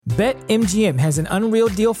BetMGM has an unreal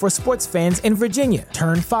deal for sports fans in Virginia.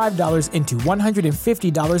 Turn $5 into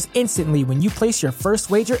 $150 instantly when you place your first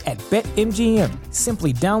wager at BetMGM.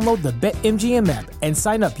 Simply download the BetMGM app and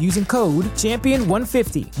sign up using code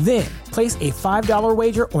Champion150. Then, place a $5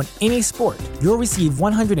 wager on any sport. You'll receive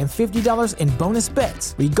 $150 in bonus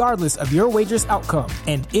bets, regardless of your wager's outcome.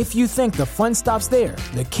 And if you think the fun stops there,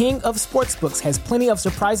 the King of Sportsbooks has plenty of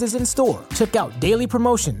surprises in store. Check out daily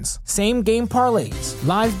promotions, same-game parlays,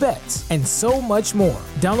 live bets, and so much more.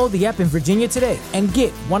 Download the app in Virginia today and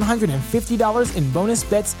get $150 in bonus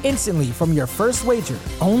bets instantly from your first wager.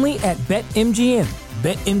 Only at BetMGM.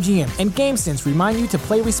 BetMGM and GameSense remind you to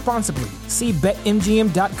play responsibly. See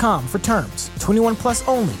BetMGM.com for terms. 21 plus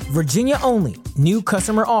only. Virginia only. New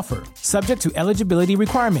customer offer. Subject to eligibility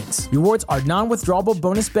requirements. Rewards are non-withdrawable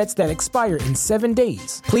bonus bets that expire in 7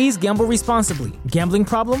 days. Please gamble responsibly. Gambling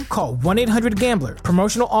problem? Call 1-800-GAMBLER.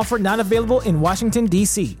 Promotional offer not available in Washington,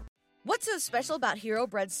 D.C. What's so special about Hero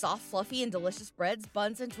Bread's soft, fluffy, and delicious breads,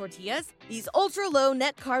 buns, and tortillas? These ultra-low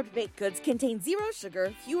net-carb baked goods contain zero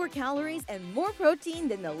sugar, fewer calories, and more protein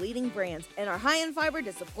than the leading brands, and are high in fiber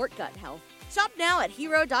to support gut health. Shop now at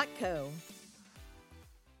hero.co.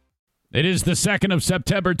 It is the 2nd of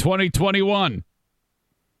September, 2021.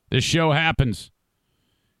 This show happens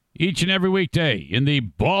each and every weekday in the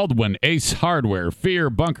Baldwin Ace Hardware Fear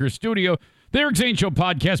Bunker Studio. The Eric Zane Show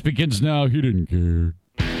Podcast begins now. He didn't care.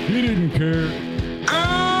 He didn't care. Good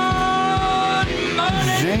morning,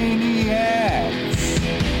 Zaniacs.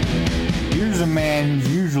 Here's a man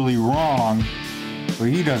who's usually wrong, but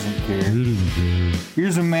he doesn't care. He didn't care.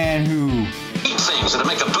 Here's a man who Eat things that'll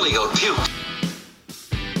make a billy goat puke.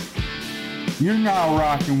 you're now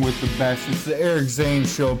rocking with the best. It's the Eric Zane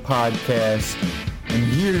Show Podcast. And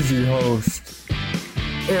here's your host,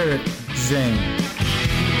 Eric Zane.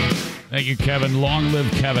 Thank you, Kevin. Long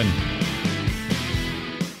live Kevin.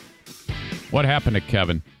 What happened to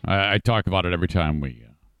Kevin? I talk about it every time we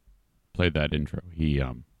played that intro. He,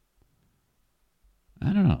 I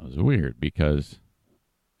don't know. It was weird because,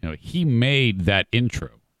 he made that intro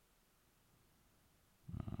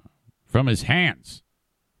from his hands.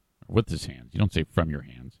 Or with his hands. You don't say from your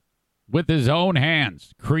hands. With his own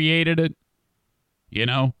hands. Created it.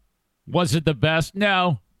 Was it the best?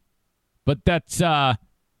 No. But that's,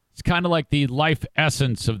 it's kind of like the life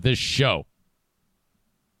essence of this show.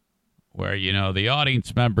 Where, the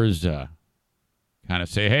audience members kind of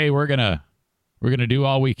say, hey, we're gonna do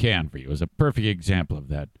all we can for you. It was a perfect example of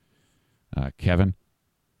that, Kevin.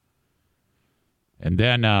 And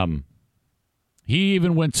then he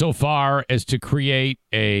even went so far as to create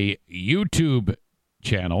a YouTube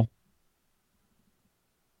channel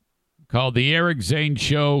called the Eric Zane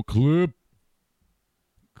Show Clip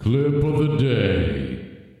of the Day,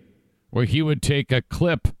 where he would take a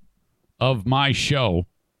clip of my show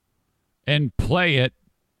and play it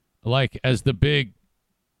like as the big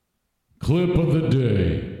clip of the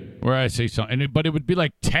day, where I say something, but it would be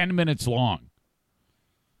like 10 minutes long.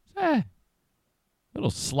 A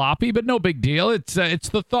little sloppy, but no big deal. It's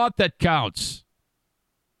the thought that counts.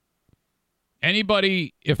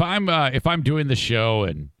 Anybody, if I'm doing the show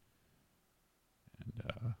and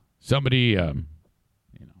somebody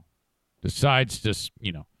decides to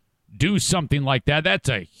do something like that, that's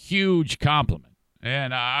a huge compliment.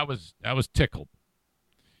 And I was tickled.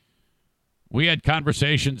 We had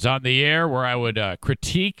conversations on the air where I would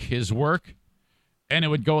critique his work, and it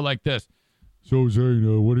would go like this. So,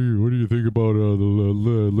 Zane, what do you think about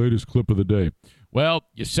the latest clip of the day? Well,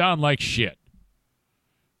 you sound like shit.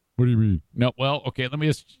 What do you mean? No, well, okay, let me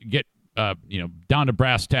just get down to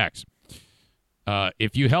brass tacks.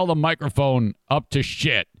 If you held a microphone up to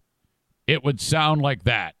shit, it would sound like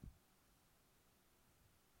that.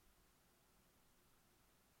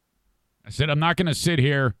 I said, I'm not going to sit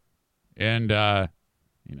here and,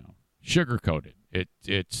 sugarcoat it.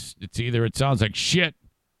 It's either it sounds like shit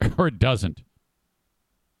or it doesn't.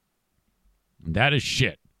 And that is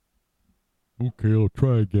shit. Okay, I'll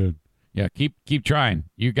try again. Yeah, keep trying.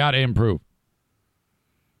 You got to improve.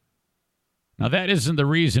 Now, that isn't the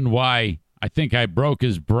reason why I think I broke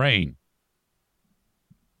his brain.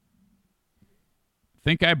 I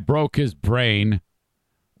think I broke his brain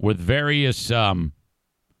with various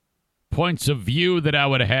points of view that I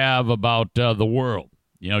would have about the world.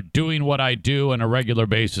 Doing what I do on a regular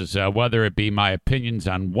basis, whether it be my opinions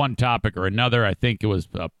on one topic or another. I think it was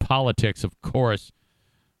politics, of course,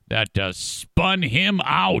 that spun him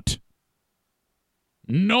out.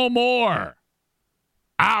 No more.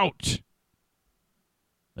 Out.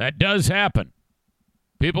 That does happen.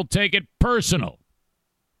 People take it personal.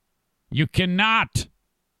 You cannot.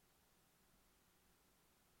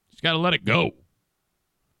 Just got to let it go.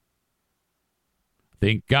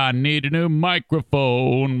 think I need a new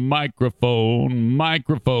microphone. I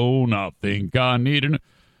think I need a new...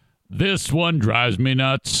 This one drives me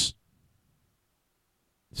nuts.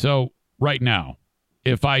 So, right now,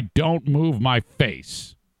 if I don't move my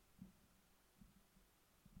face,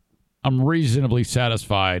 I'm reasonably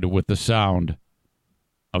satisfied with the sound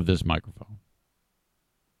of this microphone.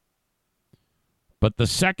 But the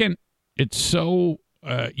second it's so,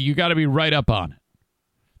 you got to be right up on it.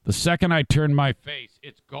 The second I turn my face,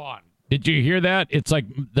 it's gone. Did you hear that? It's like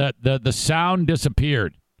the sound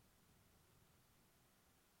disappeared.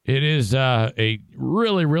 It is a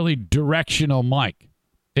really, really directional mic.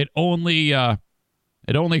 It only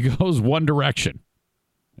goes one direction.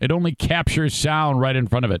 It only captures sound right in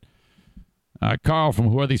front of it. Carl from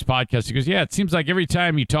Who Are These Podcasts, he goes, yeah, it seems like every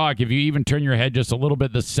time you talk, if you even turn your head just a little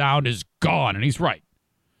bit, the sound is gone. And he's right.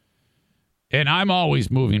 And I'm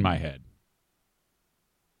always moving my head.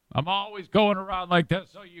 I'm always going around like this.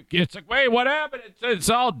 So it's like, wait, what happened? It's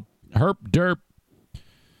all herp derp.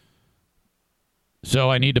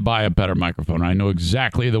 So I need to buy a better microphone. I know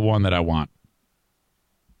exactly the one that I want.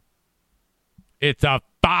 It's a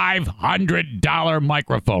 $500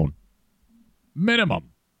 microphone. Minimum.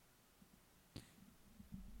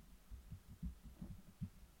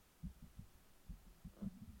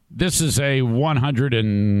 This is a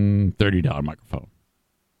 $130 microphone.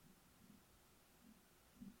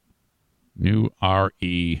 New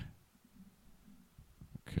RE.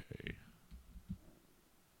 Okay.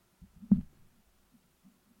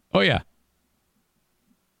 Oh, yeah.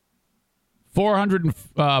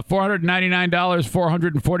 $499,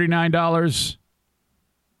 $449.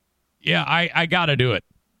 Yeah, I got to do it.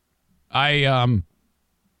 Because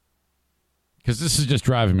this is just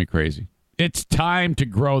driving me crazy. It's time to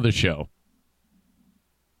grow the show.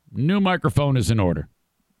 New microphone is in order.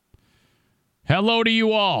 Hello to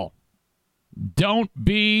you all. Don't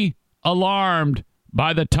be alarmed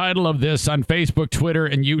by the title of this on Facebook, Twitter,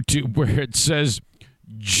 and YouTube, where it says,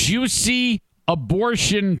 Juicy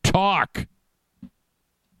Abortion Talk.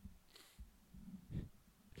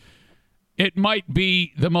 It might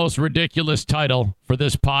be the most ridiculous title for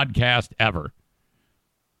this podcast ever.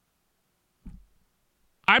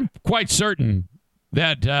 I'm quite certain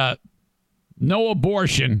that no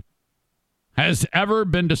abortion has ever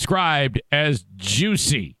been described as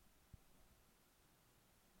juicy.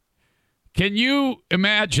 Can you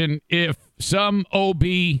imagine if some OB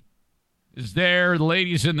is there, the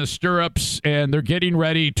ladies in the stirrups, and they're getting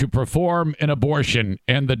ready to perform an abortion,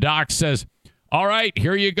 and the doc says, all right,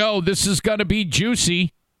 here you go. This is going to be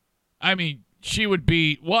juicy. I mean, she would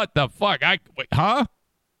be, what the fuck? Huh?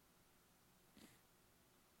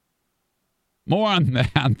 More on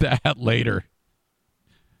that later.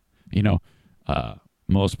 You know,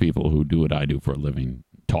 most people who do what I do for a living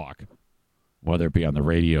talk, whether it be on the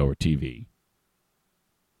radio or TV.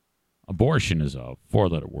 Abortion is a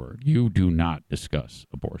four-letter word. You do not discuss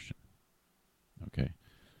abortion. Okay?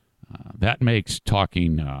 That makes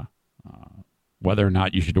talking whether or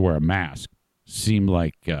not you should wear a mask seem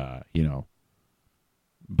like,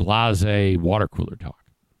 blasé water cooler talk.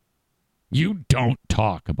 You don't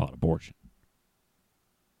talk about abortion.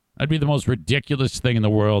 That'd be the most ridiculous thing in the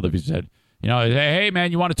world if you said, hey,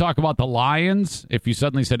 man, you want to talk about the Lions? If you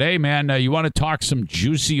suddenly said, hey, man, you want to talk some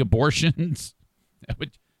juicy abortions? That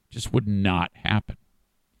would not happen.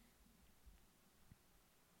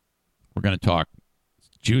 We're going to talk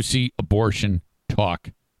juicy abortion talk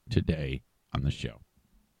today on the show.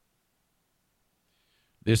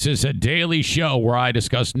 This is a daily show where I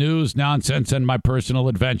discuss news, nonsense, and my personal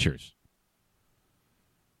adventures.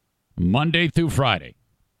 Monday through Friday.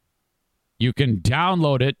 You can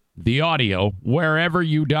download it, the audio, wherever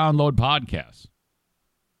you download podcasts.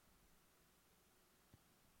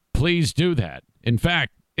 Please do that. In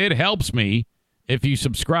fact, it helps me if you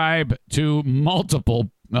subscribe to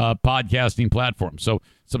multiple podcasting platforms. So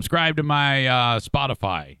subscribe to my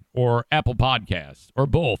Spotify or Apple Podcasts or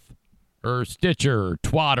both or Stitcher or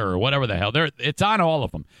Twatter or whatever the hell. It's on all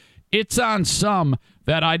of them. It's on some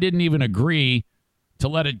that I didn't even agree to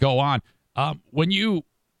let it go on. When you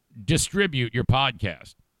distribute your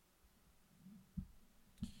podcast,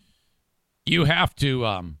 you have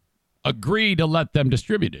to agree to let them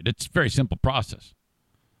distribute it. It's a very simple process.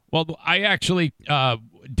 Well, I actually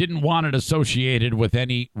didn't want it associated with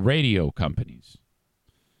any radio companies.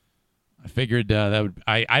 I figured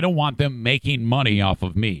I don't want them making money off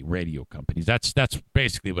of me, radio companies. That's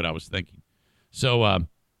basically what I was thinking. So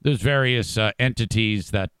there's various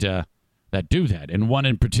entities that do that, and one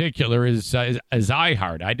in particular is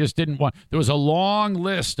iHeart. I just didn't want. There was a long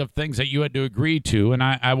list of things that you had to agree to, and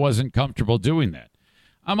I wasn't comfortable doing that.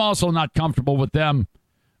 I'm also not comfortable with them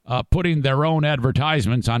putting their own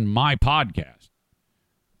advertisements on my podcast.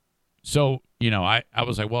 So, I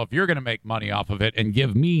was like, well, if you're going to make money off of it and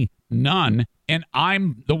give me none, and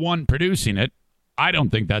I'm the one producing it, I don't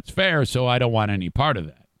think that's fair, so I don't want any part of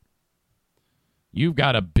that. You've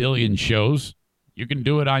got a billion shows. You can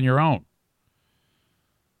do it on your own.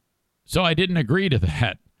 So I didn't agree to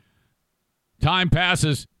that. Time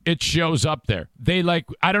passes, it shows up there.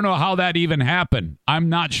 I don't know how that even happened. I'm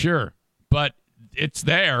not sure, but it's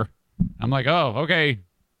there. I'm like, oh, okay.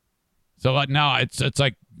 So now it's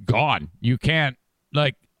like gone. You can't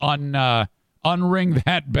unring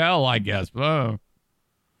that bell, I guess. Oh.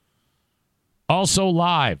 Also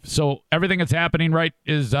live. So everything that's happening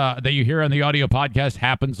is that you hear on the audio podcast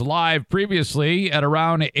happens live previously at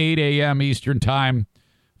around 8 a.m. Eastern time.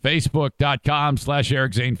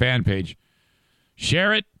 Facebook.com/Eric Zane fan page.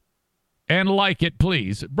 Share it and like it,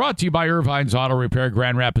 please. Brought to you by Irvine's Auto Repair,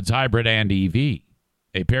 Grand Rapids Hybrid and EV.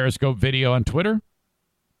 A Periscope video on Twitter.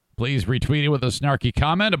 Please retweet it with a snarky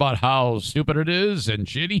comment about how stupid it is and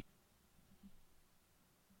shitty.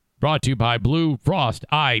 Brought to you by Blue Frost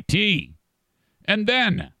IT. And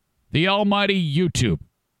then the almighty YouTube.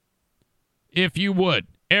 If you would,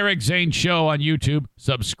 Eric Zane Show on YouTube.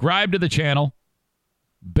 Subscribe to the channel.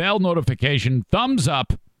 Bell notification. Thumbs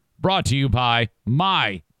up. Brought to you by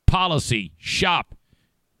My Policy Shop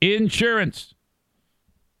Insurance.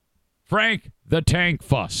 Frank the Tank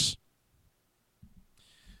Fuss.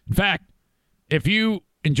 In fact, if you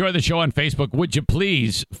enjoy the show on Facebook, would you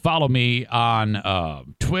please follow me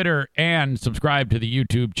on Twitter and subscribe to the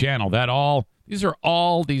YouTube channel? These are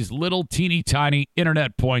all these little teeny tiny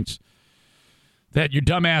internet points that your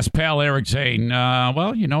dumbass pal Eric Zane,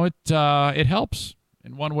 it helps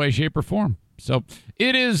in one way, shape, or form. So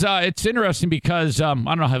it is. It's interesting because I don't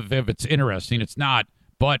know if it's interesting. It's not.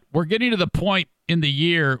 But we're getting to the point in the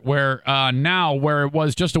year where where it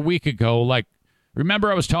was just a week ago. Like,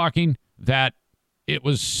 remember I was talking that it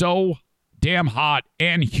was so damn hot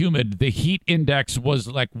and humid. The heat index was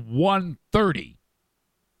like 130.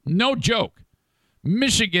 No joke.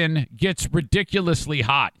 Michigan gets ridiculously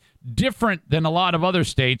hot. Different than a lot of other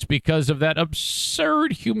states because of that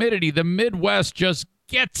absurd humidity. The Midwest just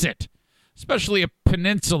gets it. Especially a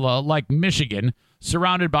peninsula like Michigan,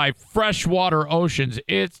 surrounded by freshwater oceans.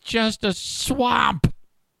 It's just a swamp.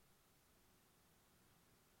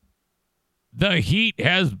 The heat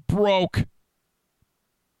has broke.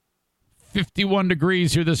 51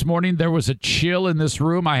 degrees here this morning. There was a chill in this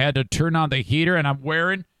room. I had to turn on the heater, and I'm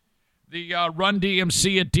wearing the Run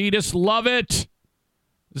DMC Adidas. Love it.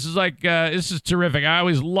 This is terrific. I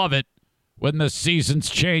always love it when the seasons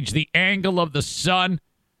change. The angle of the sun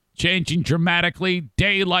changing dramatically.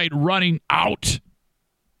 Daylight running out.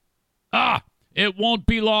 It won't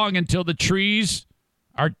be long until the trees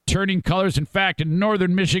are turning colors. In fact, in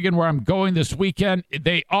northern Michigan, where I'm going this weekend,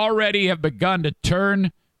 they already have begun to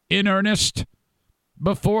turn in earnest.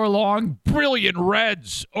 Before long, brilliant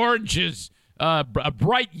reds, oranges, a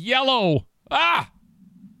bright yellow.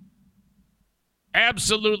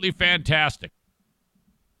 Absolutely fantastic.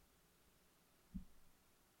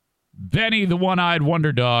 Benny, the one-eyed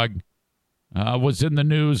wonder dog, was in the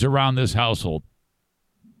news around this household.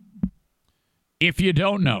 If you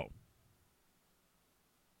don't know,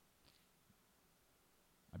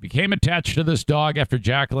 I became attached to this dog after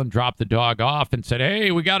Jacqueline dropped the dog off and said, hey,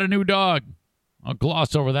 we got a new dog. I'll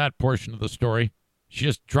gloss over that portion of the story. She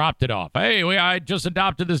just dropped it off. Hey, I just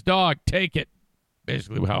adopted this dog. Take it.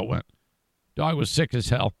 Basically how it went. Dog was sick as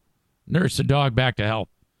hell. Nursed the dog back to health.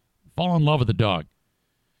 Fall in love with the dog.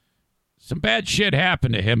 Some bad shit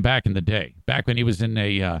happened to him back in the day. Back when he was in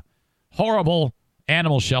a horrible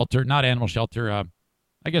animal shelter. Not animal shelter.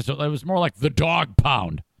 I guess it was more like the dog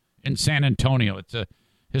pound in San Antonio. It's a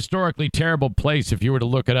historically terrible place. If you were to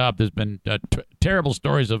look it up, there's been terrible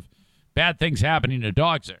stories of bad things happening to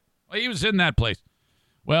dogs there. Well, he was in that place.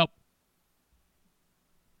 Well,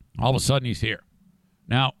 all of a sudden he's here.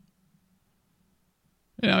 Now,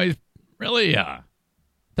 he's really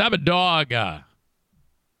type of dog.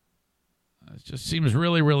 It just seems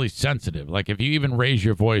really, really sensitive. Like if you even raise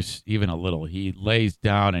your voice even a little, he lays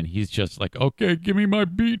down and he's just like, okay, give me my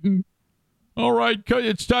beating. All right,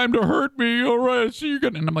 it's time to hurt me. All right, I see you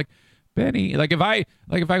again. And I'm like, Benny, like if I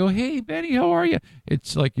go, hey, Benny, how are you?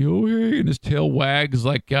 It's like, oh, hey, and his tail wags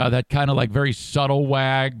like that kind of like very subtle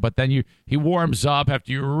wag. But then he warms up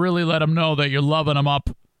after you really let him know that you're loving him up.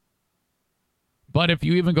 But if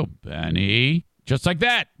you even go, Benny, just like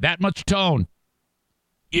that much tone.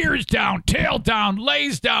 Ears down, tail down,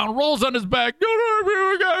 lays down, rolls on his back.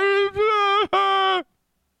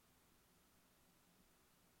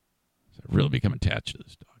 really become attached to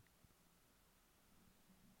this dog.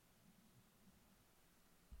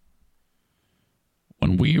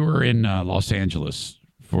 When we were in Los Angeles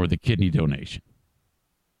for the kidney donation,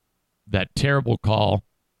 that terrible call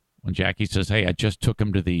when Jackie says, hey, I just took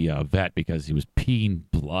him to the vet because he was peeing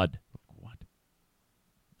blood. What?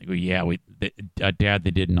 I go, yeah, Dad,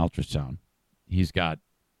 they did an ultrasound. He's got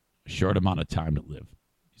a short amount of time to live.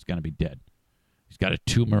 He's going to be dead. He's got a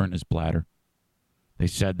tumor in his bladder. They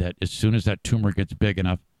said that as soon as that tumor gets big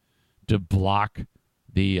enough to block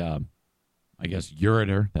the,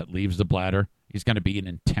 ureter that leaves the bladder, he's going to be in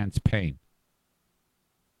intense pain.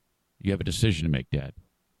 You have a decision to make, Dad,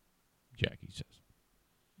 Jackie says.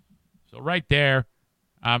 So right there,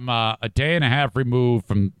 I'm a day and a half removed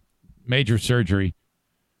from major surgery,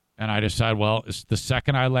 and I decide, well, it's the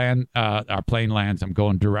second I land, our plane lands, I'm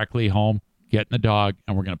going directly home, getting the dog,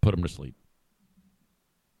 and we're going to put him to sleep.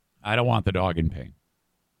 I don't want the dog in pain.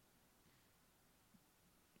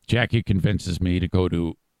 Jackie convinces me to go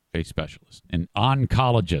to a specialist, an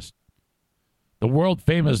oncologist, the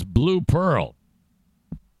world-famous Blue Pearl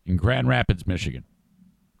in Grand Rapids, Michigan.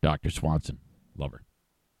 Dr. Swanson. Love her.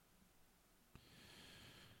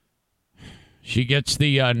 She gets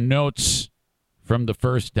the notes from the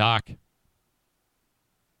first doc.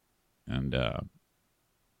 And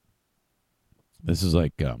this is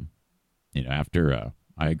like, after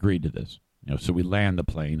I agreed to this. So we land the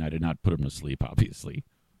plane. I did not put him to sleep, obviously.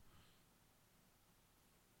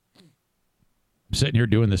 I'm sitting here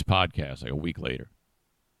doing this podcast like a week later.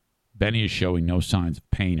 Benny is showing no signs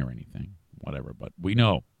of pain or anything, whatever, but we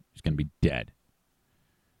know he's going to be dead.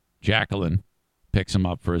 Jacqueline picks him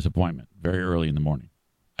up for his appointment very early in the morning.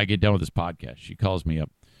 I get done with this podcast. She calls me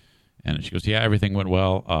up, and she goes, yeah, everything went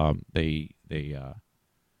well. They did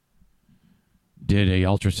a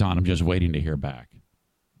ultrasound. I'm just waiting to hear back.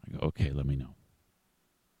 I go, okay, let me know.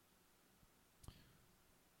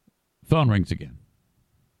 Phone rings again.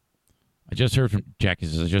 Jackie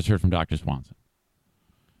says, I just heard from Dr. Swanson.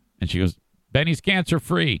 And she goes, Benny's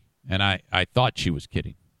cancer-free. And I thought she was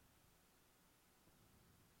kidding.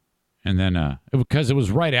 And then, because it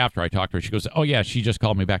was right after I talked to her, she goes, oh, yeah, she just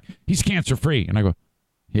called me back. He's cancer-free. And I go,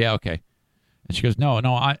 yeah, okay. And she goes, no,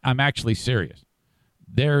 I'm actually serious.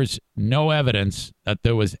 There's no evidence that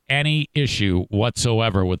there was any issue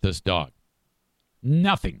whatsoever with this dog.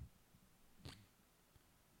 Nothing.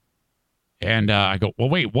 And I go, well,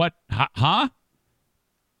 wait, what? Huh?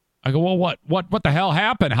 I go, well, what the hell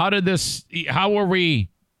happened? How were we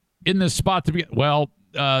in this spot to be? Well,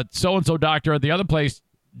 so-and-so doctor at the other place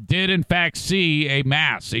did in fact see a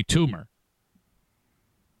mass, a tumor.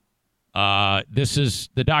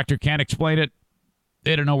 The doctor can't explain it.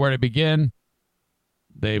 They don't know where to begin.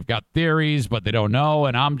 They've got theories, but they don't know.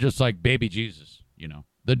 And I'm just like, baby Jesus,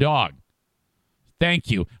 the dog. Thank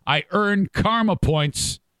you. I earned karma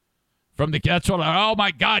points oh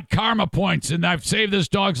my God, karma points. And I've saved this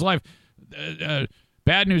dog's life.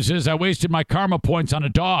 Bad news is I wasted my karma points on a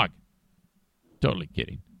dog. Totally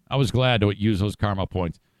kidding. I was glad to use those karma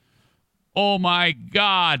points. Oh my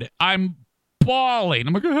God, I'm bawling.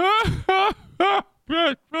 I'm like,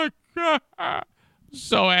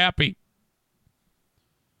 so happy.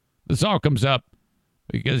 This all comes up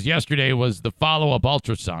because yesterday was the follow-up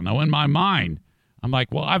ultrasound. Now, in my mind, I'm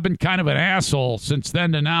like, well, I've been kind of an asshole since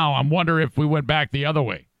then to now. I'm wondering if we went back the other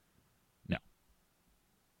way. No.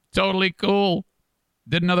 Totally cool.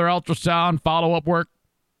 Did another ultrasound, follow-up work.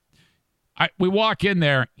 We walk in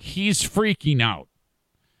there. He's freaking out.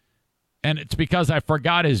 And it's because I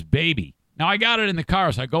forgot his baby. Now, I got it in the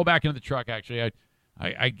car, so I go back into the truck, actually.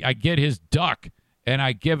 I get his duck, and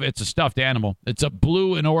it's a stuffed animal. It's a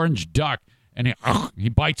blue and orange duck, and he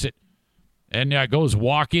bites it. And goes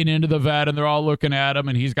walking into the vet, and they're all looking at him,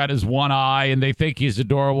 and he's got his one eye, and they think he's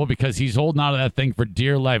adorable because he's holding on to that thing for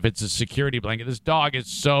dear life. It's a security blanket. This dog is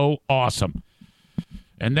so awesome.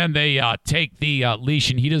 And then they take the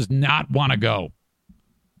leash, and he does not want to go.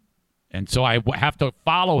 And so I have to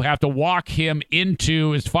walk him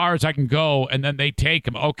into as far as I can go, and then they take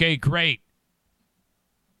him. Okay, great.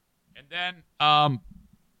 And then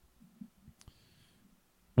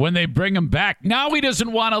when they bring him back, now he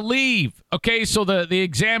doesn't want to leave. Okay, so the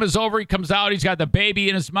exam is over. He comes out. He's got the baby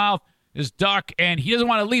in his mouth, his duck, and he doesn't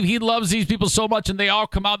want to leave. He loves these people so much, and they all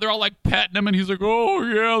come out. They're all like petting him, and he's like, oh,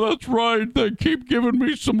 yeah, that's right. They keep giving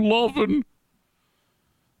me some loving.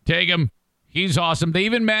 Take him. He's awesome. They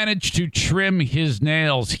even managed to trim his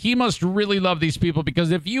nails. He must really love these people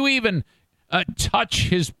because if you even touch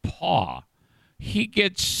his paw, he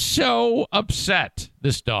gets so upset,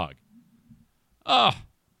 this dog. Oh,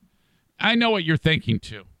 I know what you're thinking,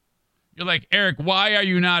 too. You're like, Eric, why are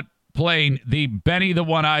you not playing the Benny the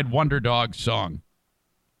One-Eyed Wonder Dog song?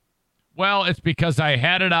 Well, it's because I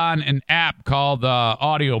had it on an app called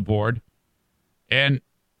Audio Board, and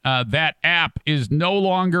that app is no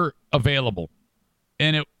longer available,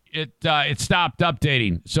 and it stopped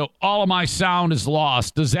updating. So all of my sound is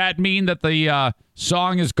lost. Does that mean that the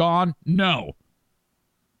song is gone? No.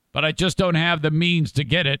 But I just don't have the means to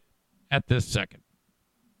get it at this second.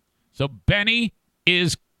 So Benny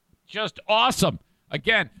is just awesome.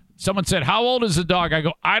 Again, someone said, how old is the dog? I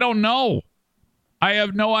go, I don't know. I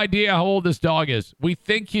have no idea how old this dog is. We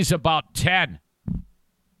think he's about 10.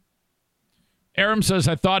 Aram says,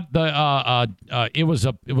 I thought it was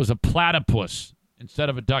a platypus instead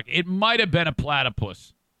of a duck. It might have been a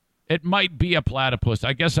platypus. It might be a platypus.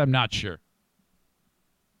 I guess I'm not sure.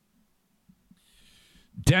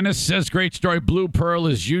 Dennis says, great story. Blue Pearl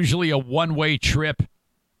is usually a one-way trip.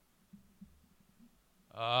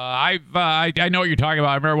 I know what you're talking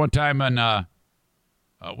about. I remember one time on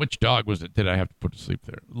which dog was it? Did I have to put to sleep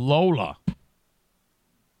there? Lola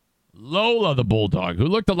the bulldog, who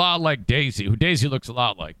looked a lot like Daisy. Who Daisy looks a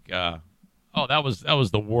lot like. That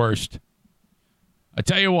was the worst. I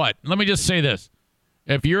tell you what. Let me just say this: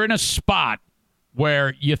 if you're in a spot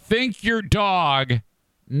where you think your dog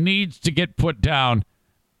needs to get put down,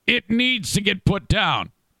 it needs to get put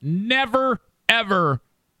down. Never ever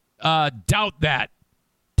doubt that.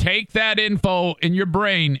 Take that info in your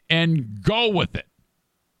brain and go with it.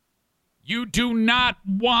 You do not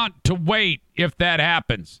want to wait if that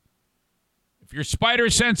happens. If your spider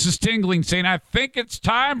sense is tingling, saying, I think it's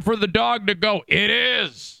time for the dog to go, it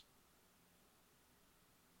is.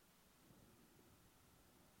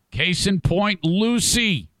 Case in point,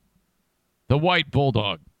 Lucy, the white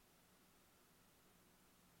bulldog.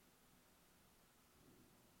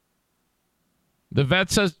 The vet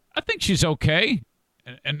says, I think she's okay.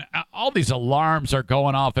 And all these alarms are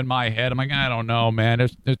going off in my head. I'm like, I don't know, man.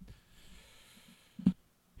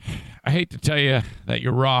 I hate to tell you that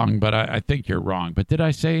you're wrong, but I think you're wrong. But did I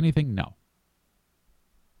say anything? No.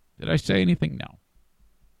 Did I say anything? No.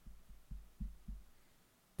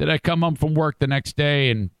 Did I come home from work the next day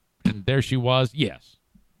and there she was? Yes.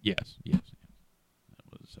 Yes.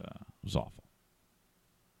 That was awful.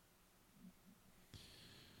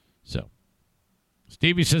 So,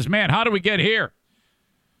 Stevie says, man, how do we get here?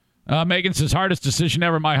 Megan says, hardest decision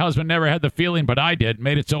ever. My husband never had the feeling, but I did.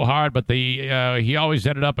 Made it so hard, but he always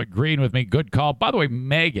ended up agreeing with me. Good call. By the way,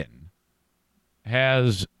 Megan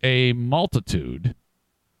has a multitude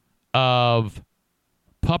of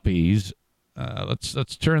puppies.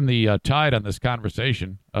 Let's turn the tide on this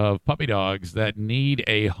conversation of puppy dogs that need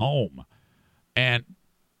a home. And,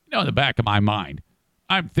 in the back of my mind,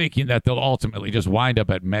 I'm thinking that they'll ultimately just wind up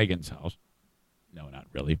at Megan's house. No, not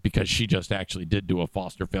really, because she just actually did do a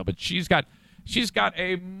foster fail. But she's got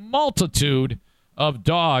a multitude of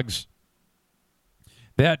dogs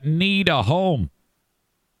that need a home.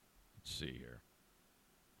 Let's see here.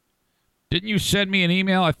 Didn't you send me an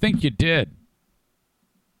email? I think you did.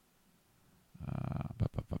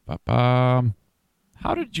 How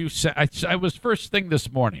did you say? I was first thing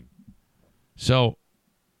this morning. So,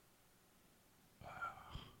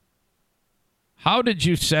 how did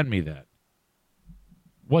you send me that?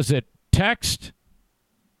 Was it text?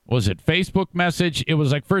 Was it Facebook message? It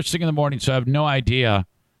was like first thing in the morning, so I have no idea.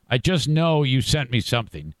 I just know you sent me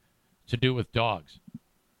something to do with dogs.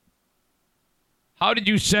 How did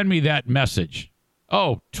you send me that message?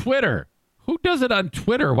 Oh, Twitter. Who does it on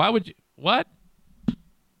Twitter? Why would you? What?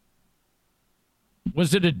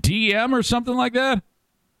 Was it a DM or something like that?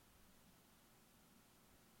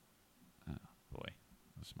 Oh, boy.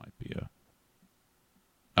 This might be a...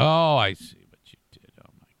 Oh, I see.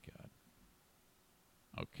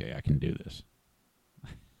 Okay, I can do this.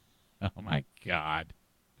 Oh, my God.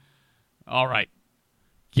 All right.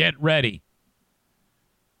 Get ready.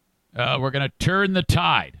 We're going to turn the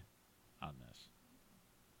tide on this.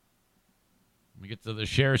 Let me get to the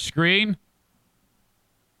share screen.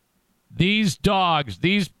 These dogs,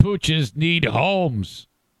 these pooches need homes.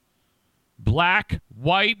 Black,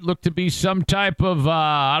 white, look to be some type of,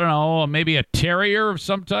 I don't know, maybe a terrier of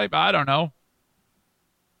some type. I don't know.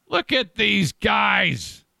 Look at these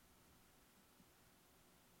guys.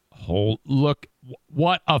 Look,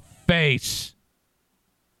 what a face.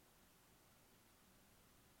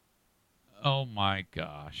 Oh, my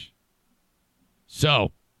gosh.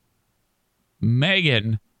 So,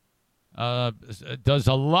 Megan does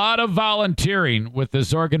a lot of volunteering with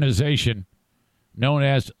this organization known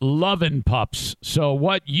as Lovin' Pups. So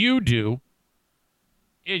what you do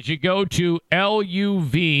is you go to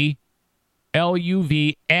LUVNPUPZ.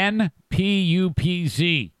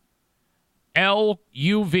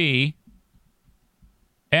 LUVNPUPZ.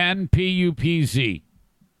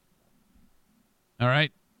 All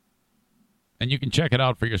right? And you can check it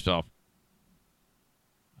out for yourself.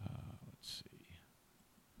 Let's see.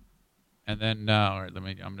 And then, all right,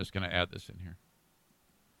 I'm just going to add this in here.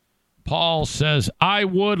 Paul says, I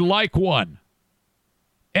would like one.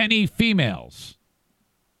 Any females?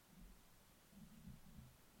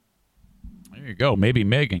 There you go. Maybe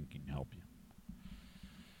Megan can help you.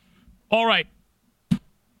 All right.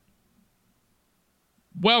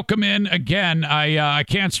 Welcome in again. I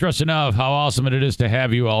can't stress enough how awesome it is to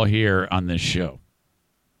have you all here on this show.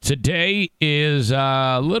 Today is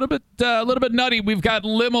a little bit nutty. We've got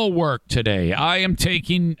limo work today. I am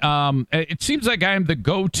taking. It seems like I am the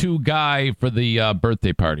go-to guy for the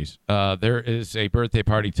birthday parties. There is a birthday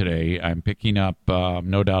party today. I'm picking up,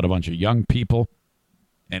 no doubt, a bunch of young people,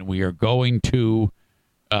 and we are going to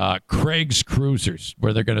Craig's Cruisers,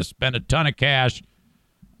 where they're going to spend a ton of cash.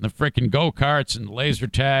 The freaking go-karts and the laser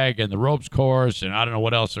tag and the ropes course and I don't know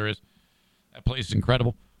what else there is. That place is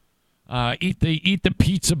incredible. Eat the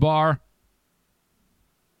pizza bar.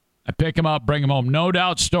 I pick them up, bring them home. No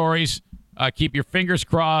doubt stories. Keep your fingers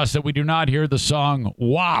crossed that we do not hear the song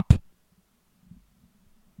WAP.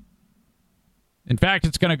 In fact,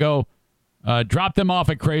 it's going to go drop them off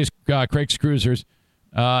at Craig's Cruisers,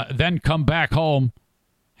 then come back home,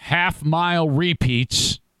 half-mile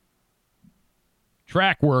repeats,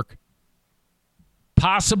 track work,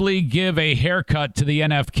 possibly give a haircut to the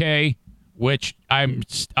NFK, which I'm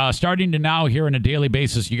starting to now hear on a daily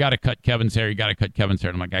basis. You got to cut Kevin's hair. You got to cut Kevin's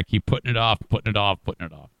hair. And I'm like, I keep putting it off.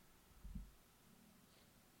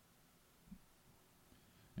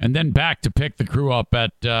 And then back to pick the crew up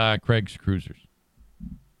at Craig's Cruisers.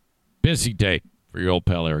 Busy day for your old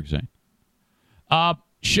pal Eric Zane.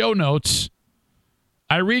 Show notes.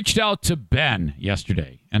 I reached out to Ben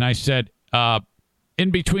yesterday, and I said, in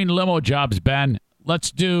between limo jobs, Ben,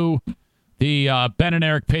 let's do the Ben and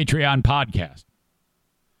Eric Patreon podcast.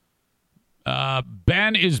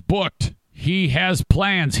 Ben is booked. He has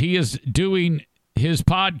plans. He is doing his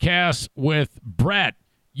podcast with Brett,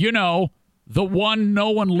 the one no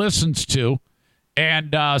one listens to.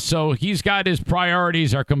 And so he's got his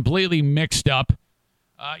priorities are completely mixed up.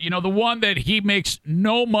 The one that he makes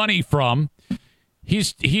no money from,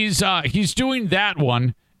 he's doing that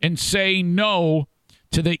one and saying no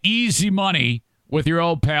to the easy money with your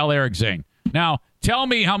old pal Eric Zane. Now, tell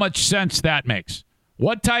me how much sense that makes.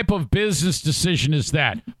 What type of business decision is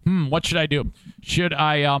that? What should I do? Should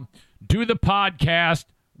I do the podcast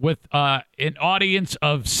with an audience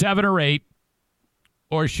of 7 or 8,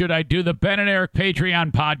 or should I do the Ben and Eric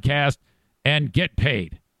Patreon podcast and get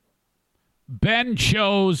paid? Ben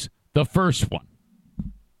chose the first one.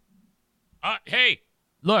 Hey,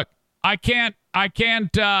 look, I can't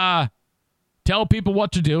tell people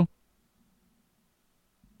what to do.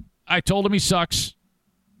 I told him he sucks.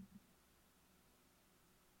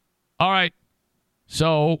 All right.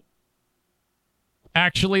 So,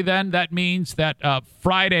 actually then, that means that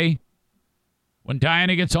Friday, when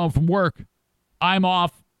Diana gets home from work, I'm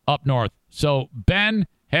off up north. So, Ben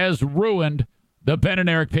has ruined the Ben and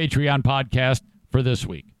Eric Patreon podcast for this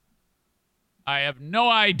week. I have no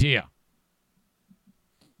idea.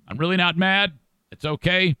 I'm really not mad. It's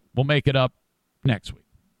okay. We'll make it up next week.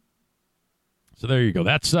 So there you go.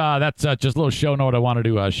 That's just a little show note I wanted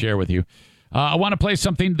to share with you. I want to play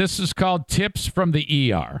something. This is called Tips from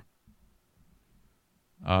the ER.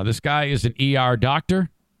 This guy is an ER doctor,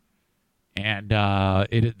 and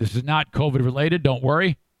this is not COVID related. Don't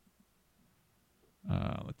worry.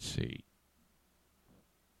 Let's see.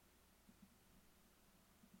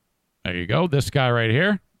 There you go. This guy right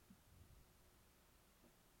here.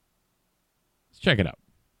 Let's check it out.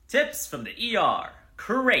 Tips from the ER.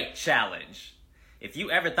 Crate challenge. If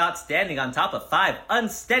you ever thought standing on top of 5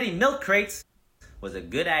 unsteady milk crates was a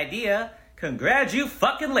good idea,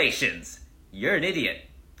 congratulations. You're an idiot.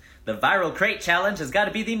 The viral crate challenge has got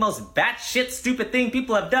to be the most batshit stupid thing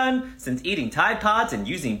people have done since eating Tide Pods and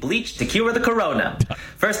using bleach to cure the corona.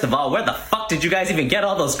 First of all, where the fuck did you guys even get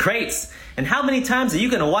all those crates? And how many times are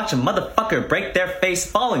you going to watch a motherfucker break their face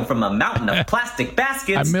falling from a mountain of plastic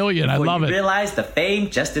baskets? A million, I love it. Before you realize the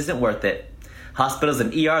fame just isn't worth it. Hospitals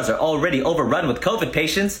and ERs are already overrun with COVID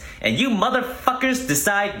patients, and you motherfuckers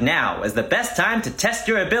decide now is the best time to test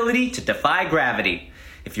your ability to defy gravity.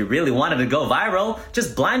 If you really wanted to go viral,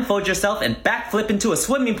 just blindfold yourself and backflip into a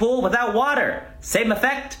swimming pool without water. Same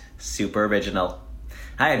effect, super original.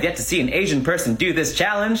 I have yet to see an Asian person do this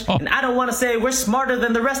challenge, and I don't want to say we're smarter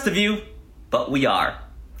than the rest of you, but we are.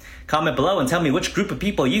 Comment below and tell me which group of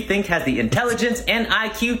people you think has the intelligence and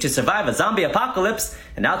IQ to survive a zombie apocalypse,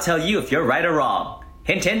 and I'll tell you if you're right or wrong.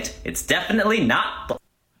 Hint, hint, it's definitely not.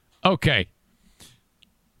 Okay.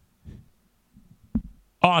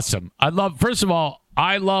 Awesome. First of all,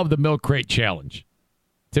 I love the milk crate challenge.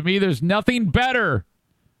 To me, there's nothing better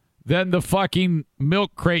than the fucking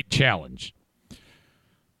milk crate challenge.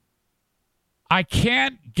 I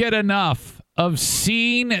can't get enough of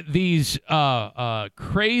seeing these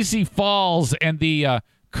crazy falls and the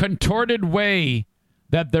contorted way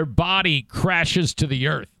that their body crashes to the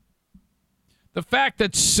earth. The fact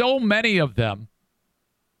that so many of them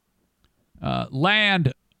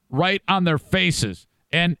land right on their faces.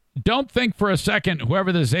 And don't think for a second,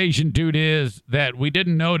 whoever this Asian dude is, that we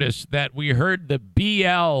didn't notice that we heard the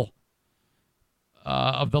BL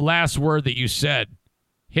of the last word that you said.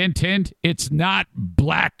 Hint, hint, it's not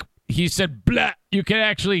black. He said blah. You can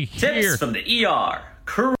actually hear. Tips from the ER.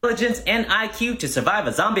 Intelligence and IQ to survive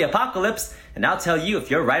a zombie apocalypse, and I'll tell you if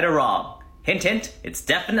you're right or wrong. Hint, hint, it's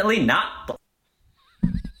definitely not.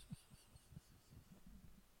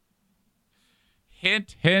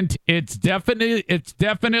 Hint, hint, it's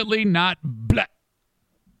definitely not black.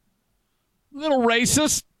 Little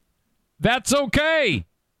racist. That's okay.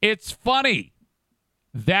 It's funny.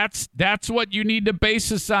 That's what you need to base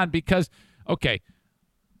this on because, okay,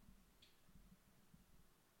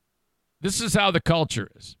 this is how the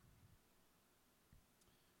culture is.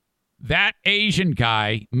 That Asian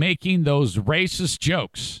guy making those racist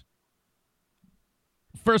jokes.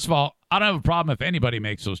 First of all, I don't have a problem if anybody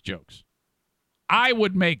makes those jokes. I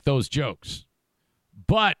would make those jokes.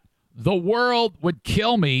 But the world would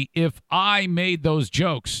kill me if I made those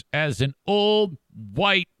jokes as an old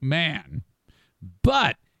white man.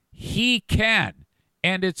 But he can,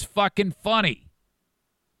 and it's fucking funny.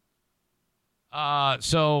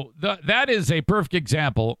 So that is a perfect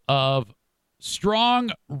example of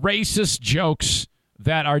strong racist jokes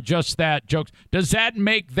that are just that, jokes. Does that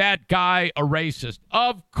make that guy a racist?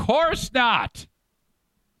 Of course not.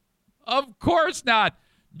 Of course not.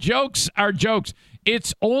 Jokes are jokes.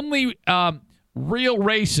 It's only real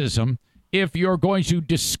racism if you're going to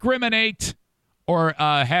discriminate or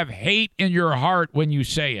have hate in your heart when you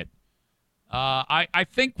say it. I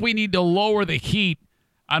think we need to lower the heat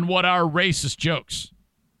on what are racist jokes.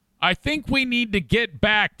 I think we need to get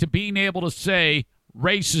back to being able to say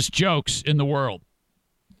racist jokes in the world.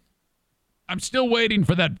 I'm still waiting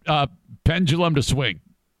for that pendulum to swing.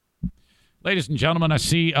 Ladies and gentlemen, I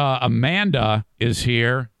see Amanda is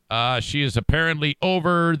here. She is apparently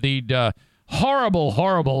over the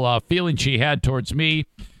horrible feeling she had towards me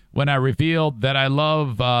when I revealed that I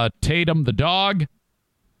love Tatum the dog.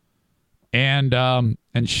 And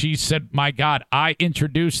she said, "My God, I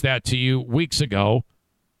introduced that to you weeks ago,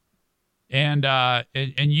 and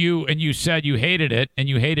you said you hated it, and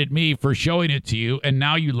you hated me for showing it to you, and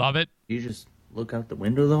now you love it." You just look out the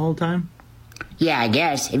window the whole time? Yeah, I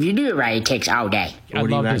guess. If you do it right, it takes all day. I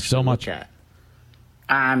love this so much. At?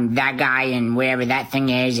 That guy and wherever that thing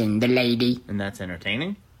is and the lady. And that's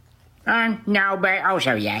entertaining? No, but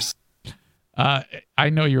also yes. I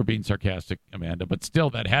know you're being sarcastic, Amanda, but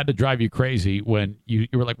still, that had to drive you crazy when you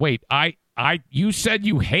were like, wait, you said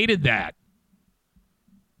you hated that.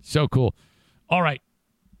 So cool. All right.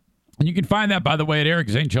 And you can find that, by the way, at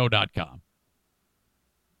ericzaneshow.com.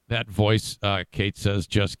 That voice, Kate says,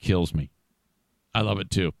 just kills me. I love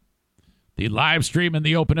it, too. The live stream and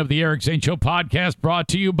the open of the Eric Zane Show podcast brought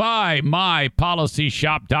to you by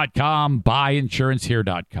mypolicyshop.com,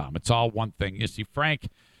 buyinsurancehere.com. It's all one thing. You see, Frank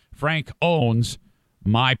owns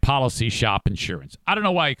My Policy Shop Insurance. I don't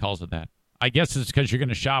know why he calls it that. I guess it's because you're going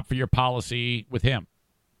to shop for your policy with him.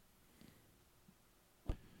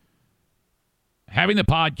 Having the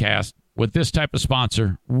podcast with this type of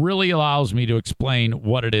sponsor really allows me to explain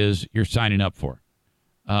what it is you're signing up for.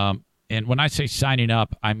 And when I say signing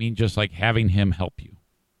up, I mean just like having him help you.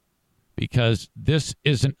 Because this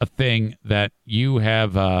isn't a thing that you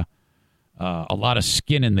have a lot of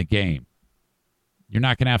skin in the game. You're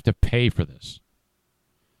not going to have to pay for this.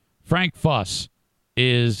 Frank Fuss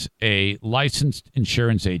is a licensed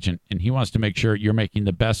insurance agent, and he wants to make sure you're making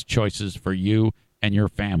the best choices for you and your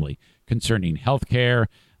family concerning health care,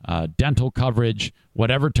 dental coverage,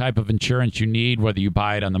 whatever type of insurance you need, whether you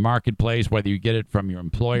buy it on the marketplace, whether you get it from your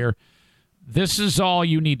employer. This is all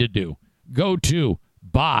you need to do. Go to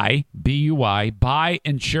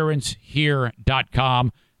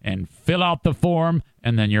buyinsurancehere.com and fill out the form,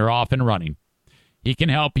 and then you're off and running. He can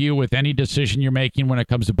help you with any decision you're making when it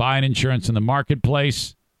comes to buying insurance in the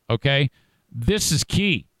marketplace, okay? This is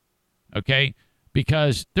key, okay?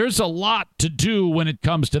 Because there's a lot to do when it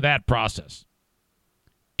comes to that process.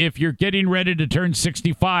 if you're getting ready to turn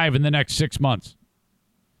 65 in the next 6 months.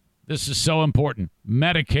 This is so important.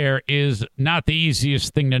 Medicare is not the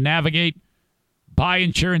easiest thing to navigate.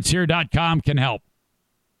 BuyInsuranceHere.com can help.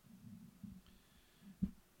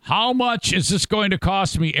 How much is this going to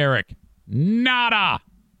cost me, Eric? Nada.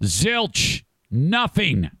 Zilch.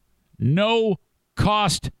 Nothing. No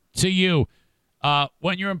cost to you.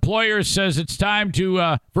 When your employer says it's time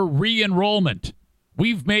to for re-enrollment,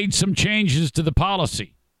 we've made some changes to the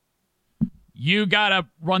policy. You got to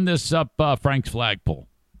run this up Frank's flagpole.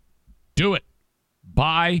 Do it.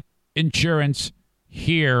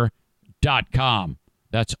 BuyInsuranceHere.com.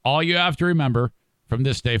 That's all you have to remember from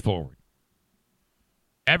this day forward.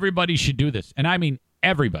 Everybody should do this. And I mean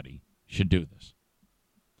everybody should do this.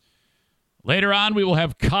 Later on, we will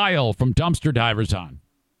have Kyle from Dumpster Divers on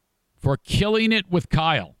for Killing It with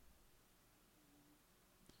Kyle.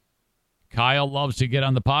 Kyle loves to get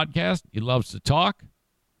on the podcast. He loves to talk.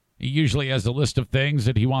 He usually has a list of things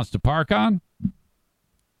that he wants to park on.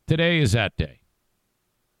 Today is that day.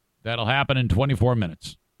 That'll happen in 24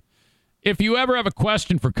 minutes. If you ever have a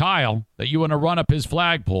question for Kyle that you want to run up his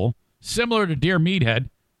flagpole, similar to Dear Meathead,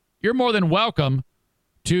 you're more than welcome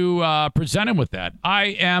to present him with that. I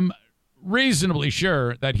am reasonably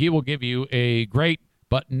sure that he will give you a great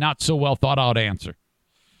but not so well thought out answer.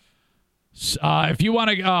 If you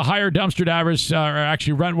want to hire dumpster divers or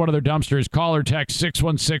actually rent one of their dumpsters, call or text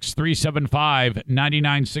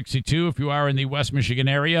 616-375-9962 if you are in the West Michigan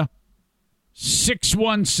area.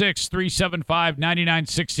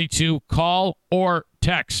 616-375-9962. Call or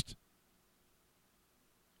text.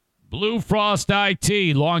 Blue Frost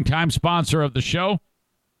IT, longtime sponsor of the show,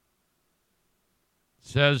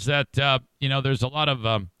 says that, there's a lot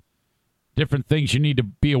of different things you need to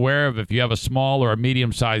be aware of if you have a small or a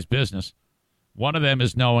medium-sized business. One of them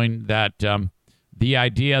is knowing that the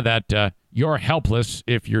idea that you're helpless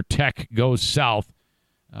if your tech goes south,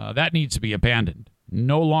 that needs to be abandoned.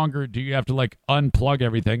 No longer do you have to, unplug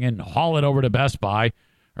everything and haul it over to Best Buy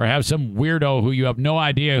or have some weirdo who you have no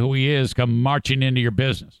idea who he is come marching into your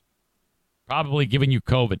business, probably giving you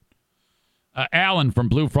COVID. Alan from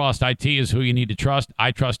Blue Frost IT is who you need to trust.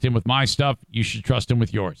 I trust him with my stuff. You should trust him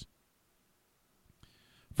with yours.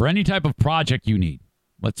 For any type of project you need,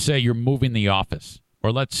 let's say you're moving the office,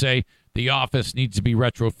 or let's say the office needs to be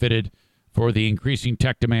retrofitted for the increasing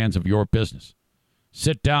tech demands of your business.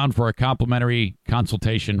 Sit down for a complimentary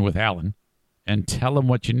consultation with Alan and tell him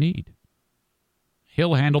what you need.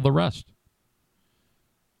 He'll handle the rest.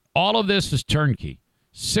 All of this is turnkey.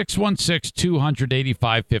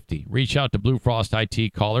 616-200-8550. Reach out to Blue Frost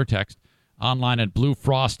IT, call or text, online at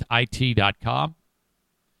bluefrostit.com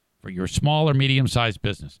for your small or medium-sized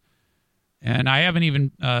business. And I haven't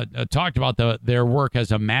even talked about their work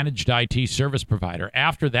as a managed IT service provider.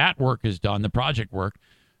 After that work is done, the project work,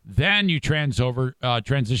 then you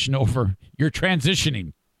transition over. You're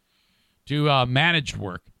transitioning to managed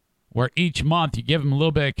work, where each month you give them a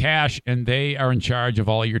little bit of cash, and they are in charge of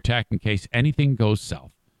all your tech in case anything goes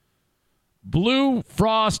south. Blue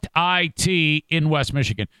Frost IT in West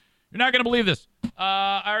Michigan. You're not going to believe this.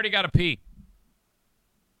 I already got to pee.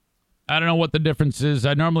 I don't know what the difference is.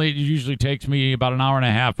 It usually takes me about an hour and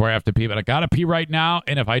a half where I have to pee, but I got to pee right now,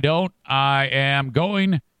 and if I don't, I am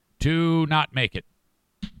going to not make it.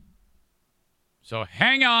 So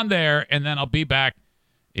hang on there, and then I'll be back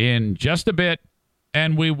in just a bit,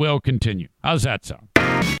 and we will continue. How's that sound?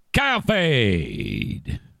 Kyle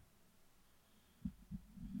Fade.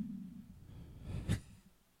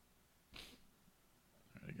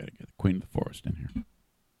 I got to get the Queen of the Forest in here.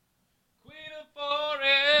 Queen of the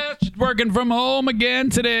Forest, she's working from home again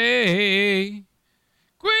today.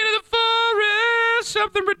 Queen of the Forest,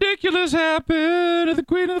 something ridiculous happened to the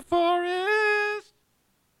Queen of the Forest.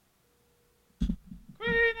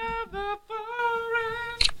 Queen of the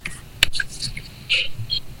Forest.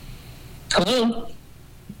 Hello.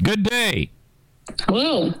 Good day.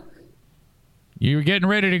 Hello. You're getting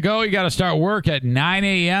ready to go. You got to start work at 9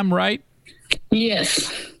 a.m., right?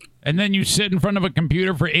 Yes. And then you sit in front of a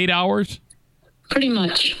computer for 8 hours? Pretty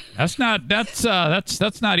much. That's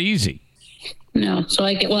not easy. No. So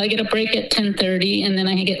I get a break at 10:30, and then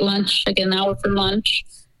I get lunch. I get an hour for lunch,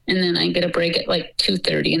 and then I get a break at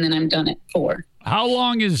 2:30, and then I'm done at 4. How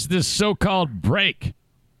long is this so-called break?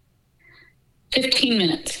 15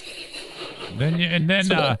 minutes.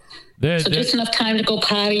 So just enough time to go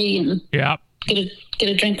potty and get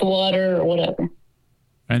a drink of water or whatever.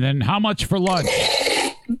 And then how much for lunch?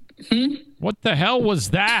 What the hell was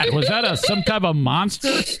that? Was that some type of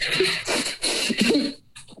monster?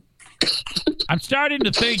 I'm starting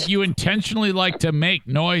to think you intentionally like to make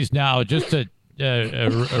noise now just to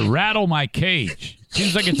rattle my cage.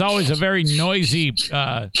 Seems like it's always a very noisy.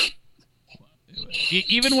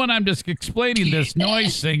 Even when I'm just explaining this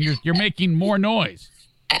noise thing, you're making more noise.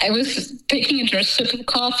 I was taking a sip of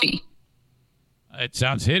coffee. It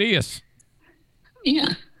sounds hideous.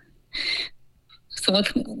 Yeah. So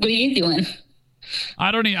what are you doing?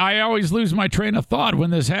 I always lose my train of thought when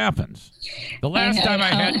this happens. The last time I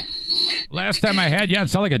had, yeah, it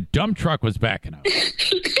sounded like a dump truck was backing up.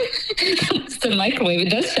 It's the microwave. It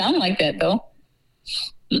does sound like that, though.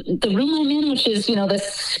 The room I'm in, which is, the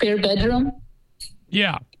spare bedroom.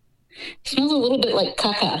 Yeah. Smells a little bit like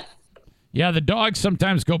caca. Yeah, the dogs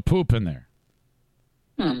sometimes go poop in there.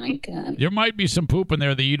 Oh, my God. There might be some poop in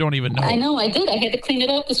there that you don't even know. I know, I did. I had to clean it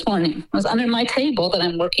up this morning. It was under my table that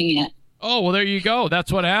I'm working at. Oh, well, there you go.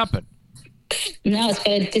 That's what happened. Now it's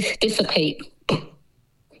got to dissipate.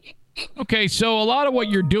 Okay, so a lot of what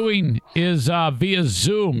you're doing is via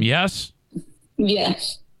Zoom, yes?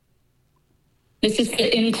 Yes. This is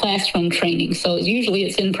the in-classroom training, so usually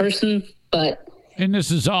it's in person, but... And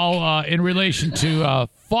this is all in relation to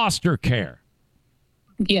foster care.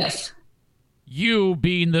 Yes. You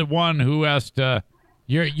being the one who has to...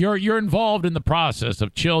 You're involved in the process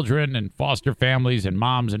of children and foster families and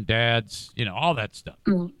moms and dads, all that stuff.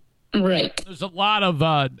 Right. There's a lot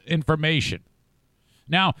of information.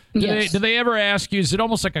 Now, do they ever ask you, is it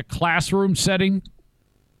almost like a classroom setting?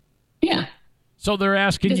 Yeah. So they're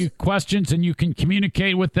asking you questions and you can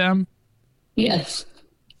communicate with them? Yes.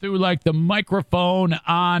 Through like the microphone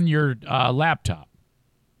on your laptop?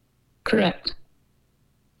 Correct.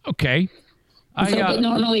 Okay. But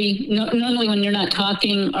normally when you're not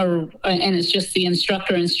talking and it's just the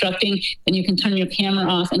instructor instructing, then you can turn your camera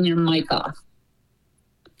off and your mic off.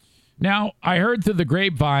 Now, I heard through the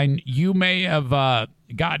grapevine you may have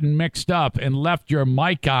gotten mixed up and left your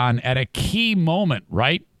mic on at a key moment,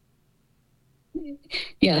 right?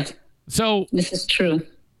 Yes. So this is true.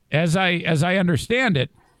 As I understand it,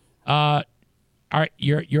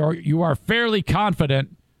 you are fairly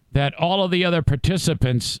confident that all of the other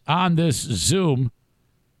participants on this Zoom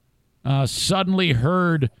suddenly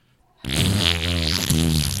heard.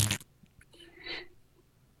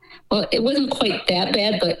 Well, it wasn't quite that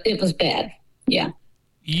bad, but it was bad. Yeah.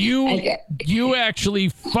 You actually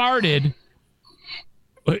farted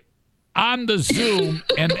on the Zoom,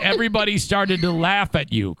 and everybody started to laugh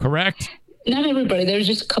at you, correct? Not everybody. There's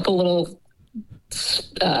just a couple little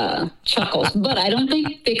chuckles, but I don't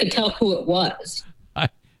think they could tell who it was.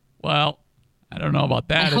 Well, I don't know about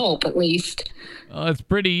that. I hope, at least. Well, it's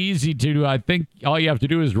pretty easy to do. I think all you have to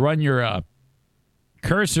do is run your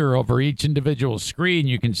cursor over each individual screen.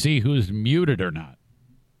 You can see who's muted or not.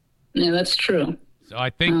 Yeah, that's true. So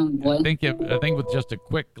I think with just a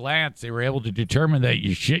quick glance, they were able to determine that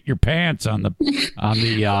you shit your pants on the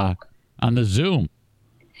Zoom.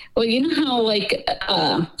 Well, you know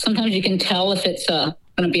how sometimes you can tell if it's going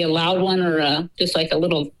to be a loud one or just like a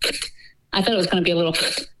little. I thought it was going to be a little,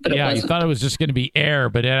 but it wasn't. You thought it was just going to be air,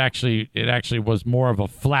 but it actually was more of a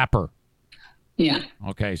flapper. Yeah.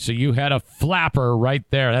 Okay, so you had a flapper right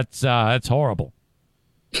there. That's horrible.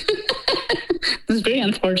 It's very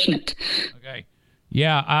unfortunate. Okay.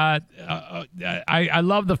 Yeah. I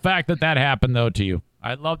love the fact that happened though to you.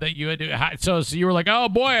 I love that you had to. So you were like, oh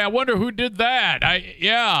boy, I wonder who did that.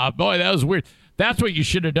 Boy, that was weird. That's what you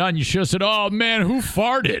should have done. You should have said, oh man, who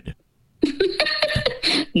farted?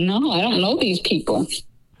 No, I don't know these people.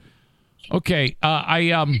 Okay, But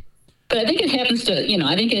I think it happens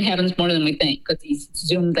I think it happens more than we think with these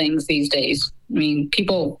Zoom things these days. I mean,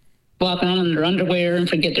 people walk around in their underwear and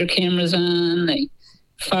forget their cameras on. They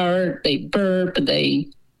fart, they burp, they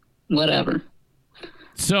whatever.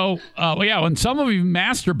 So, when some of you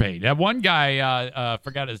masturbate. That one guy,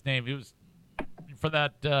 forgot his name. He was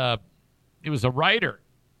he was a writer.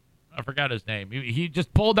 I forgot his name. He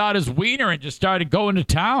just pulled out his wiener and just started going to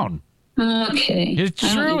town. Okay.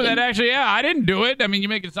 It's true that actually, I didn't do it. I mean, you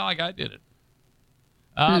make it sound like I did it.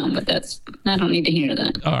 No, but I don't need to hear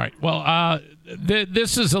that. All right. Well,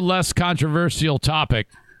 this is a less controversial topic.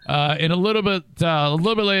 In a little bit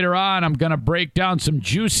later on, I'm going to break down some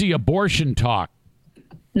juicy abortion talk.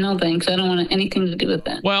 No, thanks. I don't want anything to do with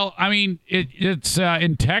that. Well, I mean, it's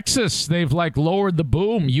in Texas. They've lowered the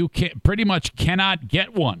boom. You pretty much cannot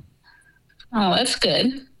get one. Oh, that's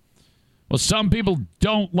good. Well, some people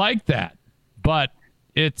don't like that, but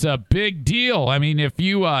it's a big deal. I mean, if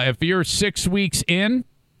you're 6 weeks in,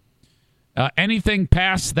 anything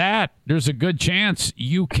past that, there's a good chance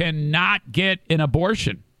you cannot get an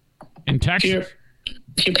abortion in Texas.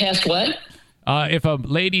 If you're past what? If a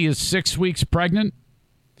lady is 6 weeks pregnant,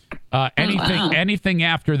 anything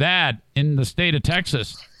after that in the state of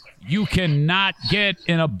Texas, you cannot get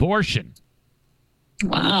an abortion.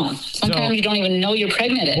 Wow. Sometimes you don't even know you're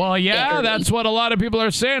pregnant. Well, yeah, that's what a lot of people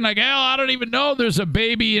are saying. Like, hell, I don't even know there's a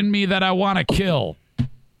baby in me that I want to kill.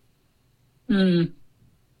 Oh,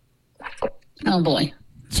 boy.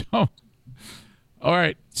 So, all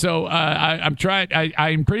right. So I'm trying.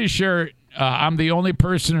 I'm pretty sure I'm the only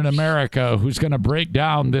person in America who's going to break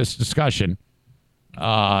down this discussion.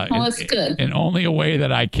 That's good. In only a way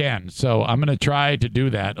that I can. So I'm going to try to do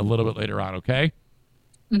that a little bit later on, okay?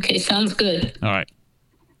 Okay, sounds good. All right.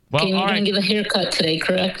 Well, you're going to give a haircut today,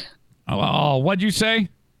 correct? Oh, what'd you say?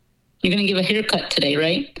 You're going to give a haircut today,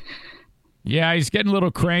 right? Yeah, he's getting a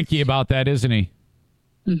little cranky about that, isn't he?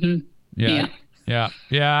 Mm-hmm. Yeah.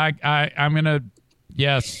 I'm going to,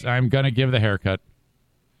 yes, I'm going to give the haircut.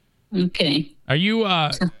 Okay. Are you,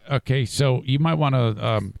 okay, so you might want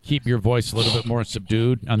to keep your voice a little bit more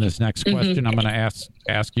subdued on this next question I'm going to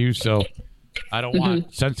ask you, so I don't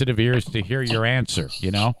want sensitive ears to hear your answer,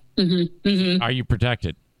 you know? Are you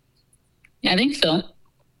protected? I think so.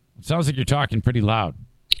 It sounds like you're talking pretty loud.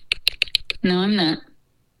 No, I'm not.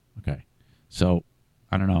 Okay. So,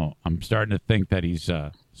 I don't know. I'm starting to think that he's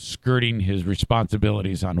skirting his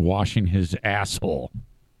responsibilities on washing his asshole.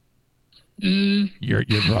 Your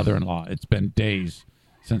brother-in-law. It's been days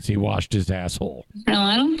since he washed his asshole. No,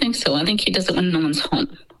 I don't think so. I think he does it when no one's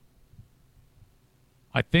home.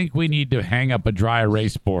 I think we need to hang up a dry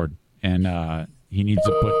erase board, and he needs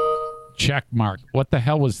to put check mark. What the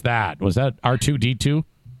hell was that? Was that R2-D2?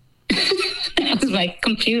 That was my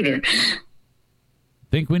computer. I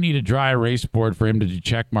think we need a dry erase board for him to do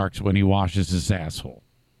check marks when he washes his asshole.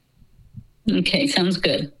 Okay, sounds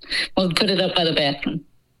good. We'll put it up by the bathroom.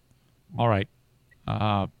 All right.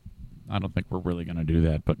 I don't think we're really going to do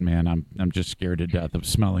that, but man, I'm just scared to death of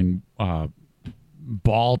smelling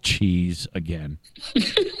ball cheese again.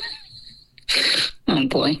 Oh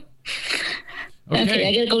boy. Okay,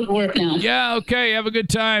 I gotta go to work now. Yeah, okay. Have a good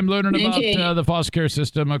time learning about the foster care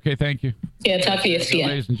system. Okay, thank you. Yeah, talk to you. See ya.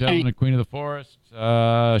 Ladies and gentlemen, the Queen of the Forest.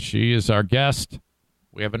 She is our guest.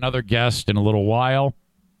 We have another guest in a little while.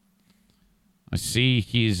 I see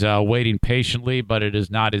he's waiting patiently, but it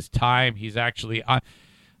is not his time. He's actually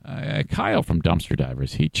Kyle from Dumpster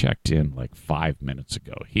Divers. He checked in like 5 minutes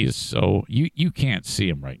ago. He is so you can't see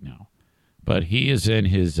him right now, but he is in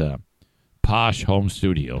his posh home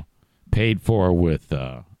studio, paid for with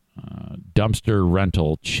dumpster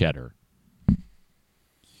rental cheddar.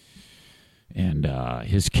 And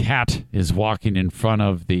his cat is walking in front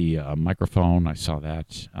of the microphone. I saw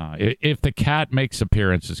that. If the cat makes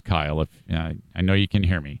appearances, Kyle, if I know you can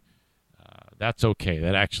hear me, that's okay.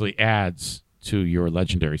 That actually adds to your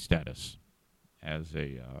legendary status as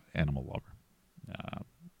a animal lover.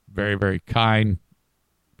 Very, very kind,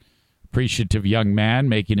 appreciative young man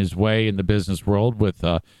making his way in the business world with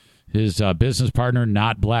his business partner,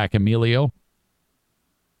 Not Black Emilio,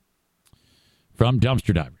 from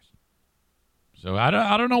Dumpster Divers. So I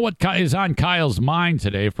don't know what is on Kyle's mind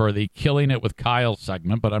today for the Killing It with Kyle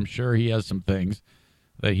segment, but I'm sure he has some things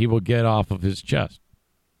that he will get off of his chest.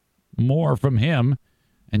 More from him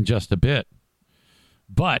in just a bit.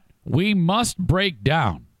 But we must break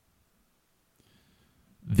down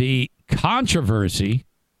the controversy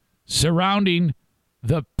surrounding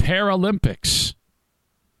the Paralympics.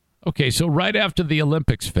 Okay, so right after the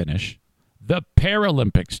Olympics finish, the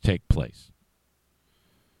Paralympics take place.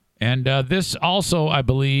 And this also, I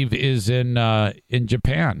believe, is in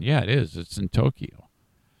Japan. Yeah, it is. It's in Tokyo.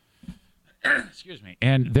 Excuse me.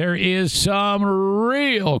 And there is some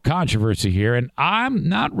real controversy here, and I'm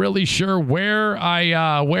not really sure where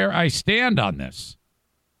I stand on this.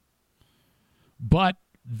 But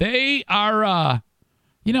they are, out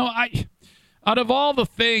of all the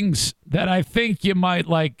things that I think you might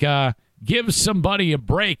give somebody a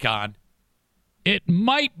break on, it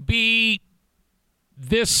might be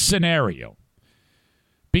this scenario,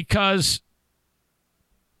 because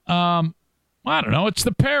I don't know, it's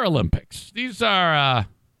the Paralympics. These are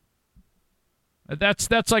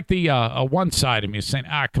that's like the one side of me is saying,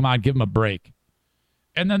 come on, give them a break,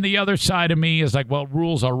 and then the other side of me is like, well,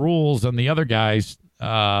 rules are rules, and the other guys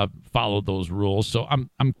follow those rules. So I'm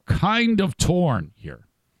kind of torn here.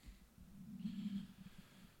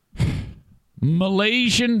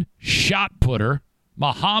 Malaysian shot putter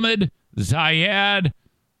Muhammad Zayed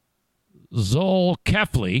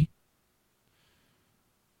Zulkifli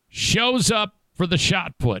shows up for the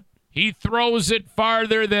shot put. He throws it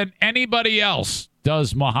farther than anybody else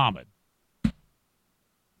does, Muhammad,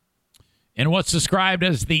 in what's described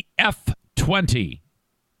as the F20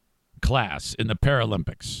 class in the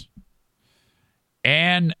Paralympics.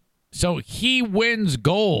 And so he wins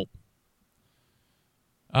gold.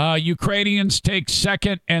 Ukrainians take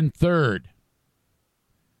second and third.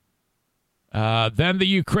 Then the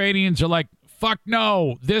Ukrainians are like, fuck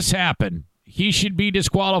no, this happened. He should be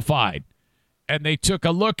disqualified. And they took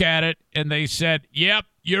a look at it and they said, yep,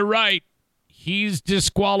 you're right. He's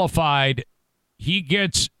disqualified. He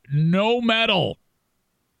gets no medal.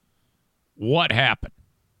 What happened?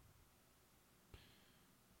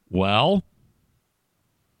 Well,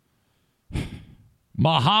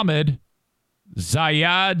 Muhammad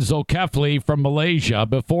Zayed Zulkifli from Malaysia,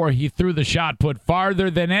 before he threw the shot put farther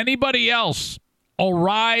than anybody else,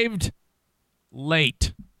 arrived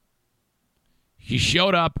late. He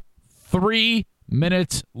showed up 3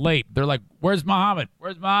 minutes late. They're like, where's Muhammad?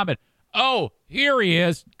 Where's Muhammad? Oh, here he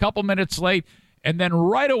is, a couple minutes late. And then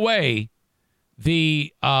right away,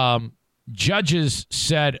 the judges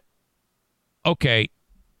said, okay,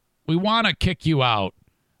 we want to kick you out,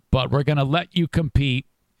 but we're going to let you compete,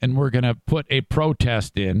 and we're going to put a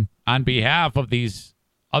protest in on behalf of these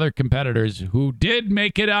other competitors who did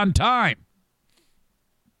make it on time.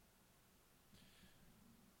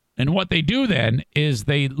 And what they do then is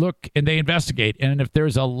they look and they investigate, and if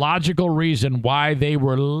there's a logical reason why they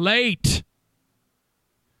were late,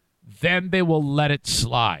 then they will let it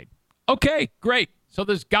slide. Okay, great. So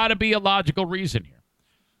there's got to be a logical reason here.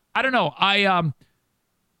 I don't know.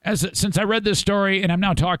 Since I read this story and I'm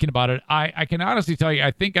now talking about it, I can honestly tell you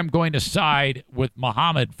I think I'm going to side with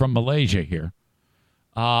Muhammad from Malaysia here,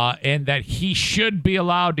 and that he should be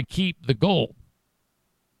allowed to keep the gold.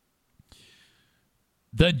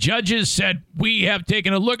 The judges said, we have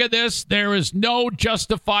taken a look at this. There is no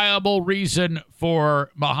justifiable reason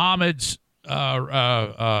for Muhammad's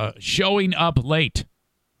showing up late.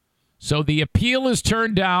 So the appeal is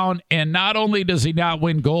turned down, and not only does he not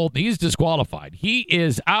win gold, he's disqualified. He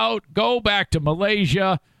is out. Go back to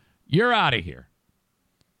Malaysia. You're out of here.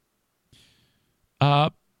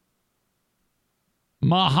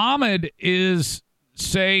 Muhammad is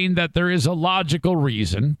saying that there is a logical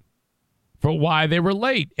reason for why they were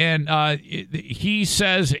late. And he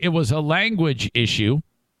says it was a language issue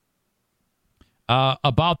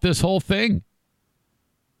about this whole thing.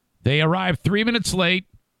 They arrived 3 minutes late.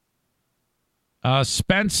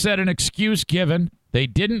 Spence said an excuse given. They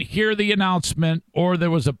didn't hear the announcement, or there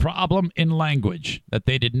was a problem in language that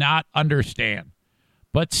they did not understand.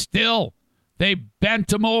 But still, they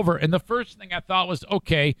bent him over. And the first thing I thought was,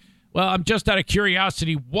 okay, well, I'm just out of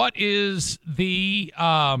curiosity. What is the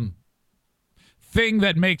thing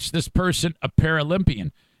that makes this person a Paralympian?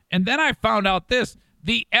 And then I found out this.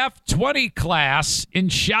 The F20 class in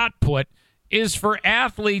shot put is for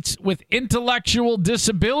athletes with intellectual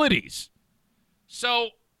disabilities. So,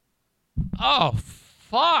 oh,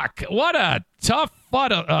 fuck. What a tough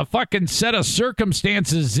fucking set of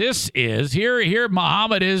circumstances this is. Here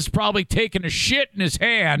Muhammad is probably taking a shit in his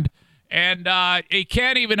hand, and he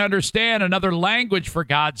can't even understand another language, for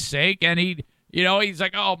God's sake. And he's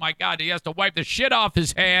like, oh, my God, he has to wipe the shit off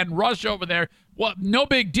his hand, rush over there. Well, no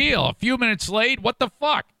big deal. A few minutes late. What the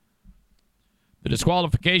fuck? The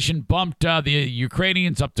disqualification bumped the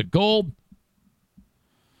Ukrainians up to gold.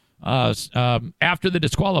 After the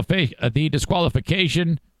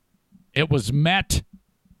disqualification, it was met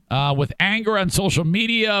with anger on social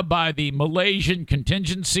media by the Malaysian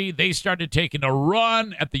contingency. They started taking a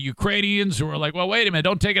run at the Ukrainians, who were like, well, wait a minute,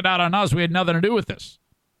 don't take it out on us. We had nothing to do with this.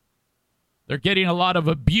 They're getting a lot of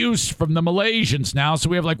abuse from the Malaysians now.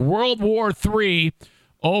 So we have like World War III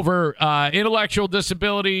over intellectual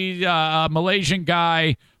disability, Malaysian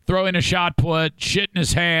guy throwing a shot put, shit in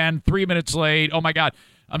his hand, 3 minutes late. Oh, my God.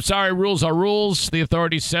 I'm sorry, rules are rules. The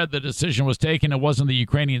authorities said the decision was taken. It wasn't the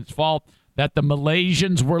Ukrainians' fault that the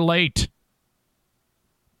Malaysians were late.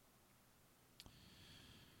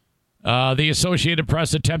 The Associated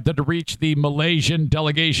Press attempted to reach the Malaysian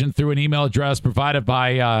delegation through an email address provided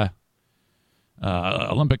by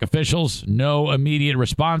Olympic officials. No immediate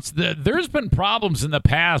response. There's been problems in the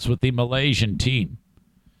past with the Malaysian team.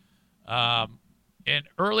 And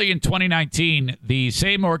early in 2019, the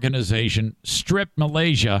same organization stripped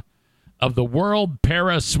Malaysia of the World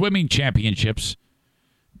Para Swimming Championships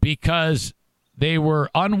because they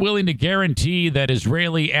were unwilling to guarantee that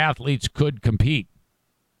Israeli athletes could compete.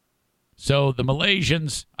 So the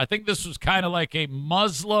Malaysians, I think this was kind of like a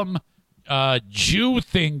Muslim Jew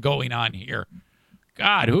thing going on here.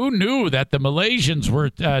 God, who knew that the Malaysians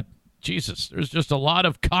were... Jesus, there's just a lot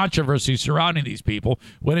of controversy surrounding these people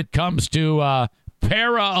when it comes to...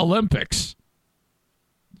 Paralympics.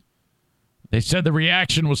 They said the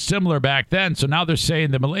reaction was similar back then, so now they're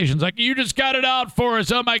saying the Malaysians like, you just got it out for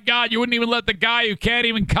us. Oh, my God, you wouldn't even let the guy who can't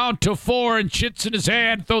even count to 4 and shits in his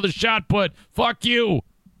hand throw the shot put. Fuck you.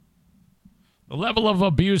 The level of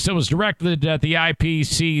abuse that was directed at the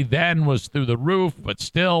IPC then was through the roof, but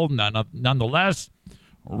still, nonetheless,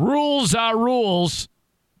 rules are rules,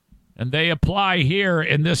 and they apply here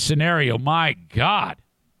in this scenario. My God.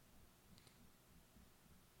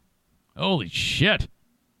 Holy shit.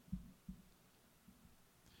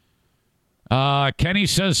 Kenny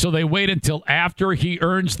says, so they wait until after he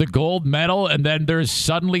earns the gold medal and then there's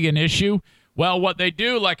suddenly an issue? Well, what they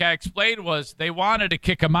do, like I explained, was they wanted to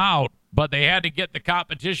kick him out, but they had to get the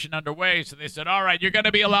competition underway. So they said, all right, you're going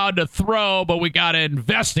to be allowed to throw, but we got to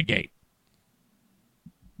investigate.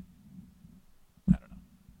 I don't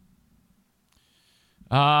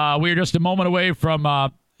know. We're just a moment away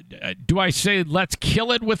from, do I say let's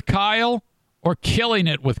kill it with Kyle or killing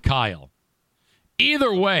it with Kyle?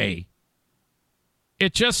 Either way,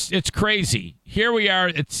 it's crazy. Here we are.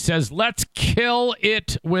 It says, let's kill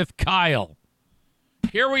it with Kyle.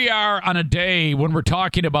 Here we are on a day when we're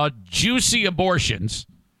talking about juicy abortions,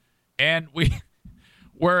 and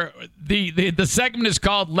where the segment is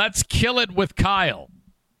called "Let's Kill It with Kyle."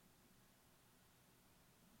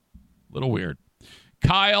 Little weird.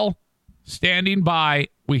 Kyle standing by.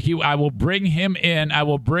 I will bring him in. I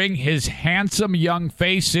will bring his handsome young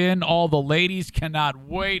face in. All the ladies cannot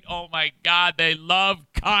wait. Oh my God, they love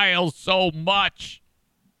Kyle so much.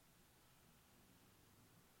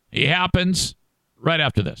 He happens right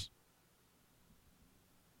after this.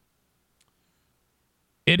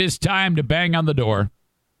 It is time to bang on the door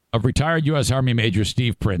of retired U.S. Army Major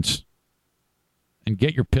Steve Prince and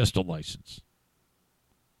get your pistol license.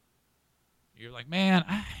 You're like, man,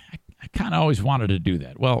 I kind of always wanted to do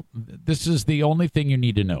that. Well, this is the only thing you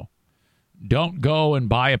need to know. Don't go and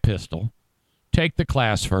buy a pistol. Take the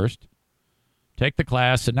class first. Take the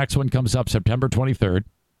class. The next one comes up September 23rd.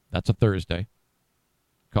 That's a Thursday.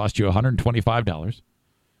 Cost you $125.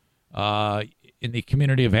 In the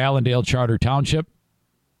community of Allendale Charter Township.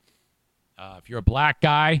 If you're a black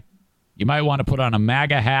guy, you might want to put on a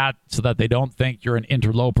MAGA hat so that they don't think you're an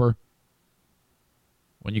interloper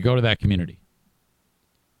when you go to that community.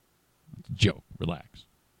 It's a joke. Relax.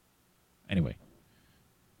 Anyway.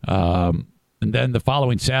 And then the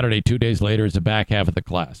following Saturday, 2 days later, is the back half of the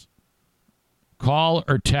class. Call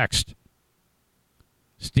or text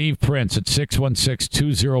Steve Prince at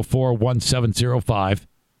 616-204-1705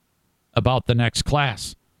 about the next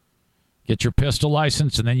class. Get your pistol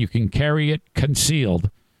license, and then you can carry it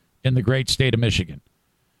concealed in the great state of Michigan.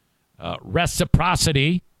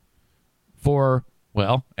 Reciprocity for,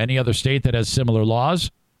 well, any other state that has similar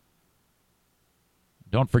laws.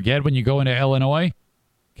 Don't forget, when you go into Illinois,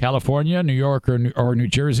 California, New York, or New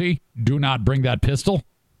Jersey, do not bring that pistol.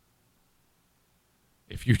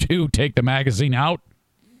 If you do, take the magazine out,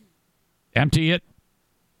 empty it,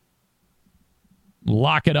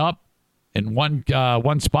 lock it up in one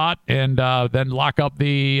spot, and then lock up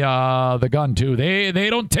the gun too. They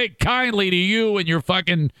don't take kindly to you and your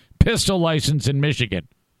fucking pistol license in Michigan,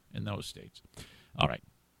 in those states. All right.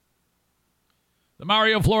 The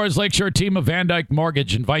Mario Flores Lakeshore team of Van Dyke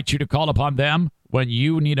Mortgage invites you to call upon them when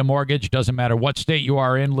you need a mortgage. Doesn't matter what state you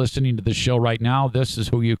are in listening to this show right now. This is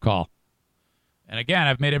who you call. And again,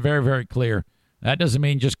 I've made it very, very clear. That doesn't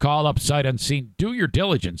mean just call up sight unseen. Do your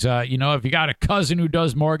diligence. If you got a cousin who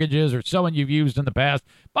does mortgages or someone you've used in the past,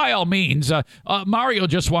 by all means. Mario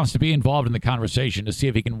just wants to be involved in the conversation to see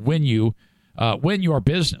if he can win your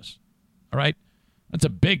business. All right? That's a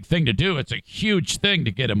big thing to do. It's a huge thing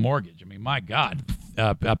to get a mortgage. I mean, my God,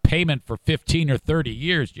 a payment for 15 or 30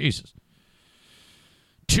 years. Jesus.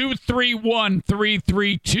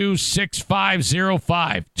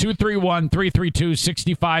 231-332-6505.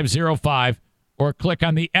 231-332-6505. Or click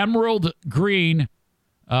on the emerald green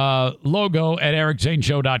logo at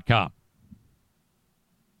ericzaneshow.com.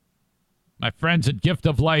 My friends at Gift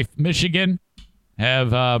of Life Michigan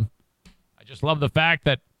have, I just love the fact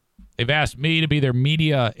that they've asked me to be their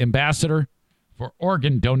media ambassador for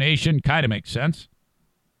organ donation. Kind of makes sense.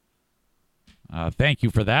 Thank you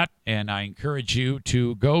for that. And I encourage you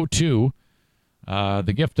to go to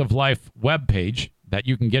the Gift of Life webpage that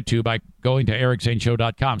you can get to by going to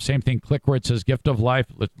ericzaneshow.com. Same thing, click where it says Gift of Life.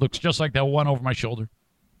 It looks just like that one over my shoulder.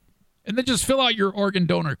 And then just fill out your organ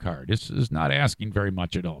donor card. This is not asking very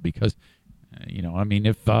much at all because,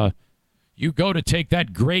 if you go to take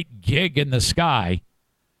that great gig in the sky,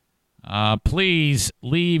 please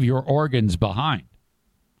leave your organs behind.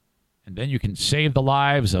 And then you can save the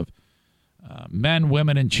lives of men,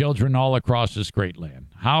 women, and children all across this great land.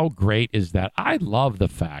 How great is that? I love the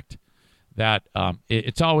fact that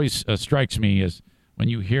it's always strikes me as when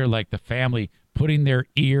you hear like the family putting their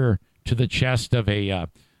ear to the chest of an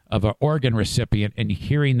organ recipient and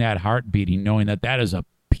hearing that heart beating, knowing that is a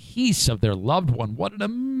piece of their loved one. What an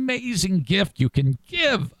amazing gift you can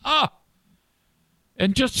give.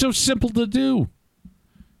 And just so simple to do.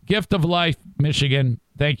 Gift of Life, Michigan.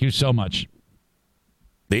 Thank you so much.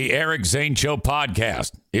 The Eric Zane Show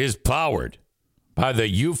podcast is powered by the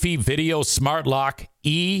Eufy Video Smart Lock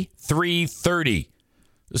E330.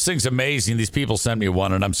 This thing's amazing. These people sent me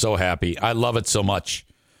one, and I'm so happy. I love it so much.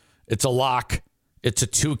 It's a lock. It's a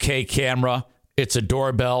 2K camera. It's a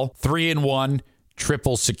doorbell. 3-in-1,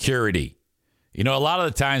 triple security. You know, a lot of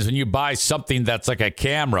the times when you buy something that's like a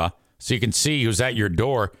camera so you can see who's at your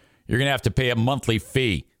door, you're going to have to pay a monthly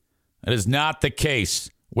fee. That is not the case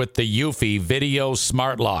with the Eufy Video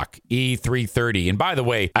Smart Lock E330. And by the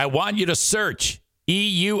way, I want you to search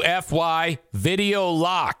EUFY Video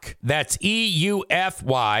Lock. That's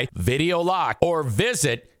EUFY Video Lock. Or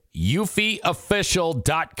visit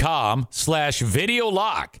eufyofficial.com/video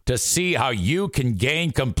lock to see how you can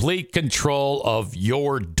gain complete control of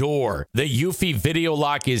your door. The Eufy Video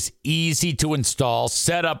Lock is easy to install,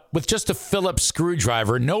 set up with just a Phillips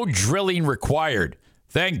screwdriver, no drilling required.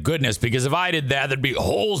 Thank goodness, because if I did that, there'd be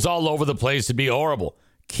holes all over the place. It'd be horrible.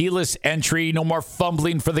 Keyless entry, no more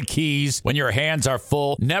fumbling for the keys when your hands are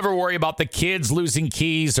full. Never worry about the kids losing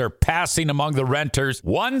keys or passing among the renters.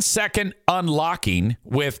 1 second unlocking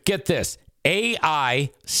with, get this,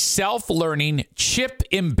 AI self-learning chip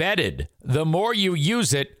embedded. The more you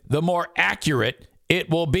use it, the more accurate it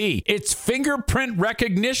will be. It's fingerprint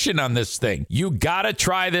recognition on this thing. You gotta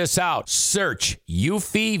try this out. Search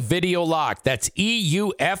Eufy Video Lock. That's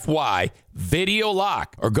EUFY Video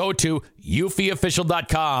Lock. Or go to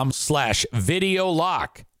eufyofficial.com/video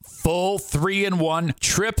lock. Full 3-in-1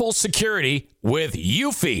 triple security with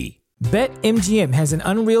Eufy. BetMGM has an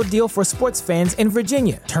unreal deal for sports fans in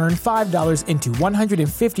Virginia. Turn $5 into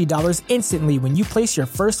 $150 instantly when you place your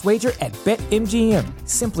first wager at BetMGM.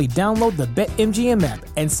 Simply download the BetMGM app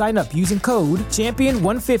and sign up using code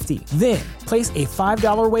Champion150. Then, place a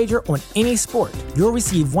 $5 wager on any sport. You'll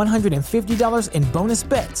receive $150 in bonus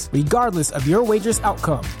bets, regardless of your wager's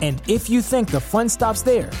outcome. And if you think the fun stops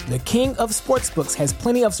there, the king of sportsbooks has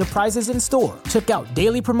plenty of surprises in store. Check out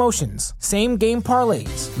daily promotions, same-game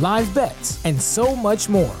parlays, live bets, and so much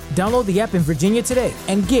more. Download the app in Virginia today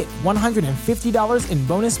and get $150 in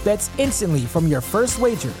bonus bets instantly from your first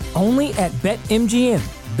wager. Only at BetMGM.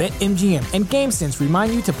 BetMGM and GameSense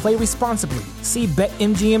remind you to play responsibly. See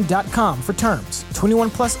BetMGM.com for terms. 21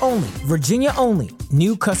 plus only. Virginia only.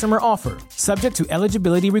 New customer offer. Subject to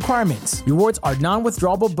eligibility requirements. Rewards are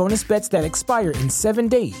non-withdrawable bonus bets that expire in 7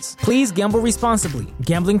 days. Please gamble responsibly.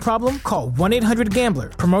 Gambling problem? Call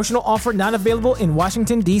 1-800-GAMBLER. Promotional offer not available in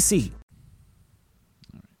Washington, D.C.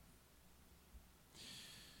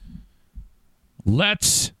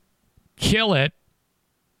 Let's kill it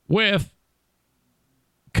with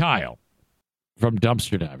Kyle from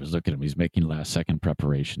Dumpster Divers. Look at him. He's making last-second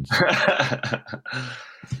preparations.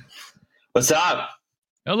 What's up?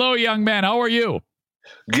 Hello, young man. How are you?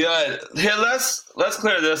 Good. Here, let's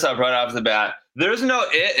clear this up right off the bat. There's no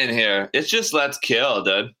it in here. It's just let's kill,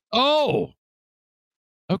 dude. Oh.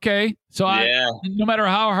 Okay. So no matter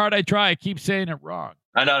how hard I try, I keep saying it wrong.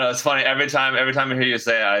 I know. It's funny. Every time I hear you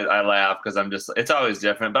say it, I laugh because it's always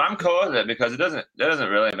different. But I'm cool with it because it doesn't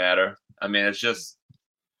really matter. I mean, it's chill.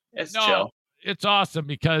 It's awesome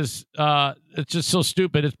because it's just so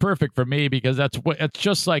stupid. It's perfect for me because it's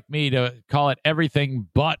just like me to call it everything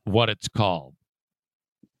but what it's called.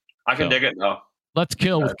 I can dig it though. Let's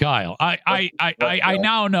kill with Kyle. I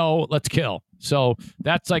now know let's kill. So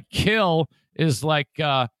that's like kill is like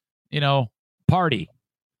party.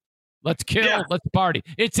 Let's kill. Let's party.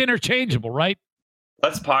 It's interchangeable, right?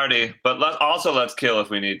 Let's party, but let's kill if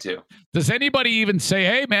we need to. Does anybody even say,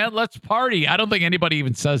 "Hey, man, let's party"? I don't think anybody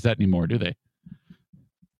even says that anymore, do they?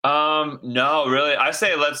 No, really. I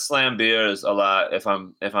say let's slam beers a lot if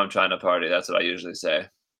I'm trying to party. That's what I usually say.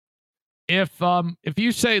 If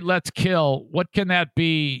you say let's kill, what can that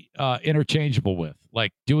be interchangeable with?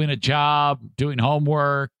 Like doing a job, doing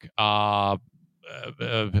homework, having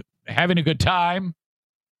a good time.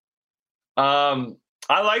 I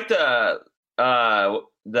like doing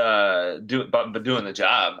the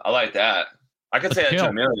job. I like that. I could say that to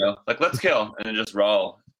Emilio. Like, let's kill, and then just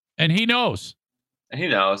roll. And he knows.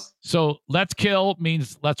 So let's kill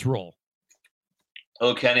means let's roll.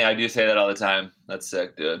 Oh, Kenny, I do say that all the time. That's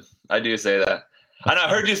sick, dude. I do say that. I know. I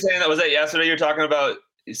heard you saying that. Was that yesterday? You're talking about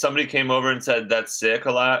somebody came over and said that's sick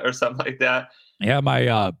a lot or something like that. Yeah,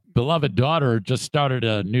 my beloved daughter just started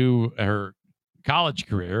her college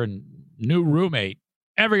career and new roommate.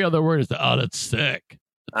 Every other word is that's sick.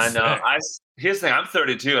 That's I know. Sick. Here's the thing. I'm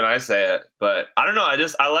 32 and I say it, but I don't know.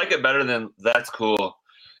 I like it better than that's cool.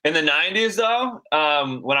 In the 90s, though,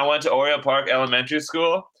 when I went to Oriole Park Elementary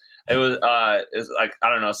School, it was like, I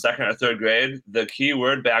don't know, second or third grade. The key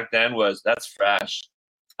word back then was "that's fresh."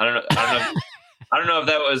 I don't know if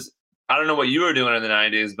that was. I don't know what you were doing in the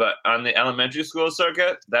 90s, but on the elementary school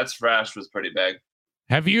circuit, "that's fresh" was pretty big.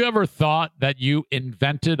 Have you ever thought that you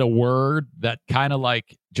invented a word that kind of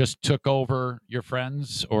like just took over your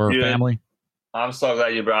friends or family? I'm so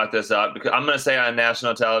glad you brought this up because I'm going to say on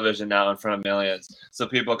national television now in front of millions. So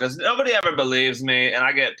people, because nobody ever believes me and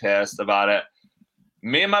I get pissed about it.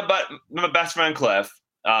 Me and my best friend Cliff,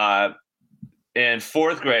 in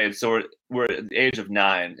fourth grade, so we're at the age of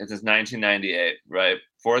 9. This is 1998, right?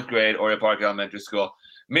 Fourth grade, Oriole Park Elementary School.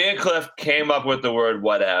 Me and Cliff came up with the word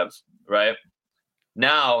 "whatev," right?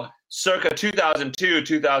 Now, circa 2002,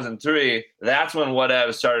 2003, that's when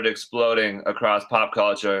 "whatev" started exploding across pop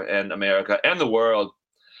culture in America and the world.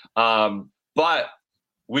 But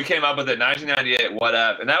we came up with it in 1998,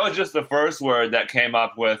 "whatev," and that was just the first word that came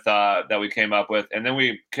up with we came up with, and then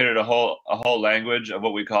we created a whole language of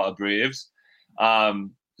what we call abbreviations.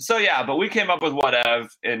 So yeah, but we came up with "whatev"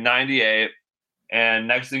 in 98, and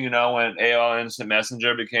next thing you know, when AOL Instant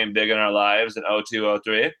Messenger became big in our lives in 02,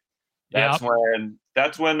 03, that's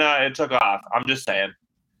when it took off. I'm just saying.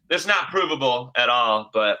 It's not provable at all,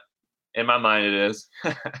 but in my mind it is.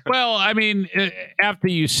 Well, I mean, after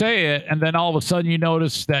you say it, and then all of a sudden you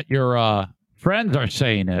notice that your friends are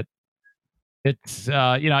saying it, it's,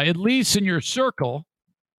 at least in your circle.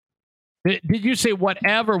 Did you say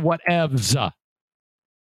whatever, whatevs?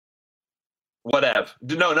 Whatev.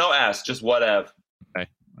 No S, just whatev. Okay,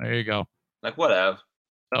 there you go. Like whatev.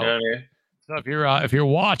 So, you know what I mean? So if you're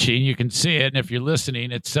watching, you can see it, and if you're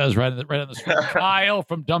listening, it says right on the screen. Kyle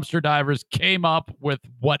from Dumpster Divers came up with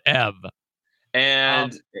whatev.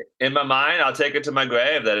 And in my mind, I'll take it to my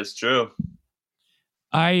grave that it's true.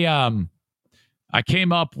 I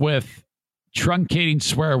came up with truncating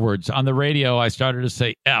swear words on the radio. I started to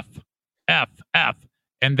say F,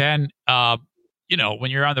 and then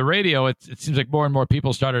when you're on the radio, it seems like more and more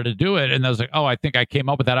people started to do it, and I was like, oh, I think I came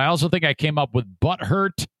up with that. I also think I came up with butt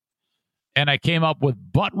hurt. And I came up with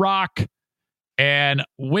butt rock and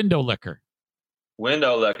window liquor.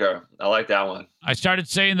 Window liquor. I like that one. I started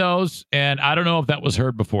saying those, and I don't know if that was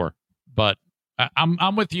heard before, but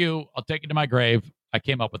I'm with you. I'll take it to my grave. I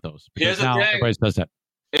came up with those. Here's the now thing. Everybody does that.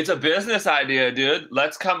 It's a business idea, dude.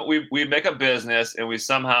 Let's come. We make a business, and we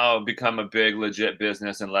somehow become a big, legit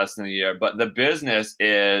business in less than a year. But the business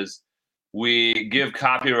is we give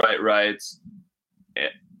copyright rights.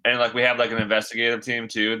 And like we have like an investigative team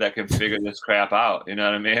too that can figure this crap out. You know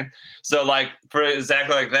what I mean? So like for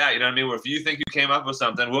exactly like that, you know what I mean? Where if you think you came up with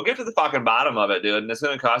something, we'll get to the fucking bottom of it, dude. And it's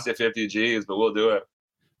going to cost you 50 G's, but we'll do it.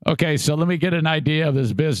 Okay, so let me get an idea of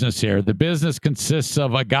this business here. The business consists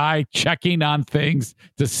of a guy checking on things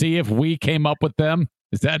to see if we came up with them.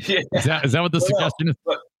 Is that what the suggestion is?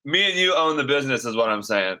 But me and you own the business is what I'm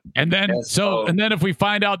saying. And then and then if we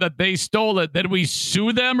find out that they stole it, then we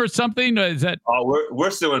sue them or something? Is that we're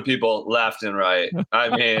suing people left and right. I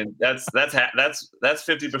mean, that's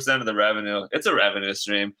 50% of the revenue. It's a revenue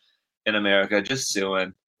stream in America, just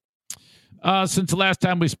suing. Since the last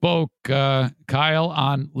time we spoke, Kyle,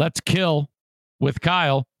 on Let's Kill with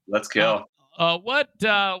Kyle. Let's kill. What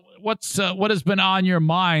has been on your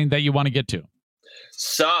mind that you want to get to?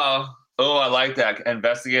 So, I like that.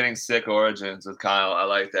 Investigating sick origins with Kyle. I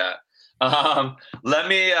like that. Let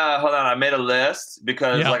me hold on. I made a list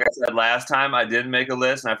because, like I said last time, I didn't make a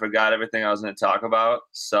list and I forgot everything I was going to talk about.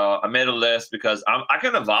 So I made a list because I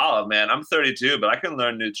can evolve, man. I'm 32, but I can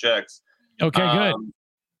learn new tricks. Okay, good.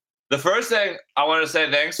 The first thing I want to say,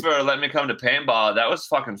 thanks for letting me come to paintball. That was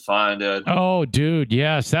fucking fun, dude. Oh, dude,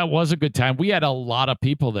 yes, that was a good time. We had a lot of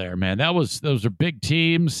people there, man. Those are big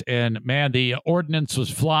teams, and man, the ordnance was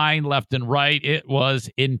flying left and right. It was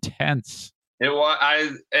intense. It was.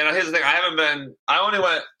 Here's the thing: I only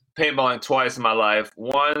went paintballing twice in my life.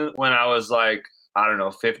 One when I was like, I don't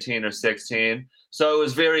know, 15 or 16. So it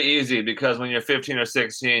was very easy because when you're 15 or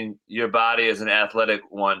 16, your body is an athletic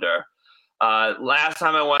wonder. Last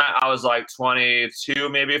time I went, I was like 22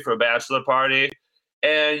 maybe for a bachelor party,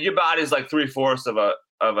 and your body's like 3/4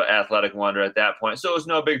 of an athletic wonder at that point. So it was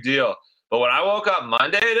no big deal. But when I woke up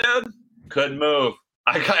Monday, dude, couldn't move.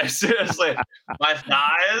 I seriously, my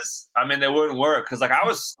thighs, I mean, they wouldn't work because like I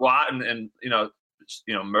was squatting and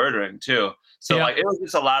murdering too. So like it was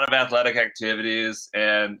just a lot of athletic activities,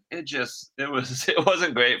 and it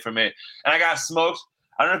wasn't great for me. And I got smoked.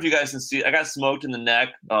 I don't know if you guys can see. I got smoked in the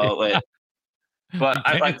neck. Oh wait. But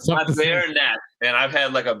I like my bare neck, and I've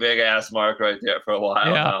had like a big ass mark right there for a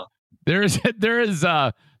while now. There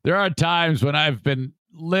are times when I've been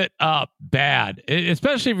lit up bad,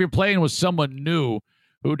 especially if you're playing with someone new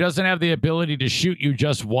who doesn't have the ability to shoot you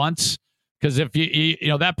just once. Because if you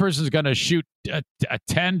know, that person's going to shoot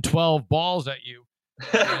 10, 12 balls at you,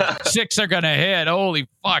 6 are going to hit. Holy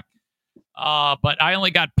fuck. But I only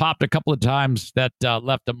got popped a couple of times that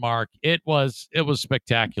left a mark. It was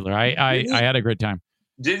spectacular. I had a great time.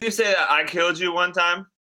 Did you say that I killed you one time?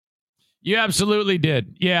 You absolutely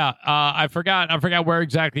did. Yeah. I forgot where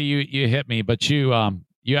exactly you hit me, but you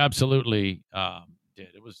absolutely did.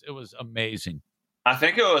 It was amazing. I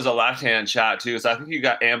think it was a left-hand shot too, so I think you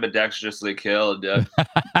got ambidextrously killed, dude.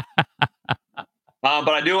 But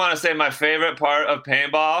I do want to say my favorite part of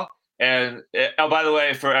paintball, and by the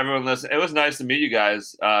way, for everyone listening, it was nice to meet you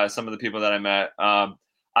guys, some of the people that I met.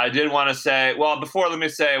 I did want to say, well, before, let me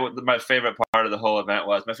say what my favorite part of the whole event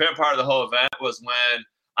was. My favorite part of the whole event was when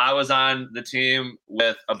I was on the team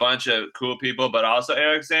with a bunch of cool people, but also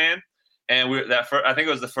Eric Zane, and I think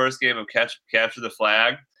it was the first game of Capture the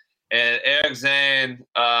Flag. And Eric Zane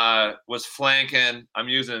was flanking. I'm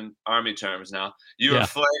using Army terms now. You were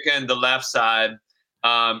flanking the left side,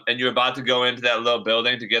 and you were about to go into that little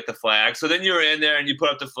building to get the flag. So then you were in there, and you put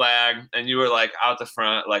up the flag, and you were like out the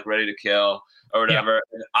front, like ready to kill or whatever. Yeah.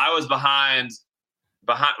 And I was behind,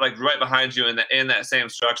 like right behind you in that same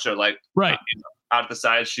structure, like right out the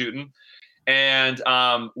side shooting. And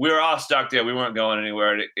we were all stuck there. We weren't going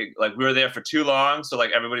anywhere. Like we were there for too long, so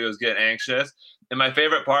like everybody was getting anxious. And my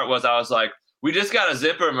favorite part was I was like, we just got a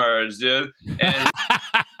zipper merge, dude. And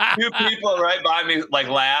 2 people right by me like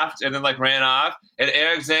laughed and then like ran off. And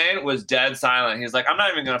Eric Zane was dead silent. He's like, I'm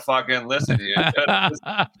not even going to fucking listen to you. Just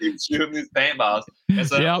keep shooting these paintballs. And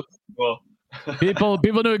so that was cool. People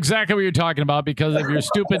knew exactly what you're talking about because of your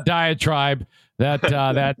stupid diatribe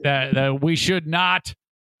that we should not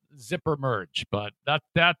zipper merge. But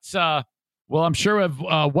that's well, I'm sure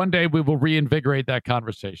one day we will reinvigorate that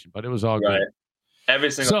conversation. But it was all good.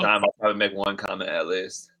 Every single time I'll probably make one comment at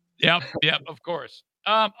least. Yep, of course.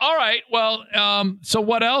 All right. Well, so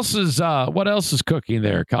what else is cooking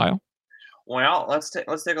there, Kyle? Well, let's take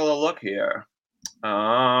a little look here.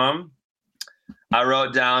 I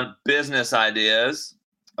wrote down business ideas.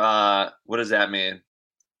 What does that mean?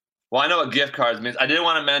 Well, I know what gift cards means. I did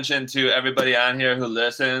want to mention to everybody on here who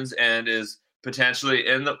listens and is potentially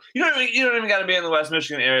in the you don't even got to be in the West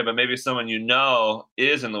Michigan area, but maybe someone you know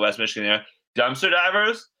is in the West Michigan area. Dumpster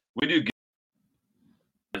divers, we do gift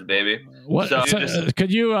cards, baby. What?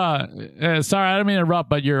 Could you? Sorry, I don't mean to interrupt,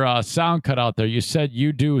 but your sound cut out there. You said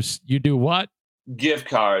you do what? Gift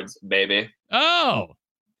cards, baby. Oh.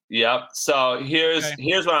 Yep. So here's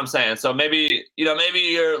what I'm saying. So maybe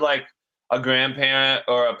you're like a grandparent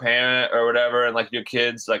or a parent or whatever, and like your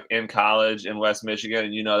kids like in college in West Michigan,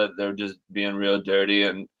 and you know that they're just being real dirty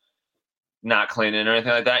and not cleaning or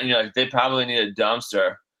anything like that. And you're like, they probably need a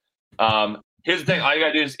dumpster. Here's the thing. All you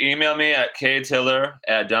gotta do is email me at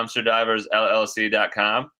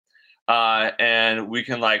ktiller@dumpsterdiversllc.com. And we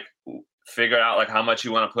can like figure out like how much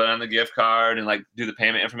you want to put on the gift card and like do the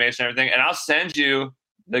payment information and everything. And I'll send you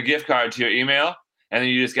the gift card to your email. And then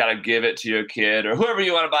you just got to give it to your kid or whoever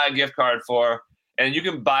you want to buy a gift card for. And you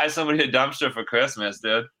can buy somebody a dumpster for Christmas,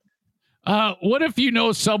 dude. What if you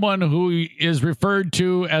know someone who is referred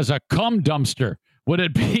to as a cum dumpster? Would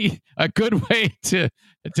it be a good way to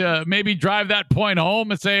maybe drive that point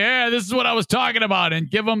home and say, hey, this is what I was talking about, and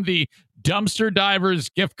give them the Dumpster Divers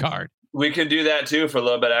gift card? We can do that too for a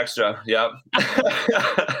little bit extra. Yep.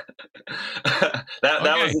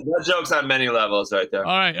 that joke's on many levels right there.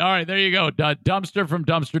 All right. There you go. Dumpster from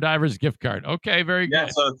Dumpster Divers gift card. Okay, very good. Yeah.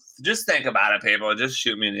 So just think about it, people. Just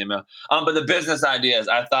shoot me an email. But the business ideas,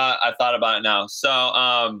 I thought about it now. So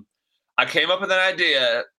I came up with an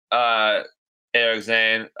idea, Eric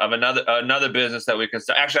Zane, of another business that we can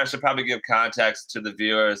start. Actually, I should probably give context to the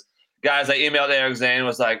viewers. Guys, I emailed Eric Zane,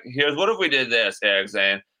 was like, what if we did this, Eric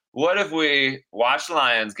Zane? What if we watched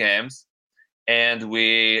Lions games and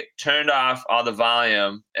we turned off all the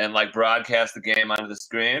volume and like broadcast the game onto the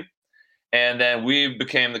screen, and then we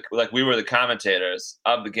became we were the commentators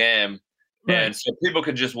of the game, right. And so people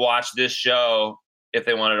could just watch this show if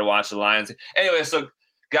they wanted to watch the Lions. Anyway, so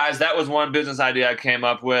guys, that was one business idea I came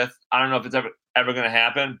up with. I don't know if it's ever going to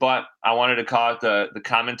happen, but I wanted to call it the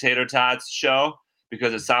Commentator Tots Show,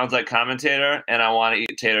 because it sounds like commentator, and I want to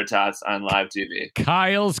eat tater tots on live TV.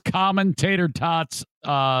 Kyle's Commentator Tots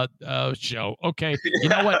show. Okay. You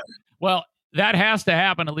know what? Well, that has to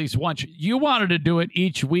happen at least once. You wanted to do it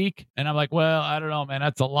each week, and I'm like, well, I don't know, man.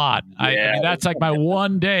 That's a lot. Yeah. I mean, that's like my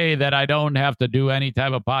one day that I don't have to do any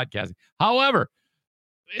type of podcasting. However,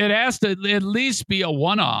 it has to at least be a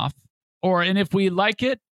one-off, and if we like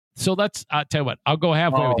it, so let's tell you what, I'll go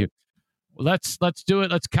halfway with you. let's do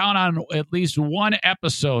it. Let's count on at least one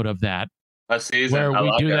episode of that. A season where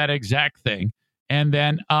we do that exact thing. And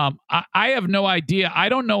then I have no idea. I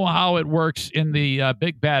don't know how it works in the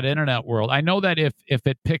big bad internet world. I know that if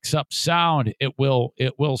it picks up sound, it will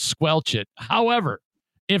squelch it. However,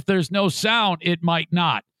 if there's no sound, it might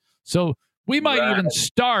not. So we might even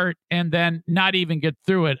start and then not even get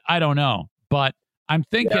through it. I don't know. But I'm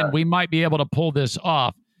thinking we might be able to pull this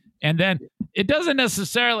off. And then it doesn't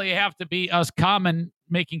necessarily have to be us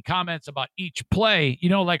making comments about each play,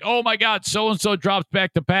 like, oh my God, so-and-so drops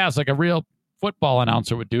back to pass like a real football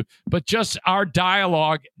announcer would do. But just our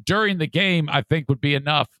dialogue during the game, I think, would be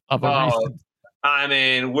enough of a reason. I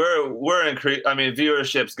mean, we're increasing. I mean,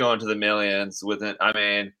 viewership's going to the millions with it. I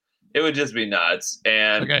mean, it would just be nuts.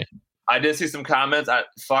 And I did see some comments.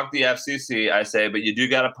 Fuck the FCC, I say, but you do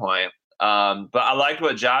got a point. But I liked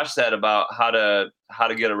what Josh said about how to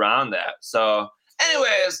get around that. So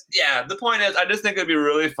anyways, the point is, I just think it'd be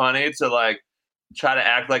really funny to like try to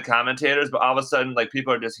act like commentators, but all of a sudden, like,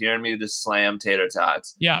 people are just hearing me just slam tater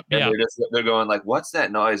tots. They're going like, "What's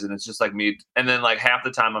that noise?" And it's just like me. And then like half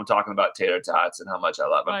the time I'm talking about tater tots and how much I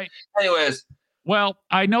love them. Right. Anyways. Well,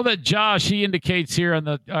 I know that Josh, he indicates here in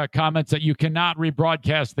the comments that you cannot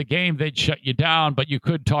rebroadcast the game. They'd shut you down, but you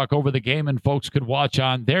could talk over the game and folks could watch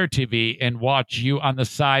on their TV and watch you on the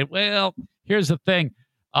side. Well, here's the thing.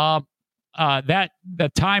 That the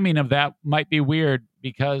timing of that might be weird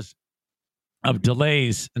because of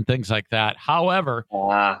delays and things like that. However,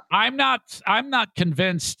 I'm not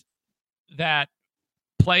convinced that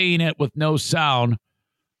playing it with no sound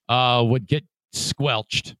would get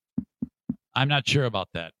squelched. I'm not sure about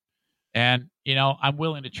that. And, I'm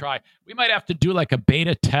willing to try. We might have to do like a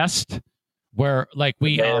beta test where like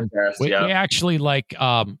we actually like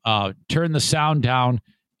turn the sound down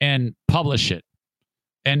and publish it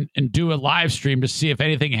and do a live stream to see if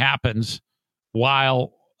anything happens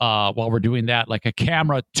while we're doing that, like a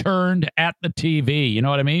camera turned at the TV. You know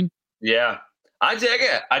what I mean? Yeah, I dig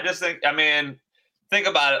it. I just think, think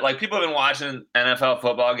about it. Like, people have been watching NFL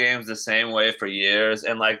football games the same way for years.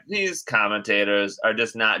 And like, these commentators are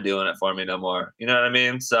just not doing it for me no more. You know what I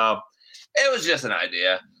mean? So it was just an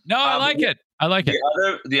idea. No, I like it. I like it.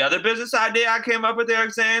 The other business idea I came up with there,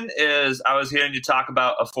 Zane, is I was hearing you talk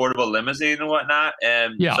about affordable limousine and whatnot.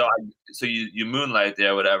 And so you moonlight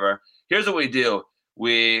there, whatever. Here's what we do.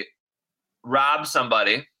 We rob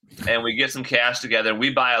somebody and we get some cash together and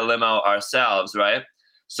we buy a limo ourselves, right?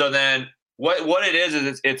 So then what it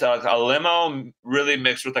is it's a limo really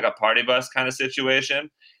mixed with like a party bus kind of situation.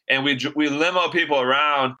 And we limo people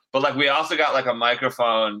around, but like we also got like a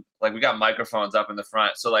microphone, like we got microphones up in the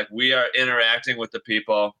front. So like we are interacting with the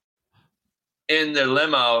people in the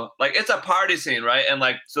limo. Like, it's a party scene, right? And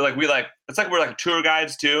like, so like it's like we're like tour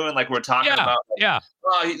guides too. And like we're talking about,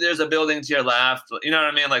 there's a building to your left. You know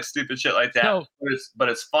what I mean? Like stupid shit like that. So, but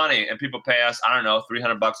it's funny. And people pay us, I don't know,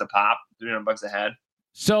 $300 a pop, $300 a head.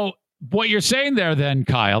 So what you're saying there then,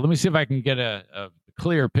 Kyle, let me see if I can get a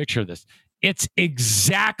clear picture of this. It's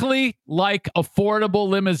exactly like Affordable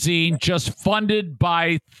Limousine, just funded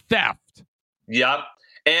by theft. Yep.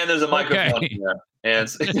 And there's a microphone there. And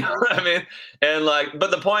you know what I mean? And like, but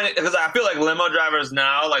the point, because I feel like limo drivers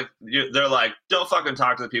now, like they're like, don't fucking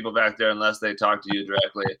talk to the people back there unless they talk to you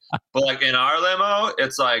directly. But like in our limo,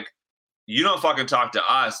 it's like, you don't fucking talk to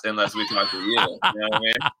us unless we talk to you. You know what I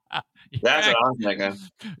mean? That's what I'm thinking.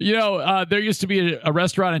 There used to be a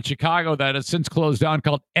restaurant in Chicago that has since closed down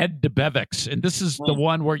called Ed DeBevick's. And this is the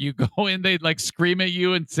one where you go in, they like scream at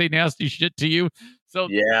you and say nasty shit to you. So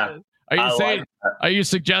yeah. Are you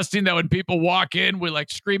suggesting that when people walk in, we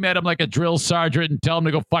like scream at them like a drill sergeant and tell them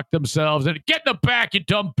to go fuck themselves and get in the back, you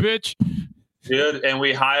dumb bitch? Dude, and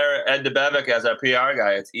we hire Ed DeBevick as our PR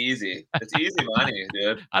guy. It's easy. It's easy money,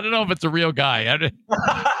 dude. I don't know if it's a real guy. Neither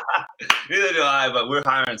do I, but we're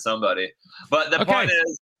hiring somebody. But the point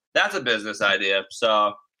is, that's a business idea.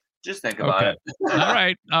 So just think about it.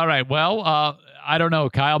 All right. Well, I don't know,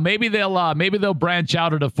 Kyle. Maybe they'll branch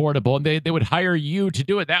out at Affordable and they would hire you to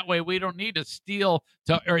do it. That way we don't need to steal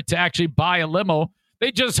to actually buy a limo.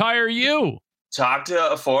 They just hire you. Talk to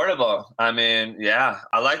Affordable. I mean, yeah,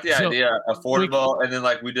 I like the idea. Affordable, and then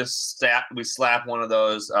like we slap one of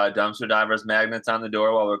those dumpster divers magnets on the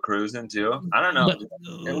door while we're cruising too. I don't know.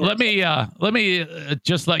 Let me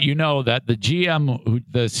just let you know that the GM,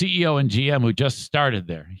 the CEO and GM who just started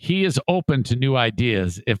there, he is open to new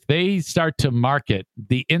ideas. If they start to market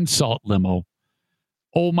the insult limo,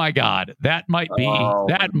 oh my God, that might be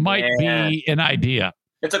an idea.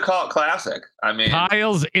 It's a cult classic. I mean,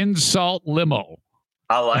 Kyle's insult limo.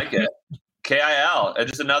 I like it. KIL. And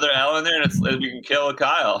just another L in there, and we can kill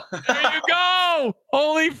Kyle. There you go.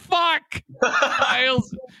 Holy fuck.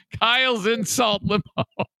 Kyle's insult limo.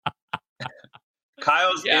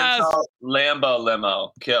 Kyle's insult Lambo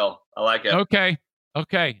limo. Kill. I like it. Okay.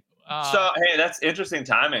 So hey, that's interesting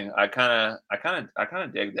timing. I kind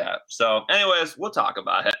of dig that. So, anyways, we'll talk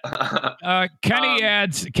about it.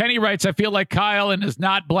 Kenny writes, I feel like Kyle and his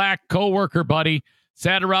not black coworker buddy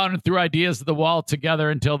sat around and threw ideas at the wall together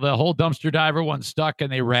until the whole dumpster diver one stuck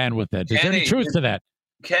and they ran with it. Is there any truth to that?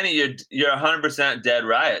 Kenny, you're 100% dead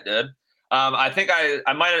right, dude. I think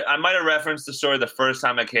I might have referenced the story the first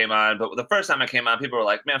time I came on, but the first time I came on, people were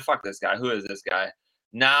like, "Man, fuck this guy. Who is this guy?"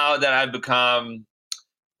 Now that I've become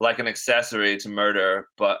like an accessory to murder,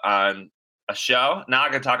 but on a show, now I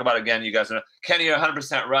can talk about it again. You guys know, Kenny, you're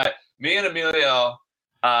 100% right. Me and Emilio,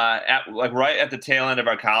 right at the tail end of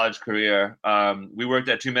our college career, we worked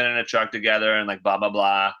at 2 Men in a Truck together and like blah blah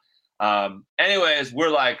blah. Anyways, we're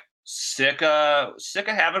like sick of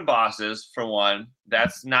having bosses. For one,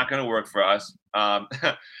 that's not going to work for us. And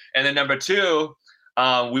then number two,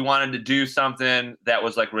 we wanted to do something that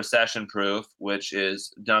was like recession proof, which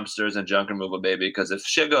is dumpsters and junk removal, baby. Because if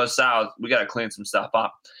shit goes south, we got to clean some stuff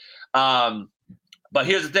up. But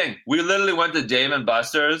here's the thing. We literally went to Dave &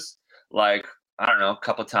 Buster's, like, I don't know, a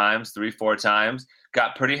couple times, 3-4 times,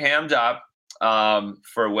 got pretty hammed up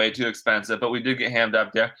for way too expensive, but we did get hammed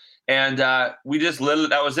up there. And we just literally,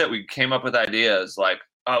 that was it. We came up with ideas like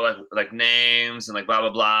like names and like blah,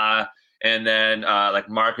 blah, blah. And then like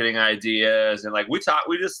marketing ideas. And like we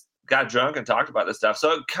just got drunk and talked about this stuff.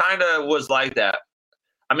 So it kind of was like that.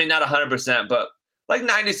 I mean, not 100%, but like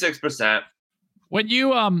 96%. When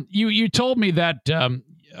you told me that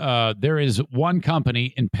there is one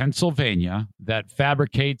company in Pennsylvania that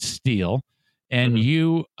fabricates steel, and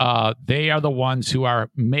they are the ones who are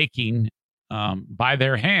making by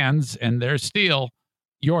their hands and their steel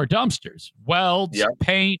your dumpsters, welds,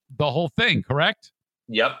 paint, the whole thing, correct?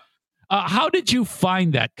 Yep. How did you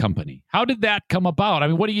find that company? How did that come about? I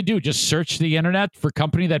mean, what do you do? Just search the internet for a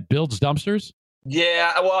company that builds dumpsters?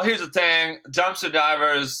 Yeah, well, here's the thing. Dumpster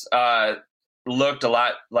divers looked a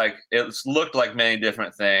lot like, it looked like many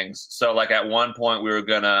different things. So like at one point we were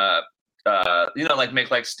gonna like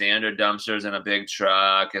make like standard dumpsters in a big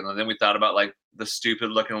truck, and then we thought about like the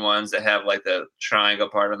stupid looking ones that have like the triangle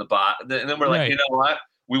part on the bottom, and then we're like, you know what,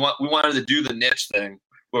 we wanted to do the niche thing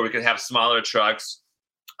where we could have smaller trucks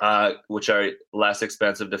which are less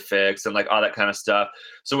expensive to fix and like all that kind of stuff.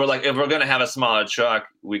 So we're like, if we're going to have a smaller truck,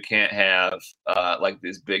 we can't have like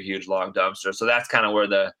these big, huge, long dumpsters. So that's kind of where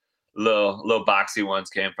the little boxy ones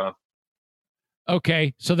came from.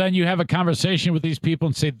 Okay. So then you have a conversation with these people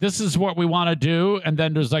and say, this is what we want to do. And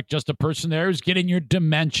then there's like just a person there who's getting your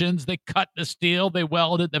dimensions. They cut the steel, they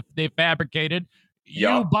weld it, they fabricated.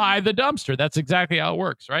 You buy the dumpster. That's exactly how it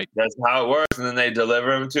works, right? That's how it works. And then they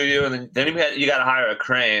deliver them to you. And then you got to hire a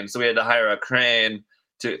crane. So we had to hire a crane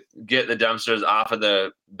to get the dumpsters off of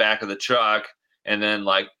the back of the truck. And then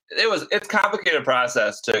like, it's a complicated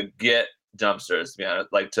process to get dumpsters, to be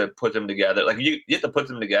honest, like to put them together. Like you have to put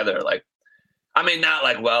them together. Like, I mean, not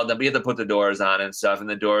like weld them, but you have to put the doors on and stuff. And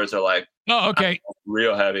the doors are like,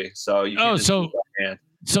 real heavy. So you can't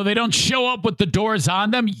So they don't show up with the doors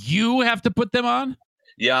on them. You have to put them on?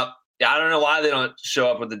 Yep. Yeah, I don't know why they don't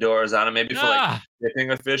show up with the doors on them. Maybe for like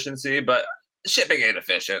shipping efficiency, but shipping ain't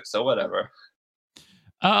efficient, so whatever.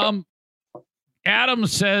 Adam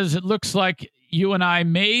says it looks like you and I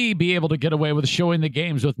may be able to get away with showing the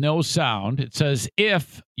games with no sound. It says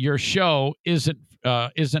if your show isn't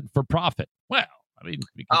for profit. Well, I mean,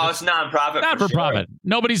 it's non-profit. Not for profit.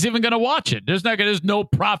 Nobody's even going to watch it. There's no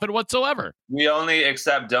profit whatsoever. We only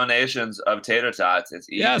accept donations of tater tots. It's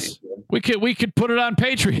easy. Yes, we could put it on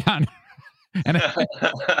Patreon. And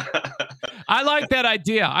I like that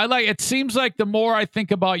idea. It seems like the more I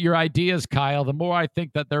think about your ideas, Kyle, the more I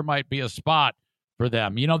think that there might be a spot for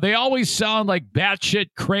them. You know, they always sound like batshit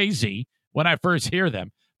crazy when I first hear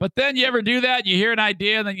them. But then you ever do that? You hear an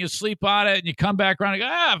idea, and then you sleep on it, and you come back around and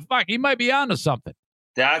go, fuck, he might be onto something.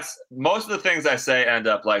 That's most of the things I say end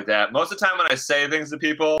up like that. Most of the time when I say things to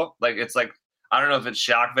people, like it's like, I don't know if it's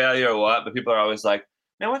shock value or what, but people are always like,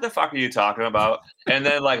 man, what the fuck are you talking about? And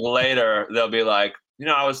then like later they'll be like,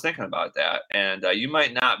 I was thinking about that, and you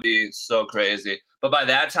might not be so crazy. But by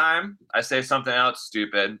that time, I say something else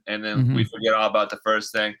stupid, and then we forget all about the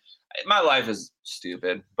first thing. My life is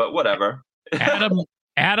stupid, but whatever.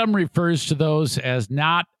 Adam refers to those as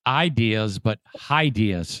not ideas, but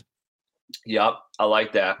ideas. Yep, I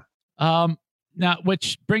like that. Now,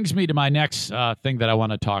 which brings me to my next thing that I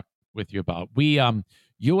want to talk with you about. You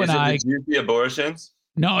and I, juicy abortions.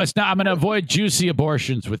 No, it's not. I'm going to avoid juicy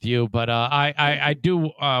abortions with you, but I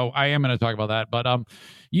am going to talk about that. But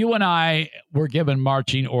you and I were given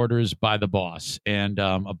marching orders by the boss and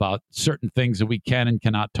about certain things that we can and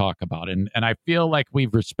cannot talk about. And I feel like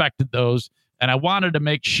we've respected those. And I wanted to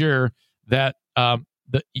make sure that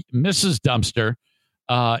the Mrs. Dumpster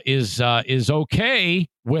is okay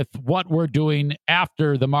with what we're doing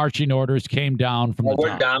after the marching orders came down from the top.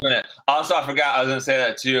 We're dominant. Also, I forgot, I was going to say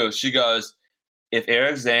that too. She goes, if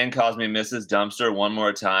Eric Zane calls me Mrs. Dumpster one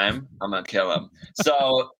more time, I'm going to kill him.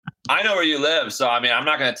 So I know where you live. So, I mean, I'm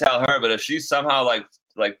not going to tell her, but if she somehow like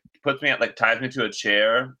puts me, like ties me to a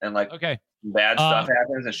chair and like bad stuff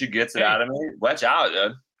happens and she gets it out of me, watch out,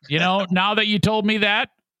 dude. You know, now that you told me that,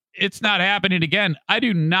 it's not happening again. I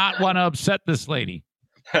do not want to upset this lady.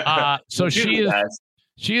 So she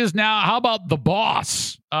is now, how about the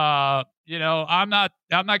boss? You know, I'm not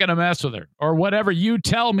going to mess with her or whatever you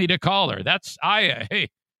tell me to call her. Hey,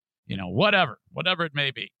 you know, whatever it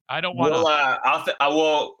may be. I don't want to.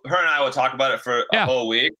 Her and I will talk about it for a whole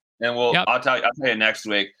week and I'll tell you next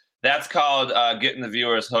week. That's called getting the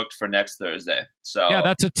viewers hooked for next Thursday. So yeah,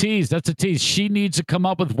 that's a tease. She needs to come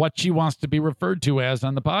up with what she wants to be referred to as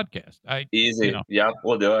on the podcast. Easy. You know. Yep,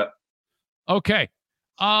 we'll do it. Okay.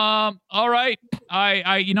 All right.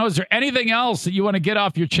 Is there anything else that you want to get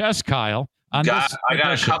off your chest, Kyle? I got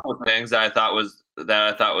a couple of things that I thought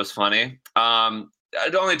was funny.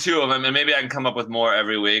 Only two of them, and maybe I can come up with more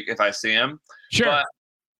every week if I see them. Sure.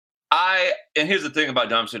 But and here's the thing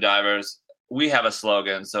about dumpster divers. We have a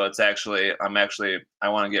slogan, so it's I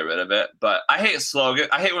want to get rid of it. But I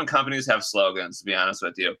hate when companies have slogans, to be honest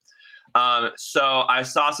with you. So I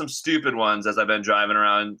saw some stupid ones as I've been driving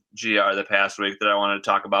around GR the past week that I wanted to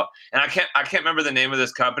talk about. And I can't remember the name of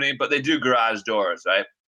this company, but they do garage doors, right?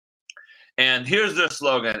 And here's their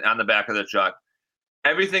slogan on the back of the truck.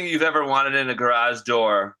 Everything you've ever wanted in a garage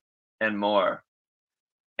door and more.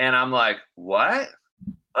 And I'm like, what?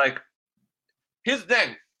 Like, here's the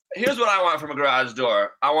thing. Here's what I want from a garage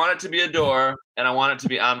door. I want it to be a door and I want it to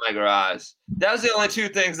be on my garage. That's the only two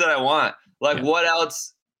things that I want. Like, what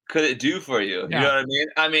else could it do for you? You know what I mean?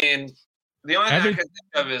 I mean, the only thing I can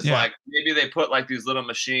think of is like maybe they put like these little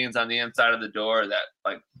machines on the inside of the door that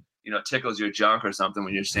like, you know, tickles your junk or something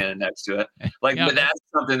when you're standing next to it. Like, but that's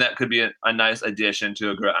something that could be a nice addition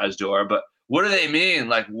to a garage door. But what do they mean?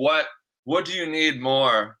 Like, what do you need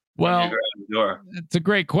more? Well, it's a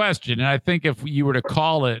great question. And I think if you were to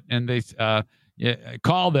call it and they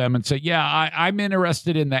call them and say, I'm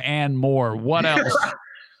interested in the and more, what else?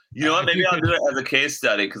 You know what? Maybe I'll do it as a case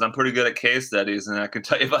study because I'm pretty good at case studies, and I can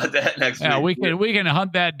tell you about that next week. We can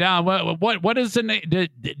hunt that down. What is the name?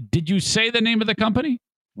 Did you say the name of the company?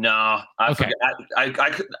 No, I forgot.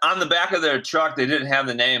 I on the back of their truck, they didn't have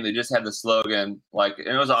the name. They just had the slogan, like, and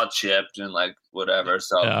it was all chipped and like whatever.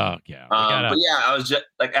 So, but yeah, I was just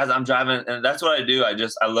like, as I'm driving, and that's what I do.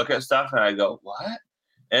 I look at stuff and I go, what?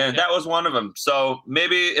 And that was one of them. So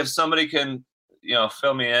maybe if somebody can, you know,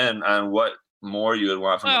 fill me in on what more you would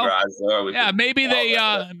want from a garage door. Maybe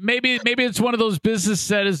maybe it's one of those businesses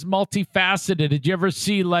that is multifaceted. Did you ever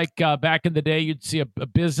see like back in the day, you'd see a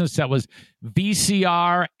business that was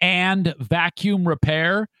VCR and vacuum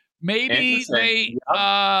repair? Maybe they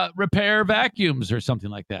repair vacuums or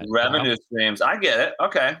something like that. Revenue streams. I get it.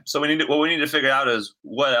 Okay. So we need to figure out is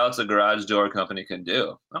what else a garage door company can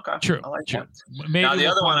do. Okay. True. I like that. Maybe now, the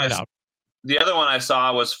other one I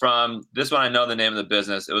saw was from this one. I know the name of the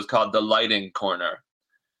business. It was called The Lighting Corner,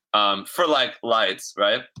 for like lights,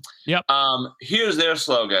 right? Yep. Here's their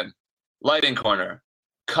slogan: Lighting Corner,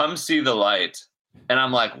 come see the light. And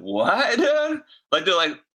I'm like, what, dude? Like, they're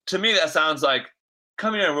like, to me that sounds like,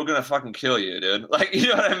 come here and we're gonna fucking kill you, dude. Like, you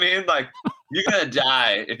know what I mean? Like, you're gonna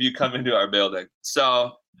die if you come into our building.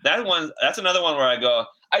 So that's another one where I go,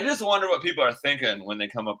 I just wonder what people are thinking when they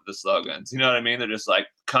come up with the slogans. You know what I mean? They're just like,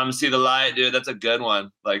 come see the light, dude. That's a good one.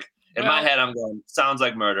 Like, in my head, I'm going, sounds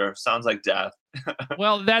like murder. Sounds like death.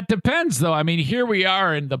 Well, that depends, though. I mean, here we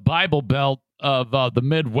are in the Bible Belt of the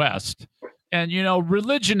Midwest. And, you know,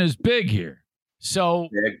 religion is big here. So,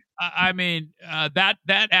 I mean, that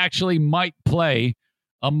actually might play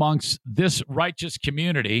amongst this righteous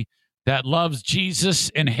community that loves Jesus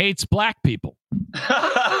and hates black people.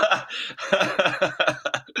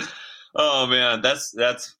 Oh man, that's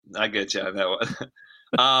I get you on that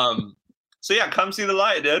one. So yeah, come see the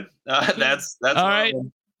light, dude. That's all right.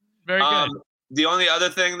 Very good. The only other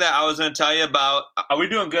thing that I was going to tell you about, are we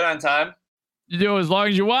doing good on time? You do as long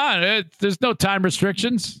as you want. There's no time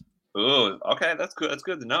restrictions. Ooh, okay, that's good. That's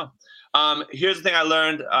good to know. Here's the thing I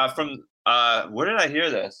learned from where did I hear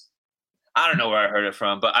this? I don't know where I heard it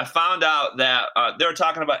from, but I found out that they were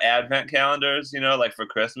talking about Advent calendars, like for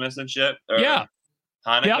Christmas and shit. Or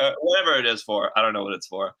Hanukkah, whatever it is for. I don't know what it's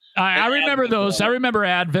for. I remember those. I remember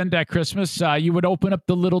Advent at Christmas. You would open up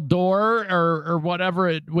the little door or whatever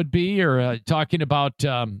it would be, or talking about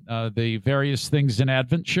the various things in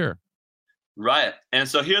Advent. Sure. Right. And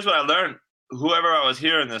so here's what I learned. Whoever I was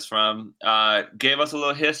hearing this from gave us a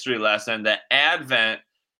little history lesson that Advent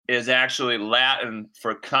is actually Latin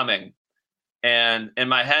for coming. And in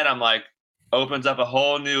my head, I'm like, opens up a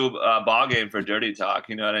whole new ball game for dirty talk.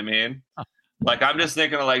 You know what I mean? Like, I'm just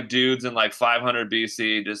thinking of like dudes in like 500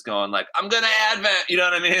 BC just going like, I'm going to Advent. You know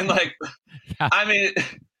what I mean? Like, I mean,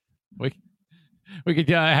 we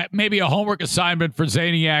could maybe a homework assignment for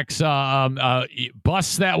Zaniacs,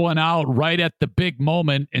 bust that one out right at the big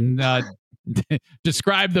moment and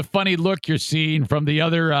describe the funny look you're seeing from the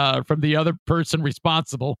other person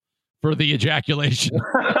responsible for the ejaculation.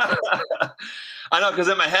 I know, because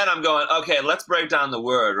in my head I'm going, okay, let's break down the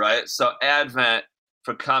word, right? So Advent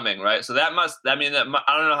for coming, right? So that mean that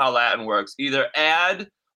I don't know how Latin works. Either ad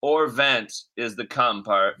or vent is the come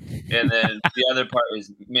part, and then the other part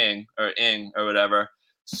is ming or ing or whatever.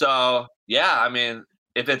 So yeah, I mean,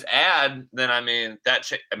 if it's ad, then I mean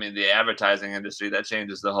the advertising industry, that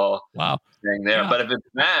changes the whole thing there. Yeah. But if it's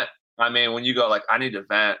vent, I mean, when you go like, I need to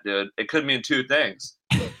vent, dude, it could mean two things.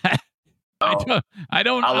 I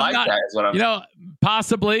don't. I like that. Is what I'm.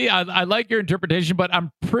 Possibly. I like your interpretation, but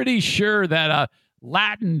I'm pretty sure that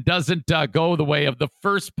Latin doesn't go the way of the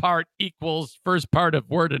first part equals first part of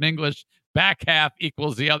word in English, back half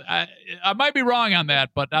equals the other. I might be wrong on that,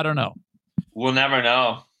 but I don't know. We'll never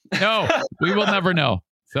know. No, we will never know.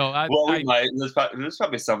 So we might. There's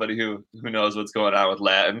probably somebody who knows what's going on with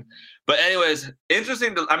Latin. But anyways,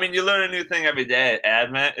 interesting. You learn a new thing every day.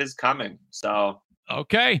 Advent is coming. So.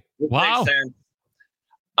 Okay. Wow.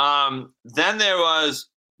 Then there was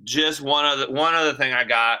just one other thing I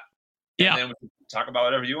got. Yeah. And then we can talk about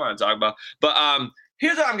whatever you want to talk about. But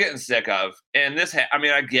here's what I'm getting sick of. And this,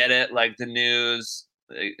 I get it. Like the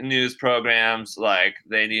news programs, like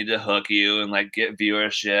they need to hook you and like get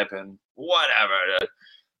viewership and whatever.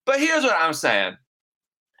 But here's what I'm saying.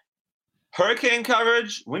 Hurricane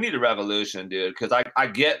coverage, we need a revolution, dude. Because I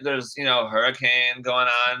get there's, hurricane going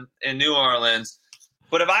on in New Orleans.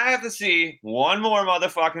 But if I have to see one more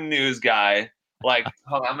motherfucking news guy, like,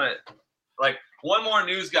 hold on, one more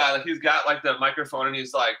news guy, like he's got like the microphone and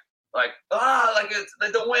he's like it's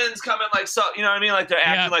like the wind's coming, like, so, you know what I mean? Like they're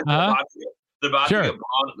acting like they're about to get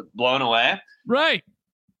blown away. Right.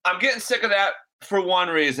 I'm getting sick of that for one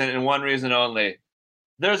reason and one reason only.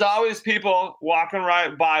 There's always people walking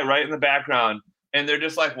right in the background, and they're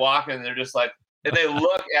just like walking, they're just like, and they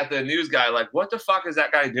look at the news guy like, what the fuck is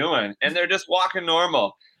that guy doing? And they're just walking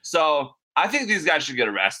normal. So I think these guys should get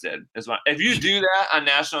arrested. If you do that on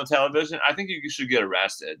national television, I think you should get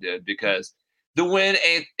arrested, dude, because the wind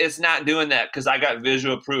it's not doing that, because I got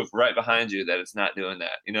visual proof right behind you that it's not doing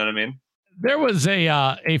that. You know what I mean? There was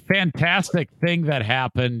a fantastic thing that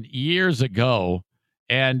happened years ago,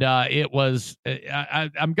 and it was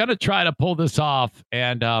I'm going to try to pull this off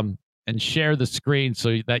and share the screen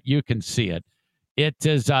so that you can see it. It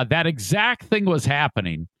is that exact thing was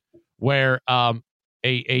happening where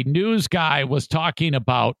a news guy was talking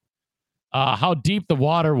about how deep the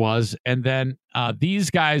water was, and then these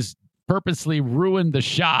guys purposely ruined the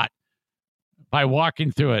shot by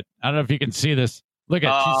walking through it. I don't know if you can see this. Look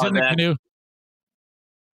at she's in the canoe.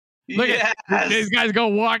 Look at these guys go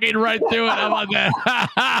walking right through it. How about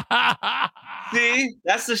that? See,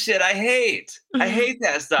 that's the shit I hate. I hate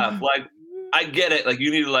that stuff. Like, I get it. Like,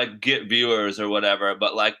 you need to like get viewers or whatever,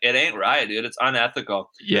 but like, it ain't right, dude. It's unethical.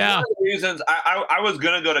 Yeah. One of the reasons I was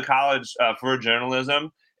gonna go to college for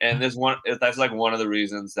journalism, and that's like one of the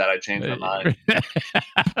reasons that I changed my mind.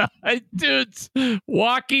 Dudes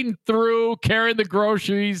walking through, carrying the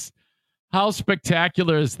groceries. How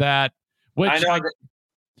spectacular is that? I know.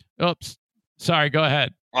 Oops. Sorry. Go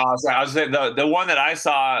ahead. Sorry. I was saying the one that I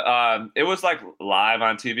saw. It was like live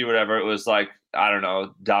on TV, whatever. It was like, I don't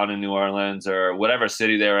know, down in New Orleans or whatever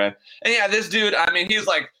city they were in. And yeah, this dude, I mean, he's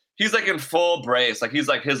like in full brace. Like, he's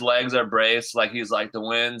like, his legs are braced. Like, he's like, the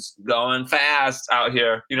wind's going fast out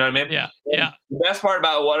here. You know what I mean? Yeah. And yeah. The best part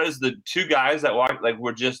about what is the two guys that walked, like,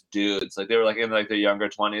 were just dudes. Like, they were like in like their younger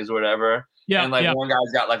 20s or whatever. Yeah. And like one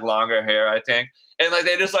guy's got like longer hair, I think. And like,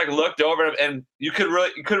 they just like looked over him, and you couldn't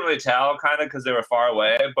really tell, kind of, because they were far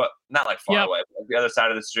away, but not like far away, but like the other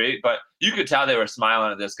side of the street. But you could tell they were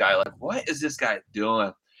smiling at this guy, like, what is this guy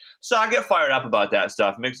doing? So I get fired up about that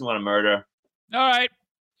stuff. It makes me want to murder. All right.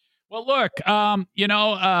 Well, look, you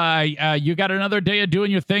got another day of doing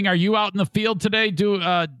your thing. Are you out in the field today,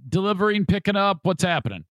 delivering, picking up? What's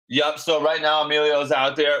happening? Yep. So right now, Emilio's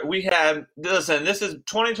out there. This is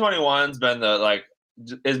 2021's been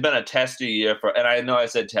it's been a testy year and I know I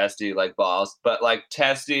said testy like balls, but like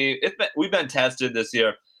testy. We've been tested this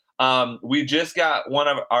year. We just got one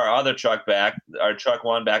of our other truck back, our truck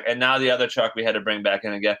one back, and now the other truck we had to bring back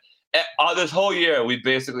in again. This whole year, we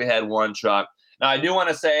basically had one truck. Now, I do want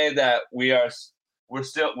to say that we're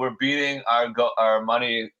beating our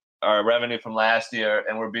revenue from last year,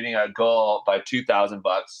 and we're beating our goal by $2,000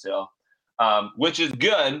 still, which is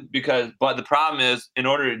good but the problem is, in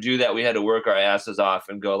order to do that, we had to work our asses off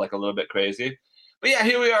and go like a little bit crazy. But yeah,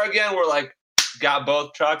 here we are again. We're like, got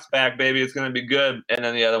both trucks back, baby. It's going to be good. And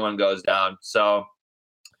then the other one goes down. So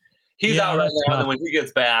he's out right now. And when he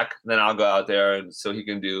gets back, then I'll go out there and so he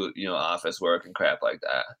can do, office work and crap like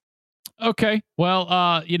that. Okay.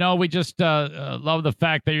 Well, we just love the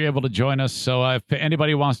fact that you're able to join us. So if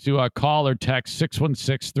anybody wants to call or text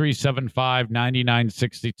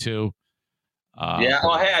 616-375-9962. Yeah.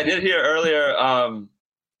 Oh, hey, I did hear earlier.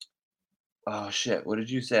 Oh shit. What did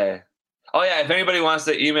you say? Oh yeah. If anybody wants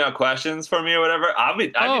to email questions for me or whatever, I'd be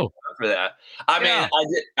down for that. I mean,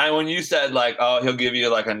 when you said like, oh, he'll give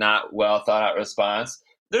you like a not well thought out response.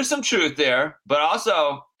 There's some truth there, but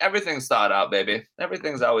also everything's thought out, baby.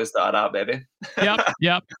 Everything's always thought out, baby. Yep.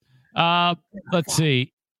 Let's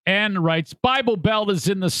see. Ann writes, Bible Belt is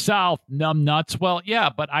in the South, numb nuts. Well, yeah,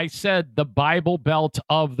 but I said the Bible Belt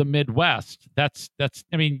of the Midwest. That's.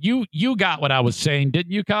 I mean, you got what I was saying,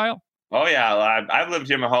 didn't you, Kyle? Oh yeah, I've lived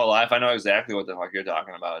here my whole life. I know exactly what the fuck you're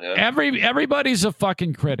talking about, dude. Everybody's a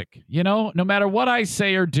fucking critic, no matter what I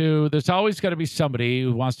say or do. There's always going to be somebody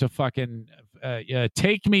who wants to fucking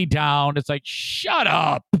take me down. It's like, shut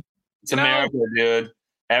up. It's America, dude.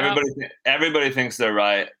 Everybody thinks they're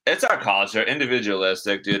right. It's our culture,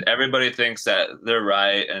 individualistic, dude. Everybody thinks that they're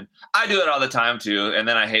right, and I do it all the time too. And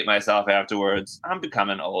then I hate myself afterwards. I'm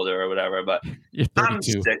becoming older or whatever, but I'm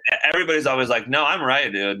sick. Everybody's always like, "No, I'm right,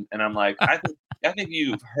 dude," and I'm like, I think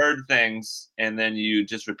you've heard things, and then you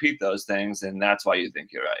just repeat those things, and that's why you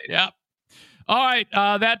think you're right. Yeah. All right.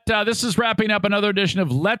 This is wrapping up another edition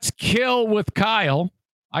of Let's Kill with Kyle.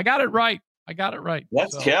 I got it right.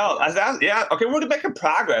 Let's kill. Yeah. Okay, we're making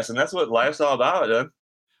progress, and that's what life's all about, dude.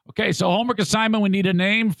 Okay, so homework assignment. We need a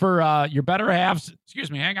name for your better halves.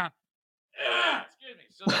 Excuse me. Hang on. Excuse me.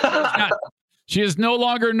 So she is no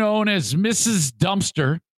longer known as Mrs.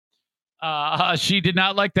 Dumpster. She did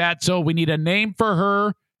not like that, so we need a name for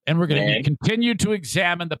her, and we're going to continue to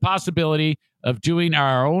examine the possibility of doing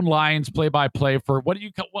our own Lions play-by-play for what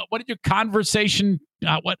did you conversation?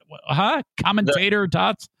 Commentator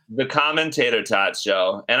tots. The Commentator Tots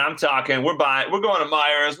show. And I'm talking, we're going to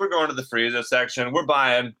Myers, we're going to the freezer section, we're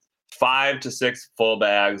buying 5 to 6 full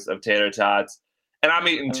bags of tater tots, and I'm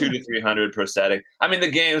eating 200 to 300 per setting. I mean,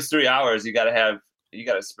 the game's 3 hours. You got to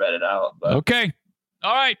spread it out. But. Okay.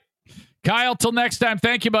 All right. Kyle, till next time.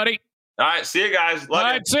 Thank you, buddy. All right. See you guys. Love you. All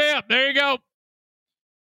right. See ya. There you go.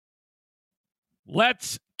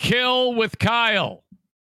 Let's Kill with Kyle.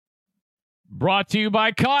 Brought to you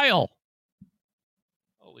by Kyle.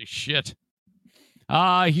 Holy shit.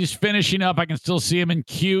 He's finishing up. I can still see him in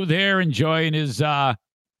queue there, enjoying his light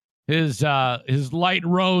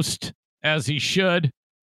roast as he should.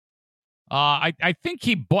 I think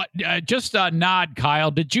he bought, just a nod,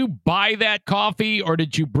 Kyle. Did you buy that coffee or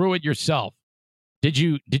did you brew it yourself? Did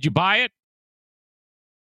you buy it?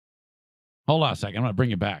 Hold on a second. I'm going to bring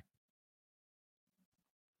you back.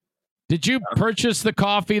 Did you purchase the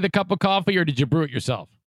cup of coffee, or did you brew it yourself?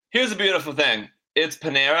 Here's the beautiful thing. It's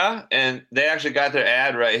Panera, and they actually got their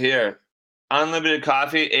ad right here. Unlimited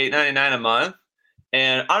coffee, $8.99 a month.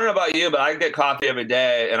 And I don't know about you, but I get coffee every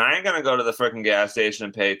day, and I ain't going to go to the freaking gas station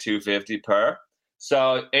and pay $2.50 per.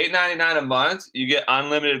 So $8.99 a month, you get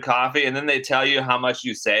unlimited coffee, and then they tell you how much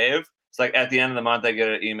you save. It's like at the end of the month, I get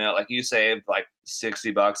an email, like, you saved like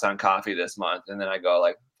 $60 on coffee this month. And then I go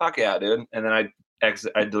like, fuck yeah, dude. And then I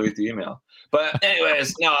delete the email. But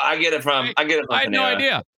anyways, no, I get it from I had no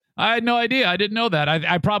idea. I didn't know that.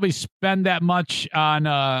 I probably spend that much on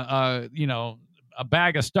a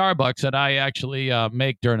bag of Starbucks that I actually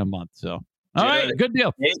make during a month. So all right, good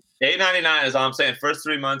deal. $8.99 is all I'm saying. First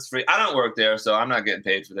 3 months free. I don't work there, so I'm not getting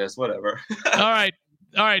paid for this. Whatever. All right.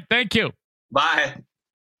 Thank you. Bye.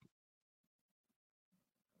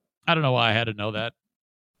 I don't know why I had to know that,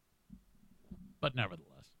 but nevertheless.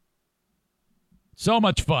 So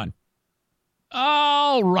much fun.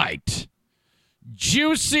 All right.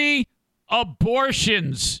 Juicy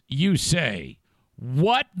abortions, you say.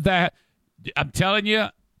 What the... I'm telling you,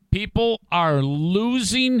 people are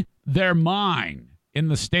losing their mind in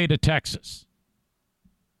the state of Texas.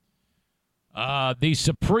 The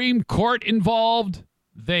Supreme Court involved.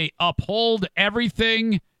 They uphold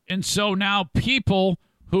everything. And so now people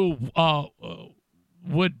who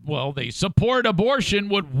they support abortion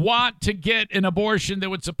would want to get an abortion. They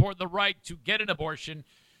would support the right to get an abortion.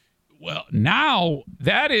 Well, now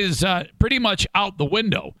that is pretty much out the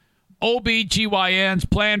window. OBGYNs,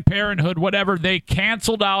 Planned Parenthood, whatever, they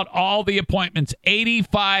canceled out all the appointments.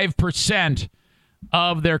 85%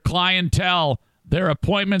 of their clientele, their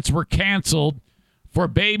appointments were canceled for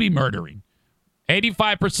baby murdering.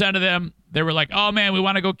 85% of them, they were like, oh, man, we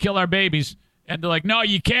want to go kill our babies. And they're like, no,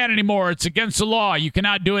 you can't anymore. It's against the law. You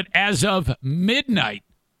cannot do it as of midnight.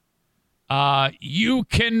 You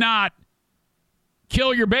cannot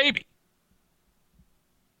kill your baby.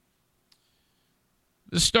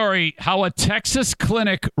 The story, how a Texas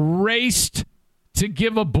clinic raced to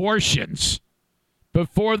give abortions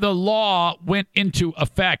before the law went into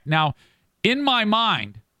effect. Now, in my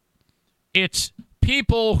mind, it's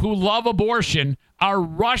people who love abortion are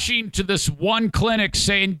rushing to this one clinic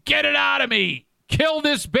saying, get it out of me, kill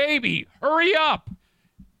this baby, hurry up.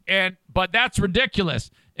 But that's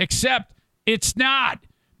ridiculous, except it's not,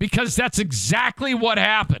 because that's exactly what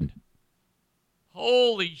happened.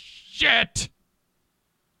 Holy shit.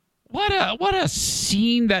 What a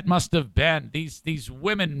scene that must have been. These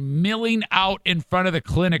women milling out in front of the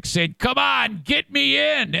clinic saying, come on, get me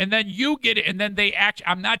in. And then you get it. And then they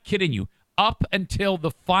I'm not kidding you. Up until the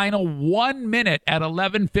final 1 minute at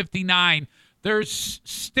 11:59, there's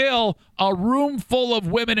still a room full of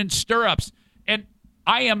women in stirrups. And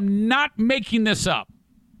I am not making this up.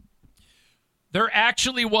 There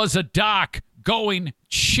actually was a doc going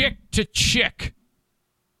chick to chick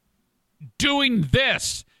doing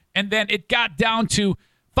this. And then it got down to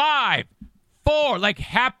 5, 4, like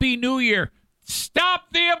Happy New Year.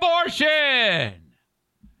 Stop the abortion.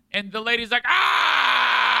 And the lady's like, no.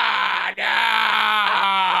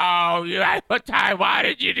 I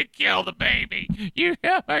wanted you to kill the baby.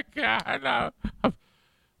 No.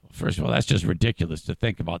 First of all, that's just ridiculous to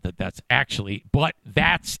think about that. But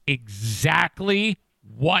that's exactly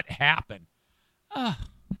what happened. What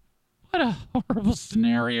a horrible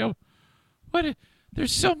scenario.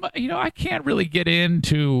 There's so much, I can't really get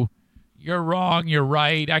into you're wrong, you're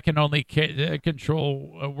right. I can only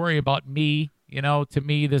worry about me. To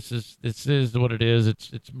me, this is what it is.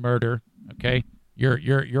 It's murder. Okay.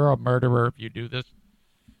 You're a murderer if you do this,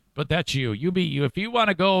 but that's you. You be you. If you want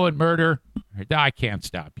to go and murder, I can't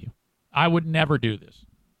stop you. I would never do this.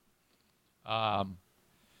 I'm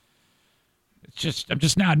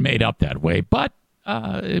just not made up that way, but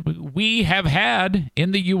we have had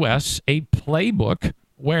in the U.S. a playbook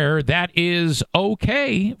where that is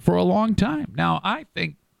okay for a long time. Now, I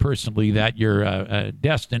think personally that you're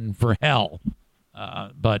destined for hell,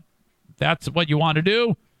 but that's what you want to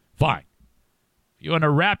do, fine. If you want to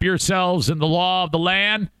wrap yourselves in the law of the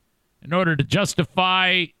land in order to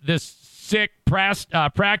justify this sick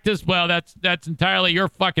practice, well, that's entirely your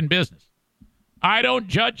fucking business. I don't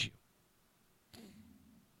judge you.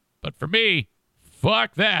 But for me,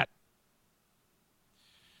 fuck that.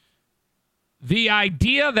 The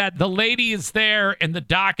idea that the lady is there and the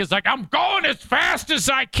doc is like, I'm going as fast as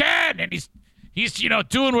I can. And he's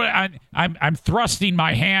doing what I'm thrusting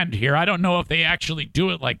my hand here. I don't know if they actually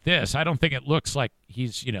do it like this. I don't think it looks like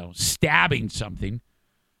he's, stabbing something.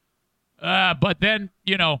 But then,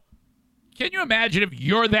 can you imagine if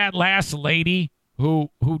you're that last lady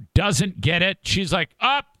who doesn't get it? She's like,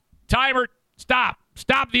 timer, stop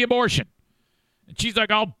the abortion. And she's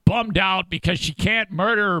like all bummed out because she can't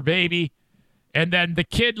murder her baby. And then the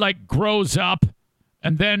kid grows up.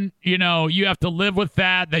 And then, you have to live with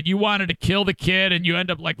that you wanted to kill the kid and you end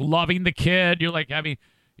up loving the kid.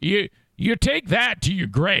 You're you take that to your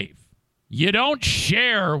grave. You don't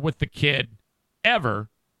share with the kid ever.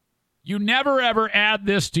 You never, ever add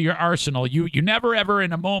this to your arsenal. You never, ever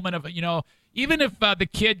in a moment of, even if the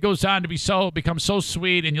kid goes on to become so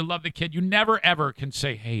sweet and you love the kid, you never, ever can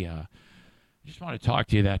say, hey, I just want to talk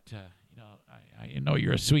to you that, I know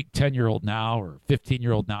you're a sweet 10-year-old now or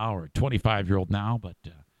 15-year-old now or 25-year-old now, but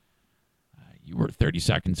you were 30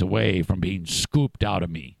 seconds away from being scooped out of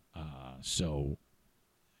me. So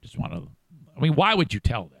just want to, why would you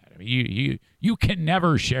tell that? You can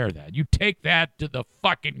never share that. You take that to the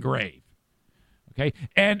fucking grave. Okay?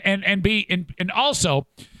 And also,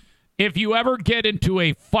 if you ever get into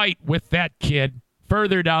a fight with that kid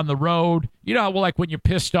further down the road, when you're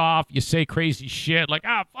pissed off, you say crazy shit like,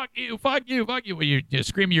 fuck you, when you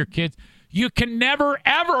scream at your kids. You can never,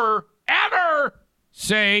 ever, ever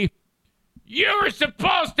say, you were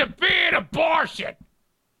supposed to be an abortion.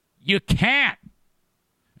 You can't.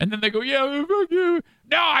 And then they go, yeah, fuck you.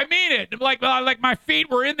 No, I mean it. Like my feet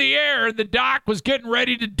were in the air and the doc was getting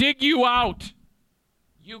ready to dig you out.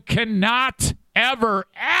 You cannot ever.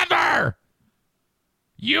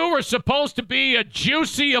 You were supposed to be a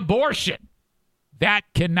juicy abortion. That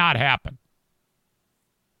cannot happen.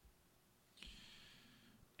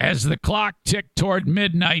 As the clock ticked toward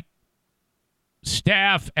midnight,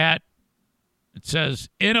 staff at, it says,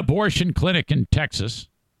 an abortion clinic in Texas.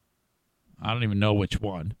 I don't even know which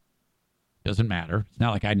one. Doesn't matter. It's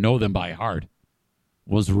not like I know them by heart.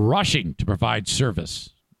 Was rushing to provide service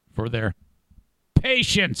for their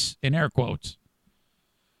patients, in air quotes.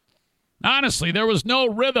 Honestly, there was no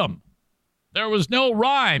rhythm. There was no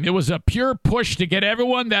rhyme. It was a pure push to get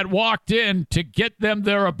everyone that walked in to get them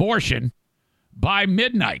their abortion by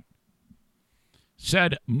midnight,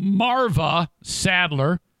 said Marva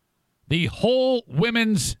Sadler, the whole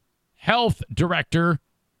women's health director,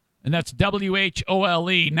 and that's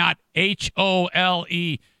W-H-O-L-E, not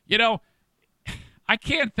H-O-L-E. You know, I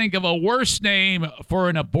can't think of a worse name for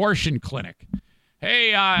an abortion clinic.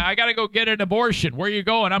 Hey, I got to go get an abortion. Where are you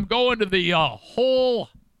going? I'm going to the whole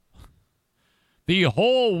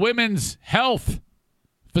women's health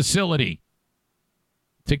facility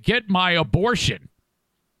to get my abortion.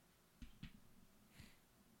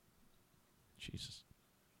 Jesus.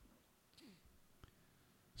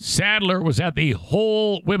 Sadler was at the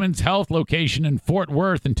whole women's health location in Fort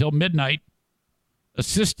Worth until midnight,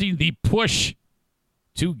 assisting the push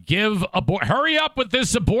to give hurry up with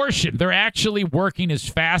this abortion. They're actually working as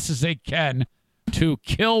fast as they can to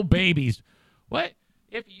kill babies. What?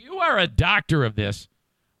 If you are a doctor of this,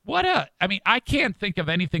 I can't think of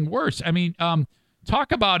anything worse. I mean,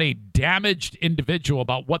 talk about a damaged individual,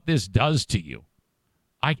 about what this does to you.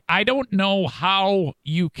 I don't know how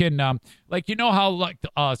you can,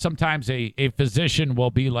 how sometimes a physician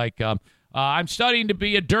will be like, I'm studying to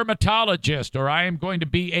be a dermatologist, or I am going to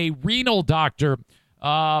be a renal doctor.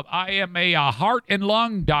 I am a heart and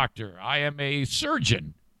lung doctor. I am a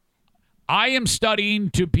surgeon. I am studying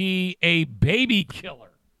to be a baby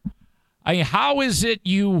killer. How is it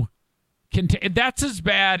you can... that's as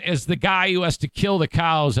bad as the guy who has to kill the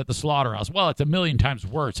cows at the slaughterhouse. Well, it's a million times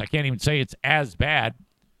worse. I can't even say it's as bad.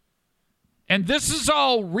 And this is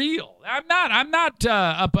all real. I'm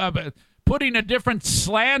not putting a different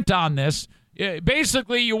slant on this.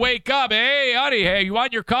 Basically, you wake up, hey, honey, hey, you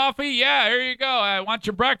want your coffee? Yeah, here you go. I want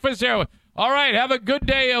your breakfast here. All right, have a good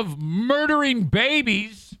day of murdering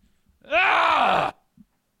babies. Ah!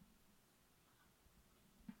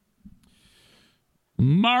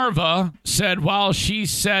 Marva said while she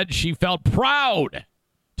said she felt proud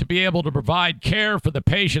to be able to provide care for the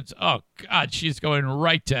patients. Oh, God, she's going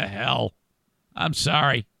right to hell. I'm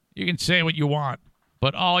sorry. You can say what you want,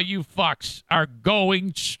 but all you fucks are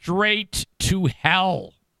going straight to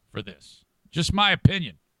hell for this. Just my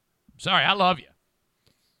opinion. I'm sorry. I love you.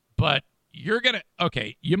 But you're going to,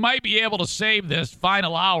 okay, you might be able to save this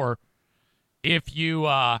final hour if you,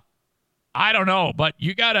 I don't know, but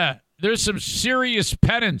you got to, there's some serious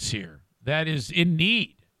penance here that is in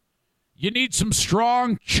need. You need some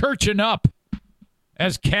strong churching up,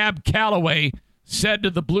 as Cab Calloway said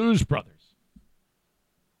to the Blues Brothers.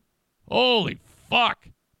 Holy fuck.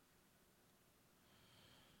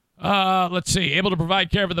 Let's see. Able to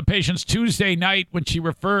provide care for the patients Tuesday night when she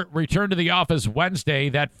returned to the office Wednesday.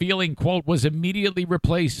 That feeling, quote, was immediately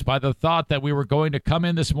replaced by the thought that we were going to come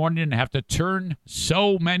in this morning and have to turn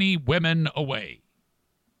so many women away.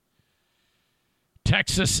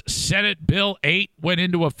 Texas Senate Bill 8 went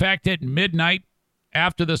into effect at midnight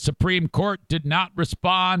after the Supreme Court did not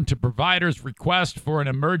respond to providers' request for an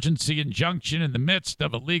emergency injunction in the midst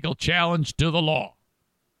of a legal challenge to the law.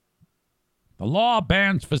 The law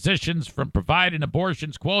bans physicians from providing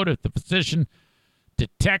abortions, quote, if the physician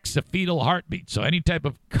detects a fetal heartbeat. So any type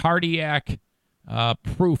of cardiac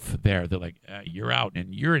proof there, they're like, you're out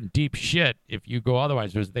and you're in deep shit if you go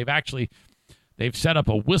otherwise. They've set up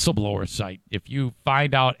a whistleblower site. If you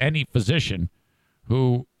find out any physician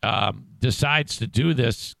who decides to do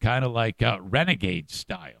this kind of like renegade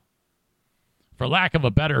style, for lack of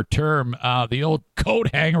a better term, the old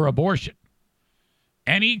coat hanger abortion.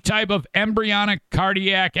 Any type of embryonic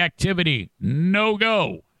cardiac activity, no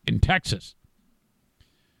go in Texas,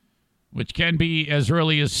 which can be as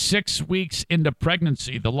early as 6 weeks into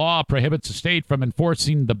pregnancy. The law prohibits the state from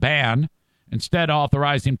enforcing the ban, instead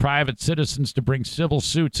authorizing private citizens to bring civil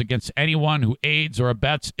suits against anyone who aids or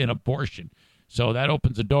abets in abortion. So that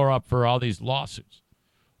opens the door up for all these lawsuits.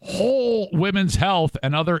 Whole Women's Health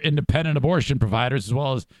and other independent abortion providers, as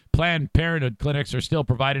well as Planned Parenthood clinics, are still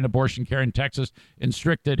providing abortion care in Texas in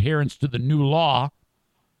strict adherence to the new law.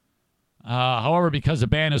 However, because the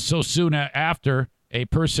ban is so soon after a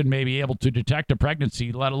person may be able to detect a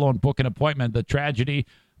pregnancy, let alone book an appointment, the tragedy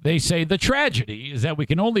is that we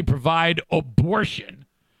can only provide abortion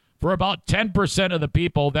for about 10% of the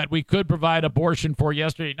people that we could provide abortion for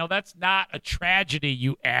yesterday. No, that's not a tragedy,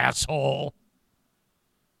 you asshole.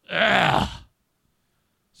 Ugh.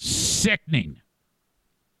 Sickening.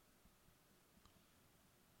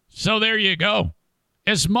 So there you go.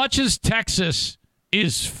 As much as Texas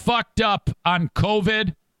is fucked up on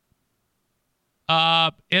COVID,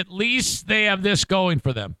 at least they have this going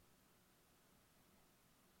for them.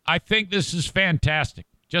 I think this is fantastic.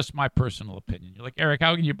 Just my personal opinion. You're like, Eric,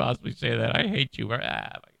 how can you possibly say that? I hate you.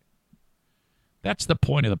 That's the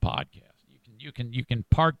point of the podcast. You can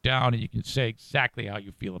park down and you can say exactly how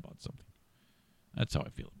you feel about something. That's how I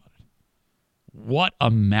feel about it. What a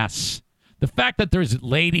mess. The fact that there's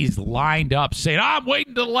ladies lined up saying, I'm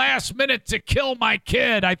waiting to the last minute to kill my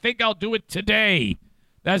kid. I think I'll do it today.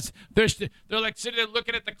 They're like sitting there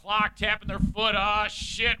looking at the clock, tapping their foot. Oh,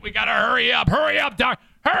 shit, we got to hurry up. Hurry up, doc.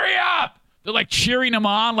 Hurry up. They're like cheering him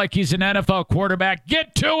on like he's an NFL quarterback.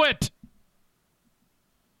 Get to it.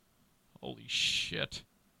 Holy shit.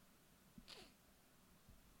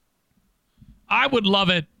 I would love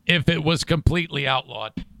it if it was completely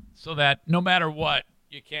outlawed so that no matter what,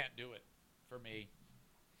 you can't do it for me.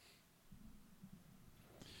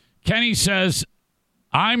 Kenny says,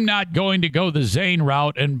 I'm not going to go the Zane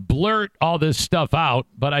route and blurt all this stuff out,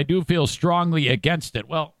 but I do feel strongly against it.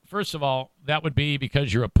 Well, first of all, that would be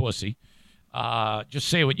because you're a pussy. Just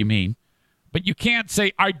say what you mean. But you can't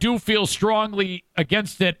say, I do feel strongly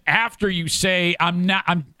against it after you say, I'm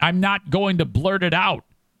not going to blurt it out.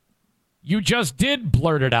 You just did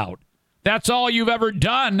blurt it out. That's all you've ever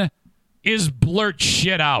done is blurt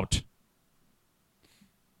shit out.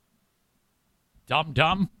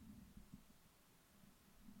 Dumb.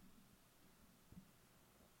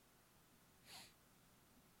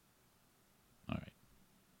 All right.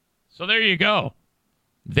 So there you go.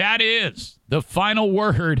 That is the final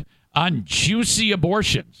word on juicy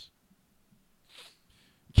abortions.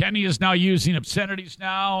 Kenny is now using obscenities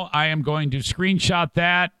now. I am going to screenshot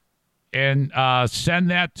that and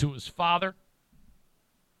send that to his father.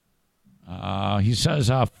 He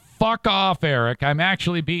says, fuck off, Eric. I'm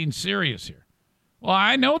actually being serious here. Well,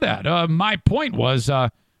 I know that. My point was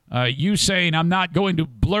you saying I'm not going to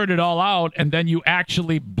blurt it all out, and then you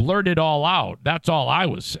actually blurt it all out. That's all I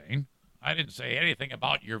was saying. I didn't say anything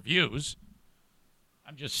about your views.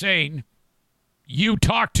 I'm just saying you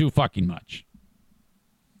talk too fucking much.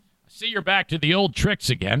 I see you're back to the old tricks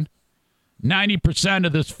again. 90%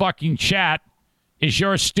 of this fucking chat is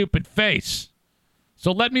your stupid face.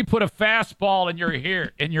 So let me put a fastball in your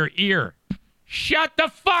ear. Shut the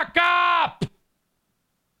fuck up!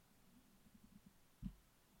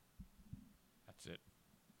 That's it.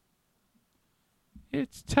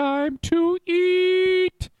 It's time to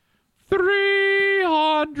eat.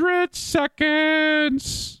 300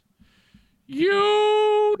 seconds.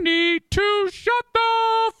 You need to shut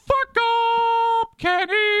the fuck up,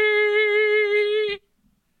 Kenny.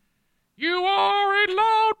 You are a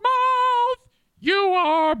loudmouth. You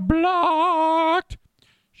are blocked.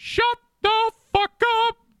 Shut the fuck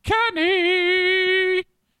up, Kenny.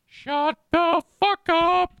 Shut the fuck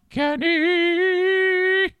up,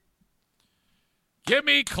 Kenny. Give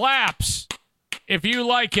me claps if you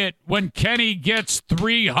like it when Kenny gets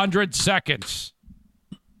 300 seconds.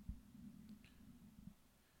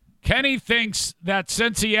 Kenny thinks that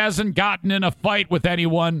since he hasn't gotten in a fight with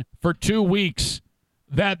anyone for 2 weeks,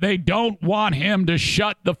 that they don't want him to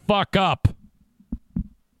shut the fuck up.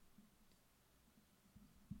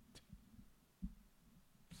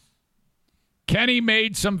 Kenny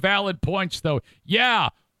made some valid points, though. Yeah,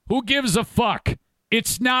 who gives a fuck?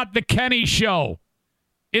 It's not the Kenny Show.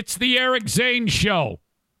 It's the Eric Zane Show.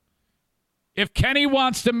 If Kenny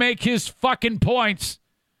wants to make his fucking points,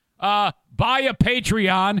 buy a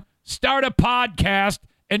Patreon, start a podcast,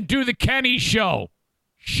 and do the Kenny Show.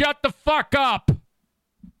 Shut the fuck up.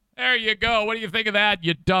 There you go. What do you think of that,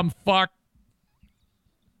 you dumb fuck?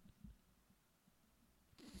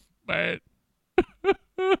 Man.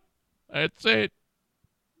 That's it.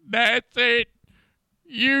 That's it.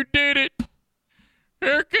 You did it.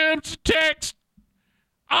 Here comes the text.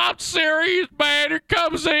 I'm serious, man. Here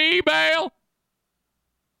comes the email.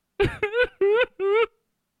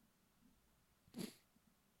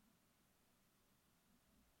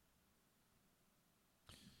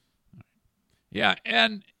 Yeah,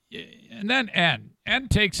 and then N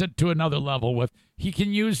takes it to another level with he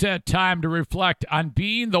can use that time to reflect on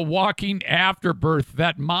being the walking afterbirth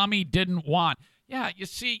that mommy didn't want. Yeah, you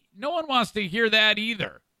see, no one wants to hear that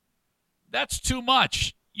either. That's too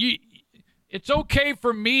much. It's okay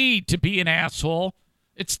for me to be an asshole.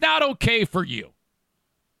 It's not okay for you.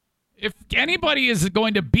 If anybody is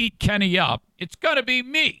going to beat Kenny up, it's going to be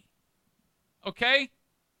me. Okay?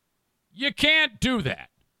 You can't do that.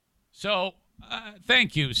 So,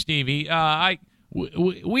 thank you, Stevie.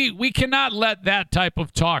 We cannot let that type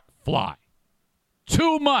of talk fly.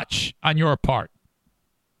 Too much on your part.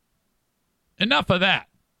 Enough of that.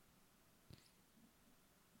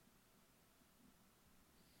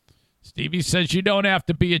 Stevie says you don't have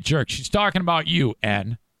to be a jerk. She's talking about you,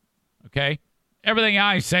 N. Okay? Everything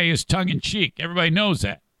I say is tongue-in-cheek. Everybody knows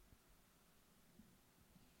that.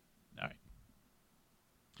 All right.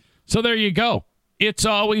 So there you go. It's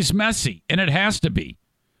always messy, and it has to be.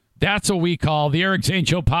 That's what we call the Eric Zane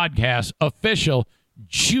Show Podcast official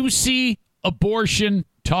juicy abortion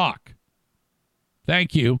talk.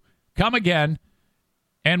 Thank you. Come again,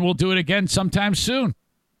 and we'll do it again sometime soon.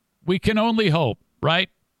 We can only hope, right?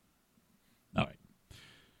 All right.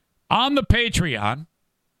 On the Patreon,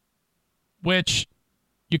 which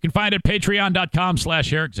you can find at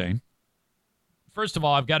patreon.com/Eric Zane. First of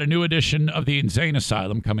all, I've got a new edition of the Insane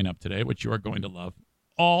Asylum coming up today, which you are going to love.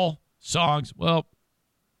 All songs, well,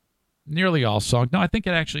 nearly all songs. No, I think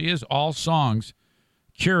it actually is all songs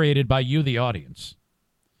curated by you, the audience.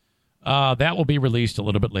 That will be released a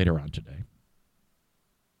little bit later on today.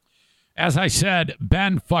 As I said,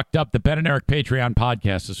 Ben fucked up the Ben and Eric Patreon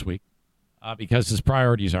podcast this week because his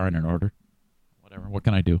priorities aren't in order. Whatever. What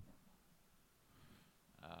can I do?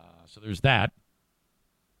 So there's that.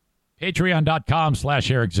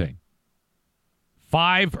 Patreon.com/Eric Zane.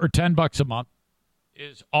 $5 or $10 a month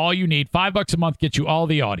is all you need. $5 a month gets you all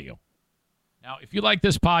the audio. Now, if you like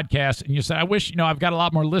this podcast and you say, I wish, I've got a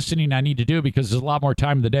lot more listening I need to do because there's a lot more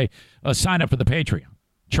time in the day, sign up for the Patreon.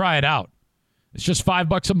 Try it out. It's just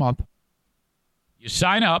 $5 a month. You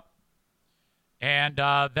sign up and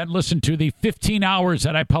then listen to the 15 hours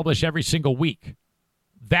that I publish every single week.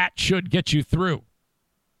 That should get you through.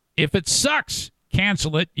 If it sucks,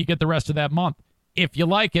 cancel it. You get the rest of that month. If you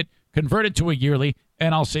like it, convert it to a yearly,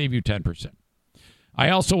 and I'll save you 10%. I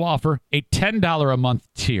also offer a $10 a month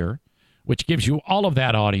tier, which gives you all of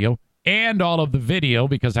that audio and all of the video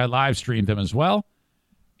because I live stream them as well.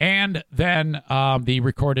 And then the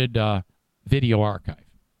recorded video archive.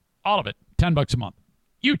 All of it, $10 a month.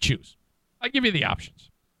 You choose. I give you the options.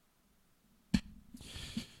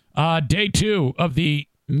 Day 2 of the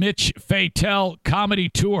Mitch Fatel comedy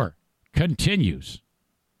tour continues.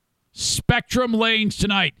 Spectrum Lanes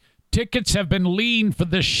tonight. Tickets have been lean for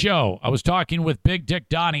this show. I was talking with Big Dick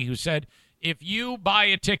Donnie, who said, if you buy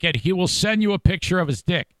a ticket, he will send you a picture of his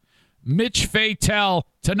dick. Mitch Fatel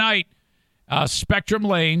tonight. Spectrum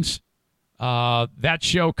Lanes. That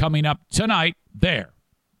show coming up tonight there.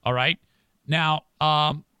 All right. Now,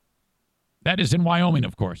 that is in Wyoming,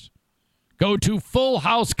 of course. Go to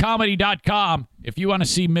fullhousecomedy.com if you want to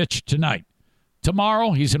see Mitch tonight.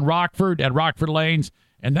 Tomorrow, he's in Rockford at Rockford Lanes.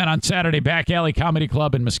 And then on Saturday, Back Alley Comedy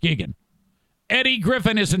Club in Muskegon. Eddie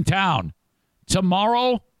Griffin is in town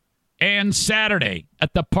tomorrow and Saturday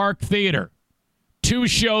at the Park Theater. 2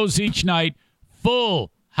 shows each night.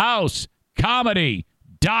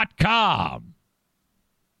 Fullhousecomedy.com.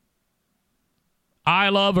 I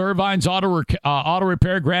Love Irvine's Auto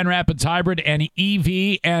Repair, Grand Rapids Hybrid, and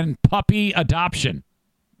EV and Puppy Adoption.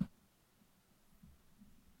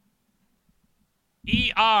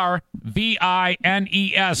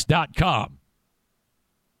 ERVINES.com.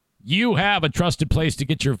 You have a trusted place to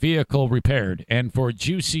get your vehicle repaired. And for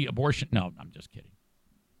juicy abortion... No, I'm just kidding.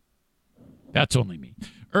 That's only me.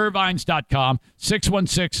 Irvines.com,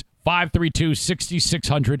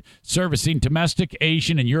 616-532-6600. Servicing domestic,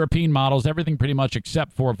 Asian, and European models. Everything pretty much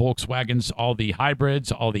except for Volkswagens. All the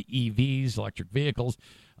hybrids, all the EVs, electric vehicles.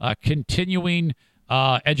 Continuing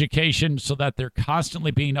education so that they're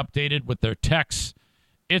constantly being updated with their techs.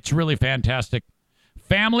 It's really fantastic.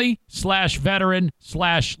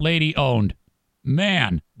 Family/veteran/lady owned.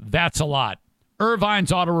 Man, that's a lot.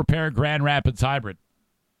 Irvine's Auto Repair, Grand Rapids Hybrid.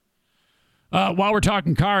 While we're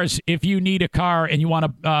talking cars, if you need a car and you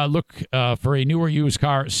want to look for a new or used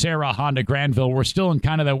car, Sarah Honda Granville, we're still in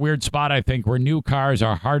kind of that weird spot, I think, where new cars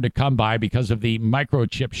are hard to come by because of the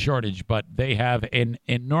microchip shortage, but they have an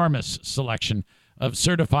enormous selection of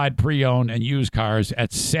certified pre-owned and used cars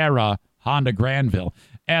at Sarah Honda Granville.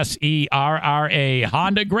 SERRA,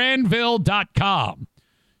 HondaGranville.com.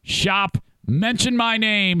 Shop, mention my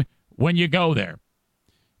name when you go there.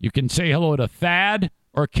 You can say hello to Thad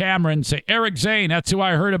or Cameron. Say, Eric Zane, that's who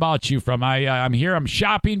I heard about you from. I'm here. I'm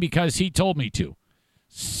shopping because he told me to.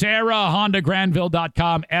 Sarah,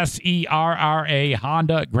 HondaGranville.com. SERRA,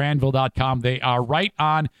 HondaGranville.com. They are right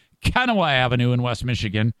on Kennewa Avenue in West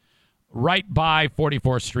Michigan, right by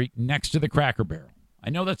 44th Street, next to the Cracker Barrel. I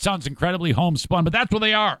know that sounds incredibly homespun, but that's where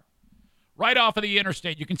they are. Right off of the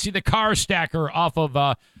interstate. You can see the car stacker off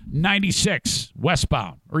of 96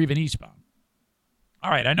 westbound or even eastbound. All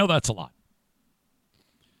right, I know that's a lot.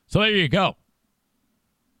 So there you go.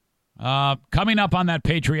 Coming up on that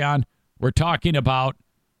Patreon, we're talking about,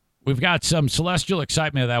 we've got some celestial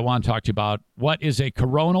excitement that I want to talk to you about. What is a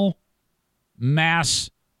coronal mass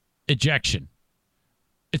ejection?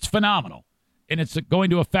 It's phenomenal, and it's going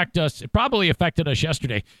to affect us. It probably affected us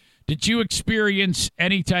yesterday. Did you experience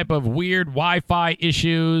any type of weird Wi-Fi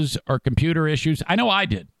issues or computer issues? I know I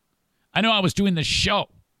did. I know I was doing the show,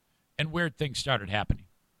 and weird things started happening.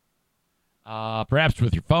 Perhaps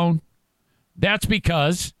with your phone. That's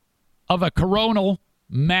because of a coronal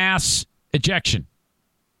mass ejection.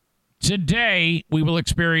 Today, we will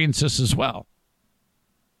experience this as well.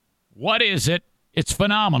 What is it? It's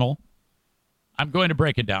phenomenal. I'm going to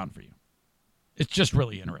break it down for you. It's just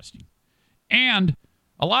really interesting. And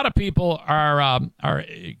a lot of people are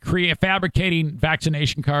fabricating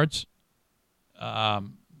vaccination cards.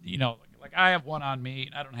 Like I have one on me.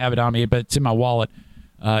 I don't have it on me, but it's in my wallet.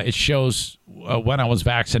 It shows when I was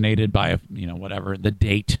vaccinated by, whatever, the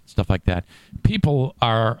date, stuff like that. People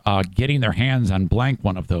are getting their hands on blank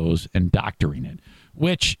one of those and doctoring it,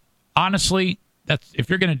 which, honestly, that's if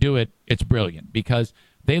you're going to do it, it's brilliant because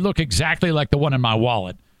they look exactly like the one in my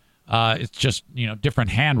wallet. It's just,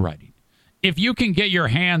 different handwriting. If you can get your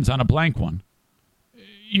hands on a blank one,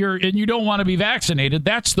 and you don't want to be vaccinated,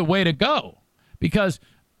 that's the way to go. Because,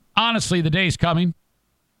 honestly, the day's coming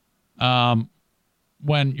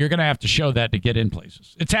when you're going to have to show that to get in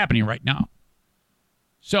places. It's happening right now.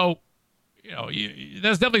 So,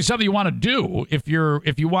 that's definitely something you want to do if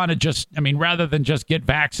you want to just, rather than just get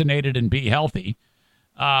vaccinated and be healthy.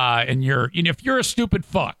 If you're a stupid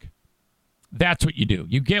fuck, that's what you do.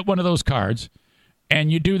 You get one of those cards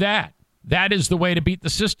and you do that. That is the way to beat the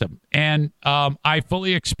system. And I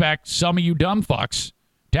fully expect some of you dumb fucks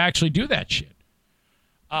to actually do that shit.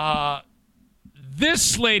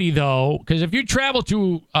 This lady, though, because if you travel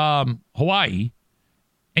to Hawaii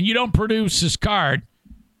and you don't produce this card,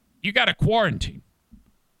 you got to quarantine.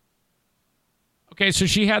 Okay, so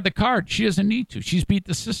she had the card. She doesn't need to. She's beat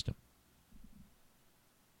the system.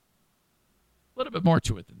 A little bit more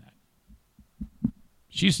to it than that.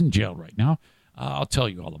 She's in jail right now. I'll tell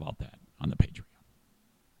you all about that on the Patreon.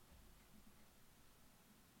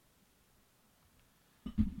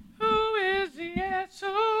 Who is the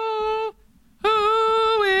asshole?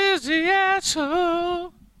 Who is the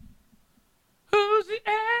asshole? Who's the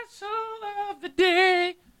asshole of the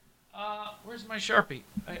day? Where's my Sharpie?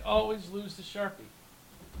 I always lose the Sharpie.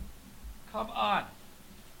 Come on.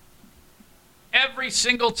 Every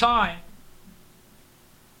single time,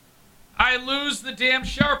 I lose the damn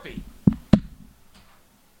Sharpie.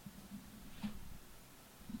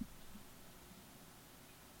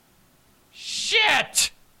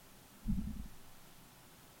 Shit!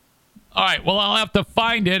 All right, well, I'll have to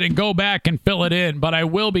find it and go back and fill it in, but I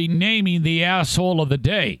will be naming the asshole of the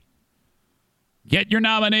day. Get your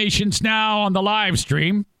nominations now on the live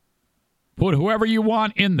stream. Put whoever you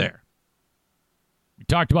want in there. We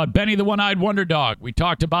talked about Benny the One-Eyed Wonder Dog. We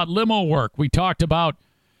talked about limo work. We talked about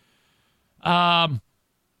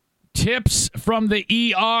tips from the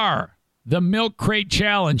ER, the milk crate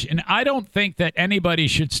challenge. And I don't think that anybody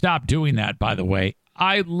should stop doing that, by the way.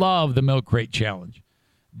 I love the milk crate challenge.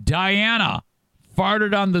 Diana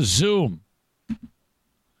farted on the Zoom.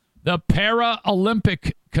 The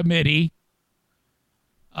Paralympic Committee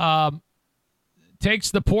takes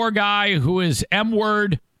the poor guy who is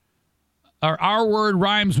M-word or R-word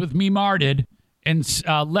rhymes with me marted and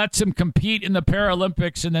lets him compete in the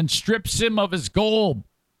Paralympics and then strips him of his gold.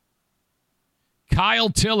 Kyle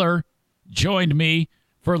Tiller joined me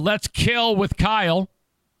for Let's Kill with Kyle.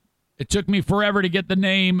 It took me forever to get the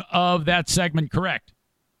name of that segment correct.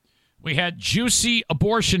 We had juicy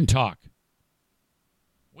abortion talk.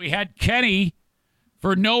 We had Kenny,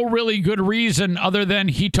 for no really good reason other than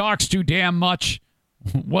he talks too damn much,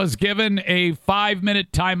 was given a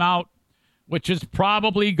 5-minute timeout, which is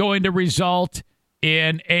probably going to result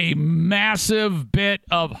in a massive bit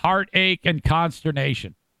of heartache and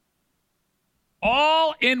consternation.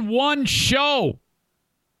 All in one show.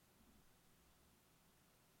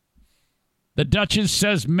 The Duchess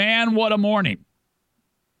says, man, what a morning.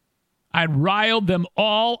 I riled them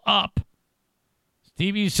all up.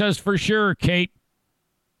 Stevie says, for sure, Kate.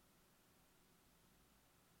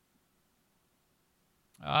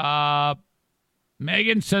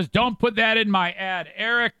 Megan says, don't put that in my ad.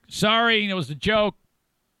 Eric, sorry, it was a joke.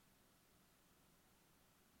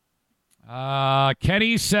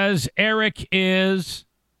 Kenny says Eric is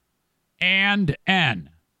and N.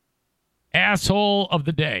 Asshole of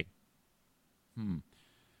the day.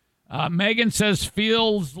 Megan says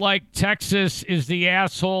feels like Texas is the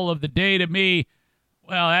asshole of the day to me.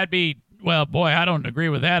 Well, boy, I don't agree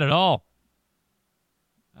with that at all.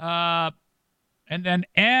 And then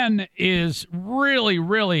N is really,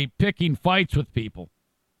 really picking fights with people.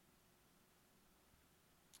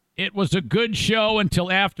 It was a good show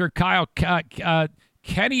until after Kyle.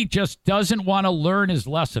 Kenny just doesn't want to learn his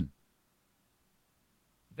lesson.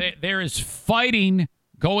 There is fighting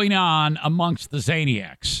going on amongst the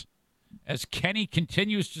Zaniacs as Kenny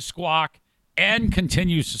continues to squawk and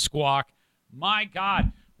continues to squawk. My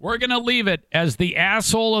God, we're going to leave it as the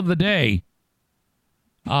asshole of the day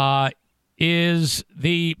is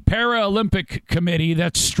the Paralympic committee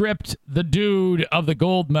that stripped the dude of the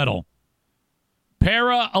gold medal.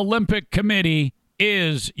 Paralympic committee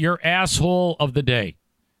is your asshole of the day.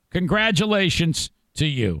 Congratulations to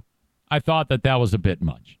you. I thought that was a bit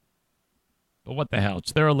much. But what the hell?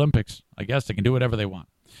 It's their Olympics. I guess they can do whatever they want.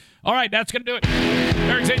 All right, that's going to do it.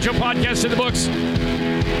 Eric Zane Show Podcast in the books.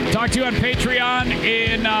 Talk to you on Patreon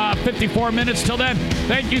in 54 minutes. Till then,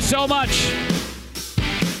 thank you so much.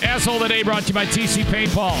 Asshole of the Day brought to you by TC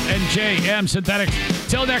Paintball and JM Synthetics.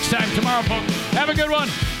 Till next time, tomorrow, folks. Have a good one.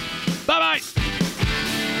 Bye-bye.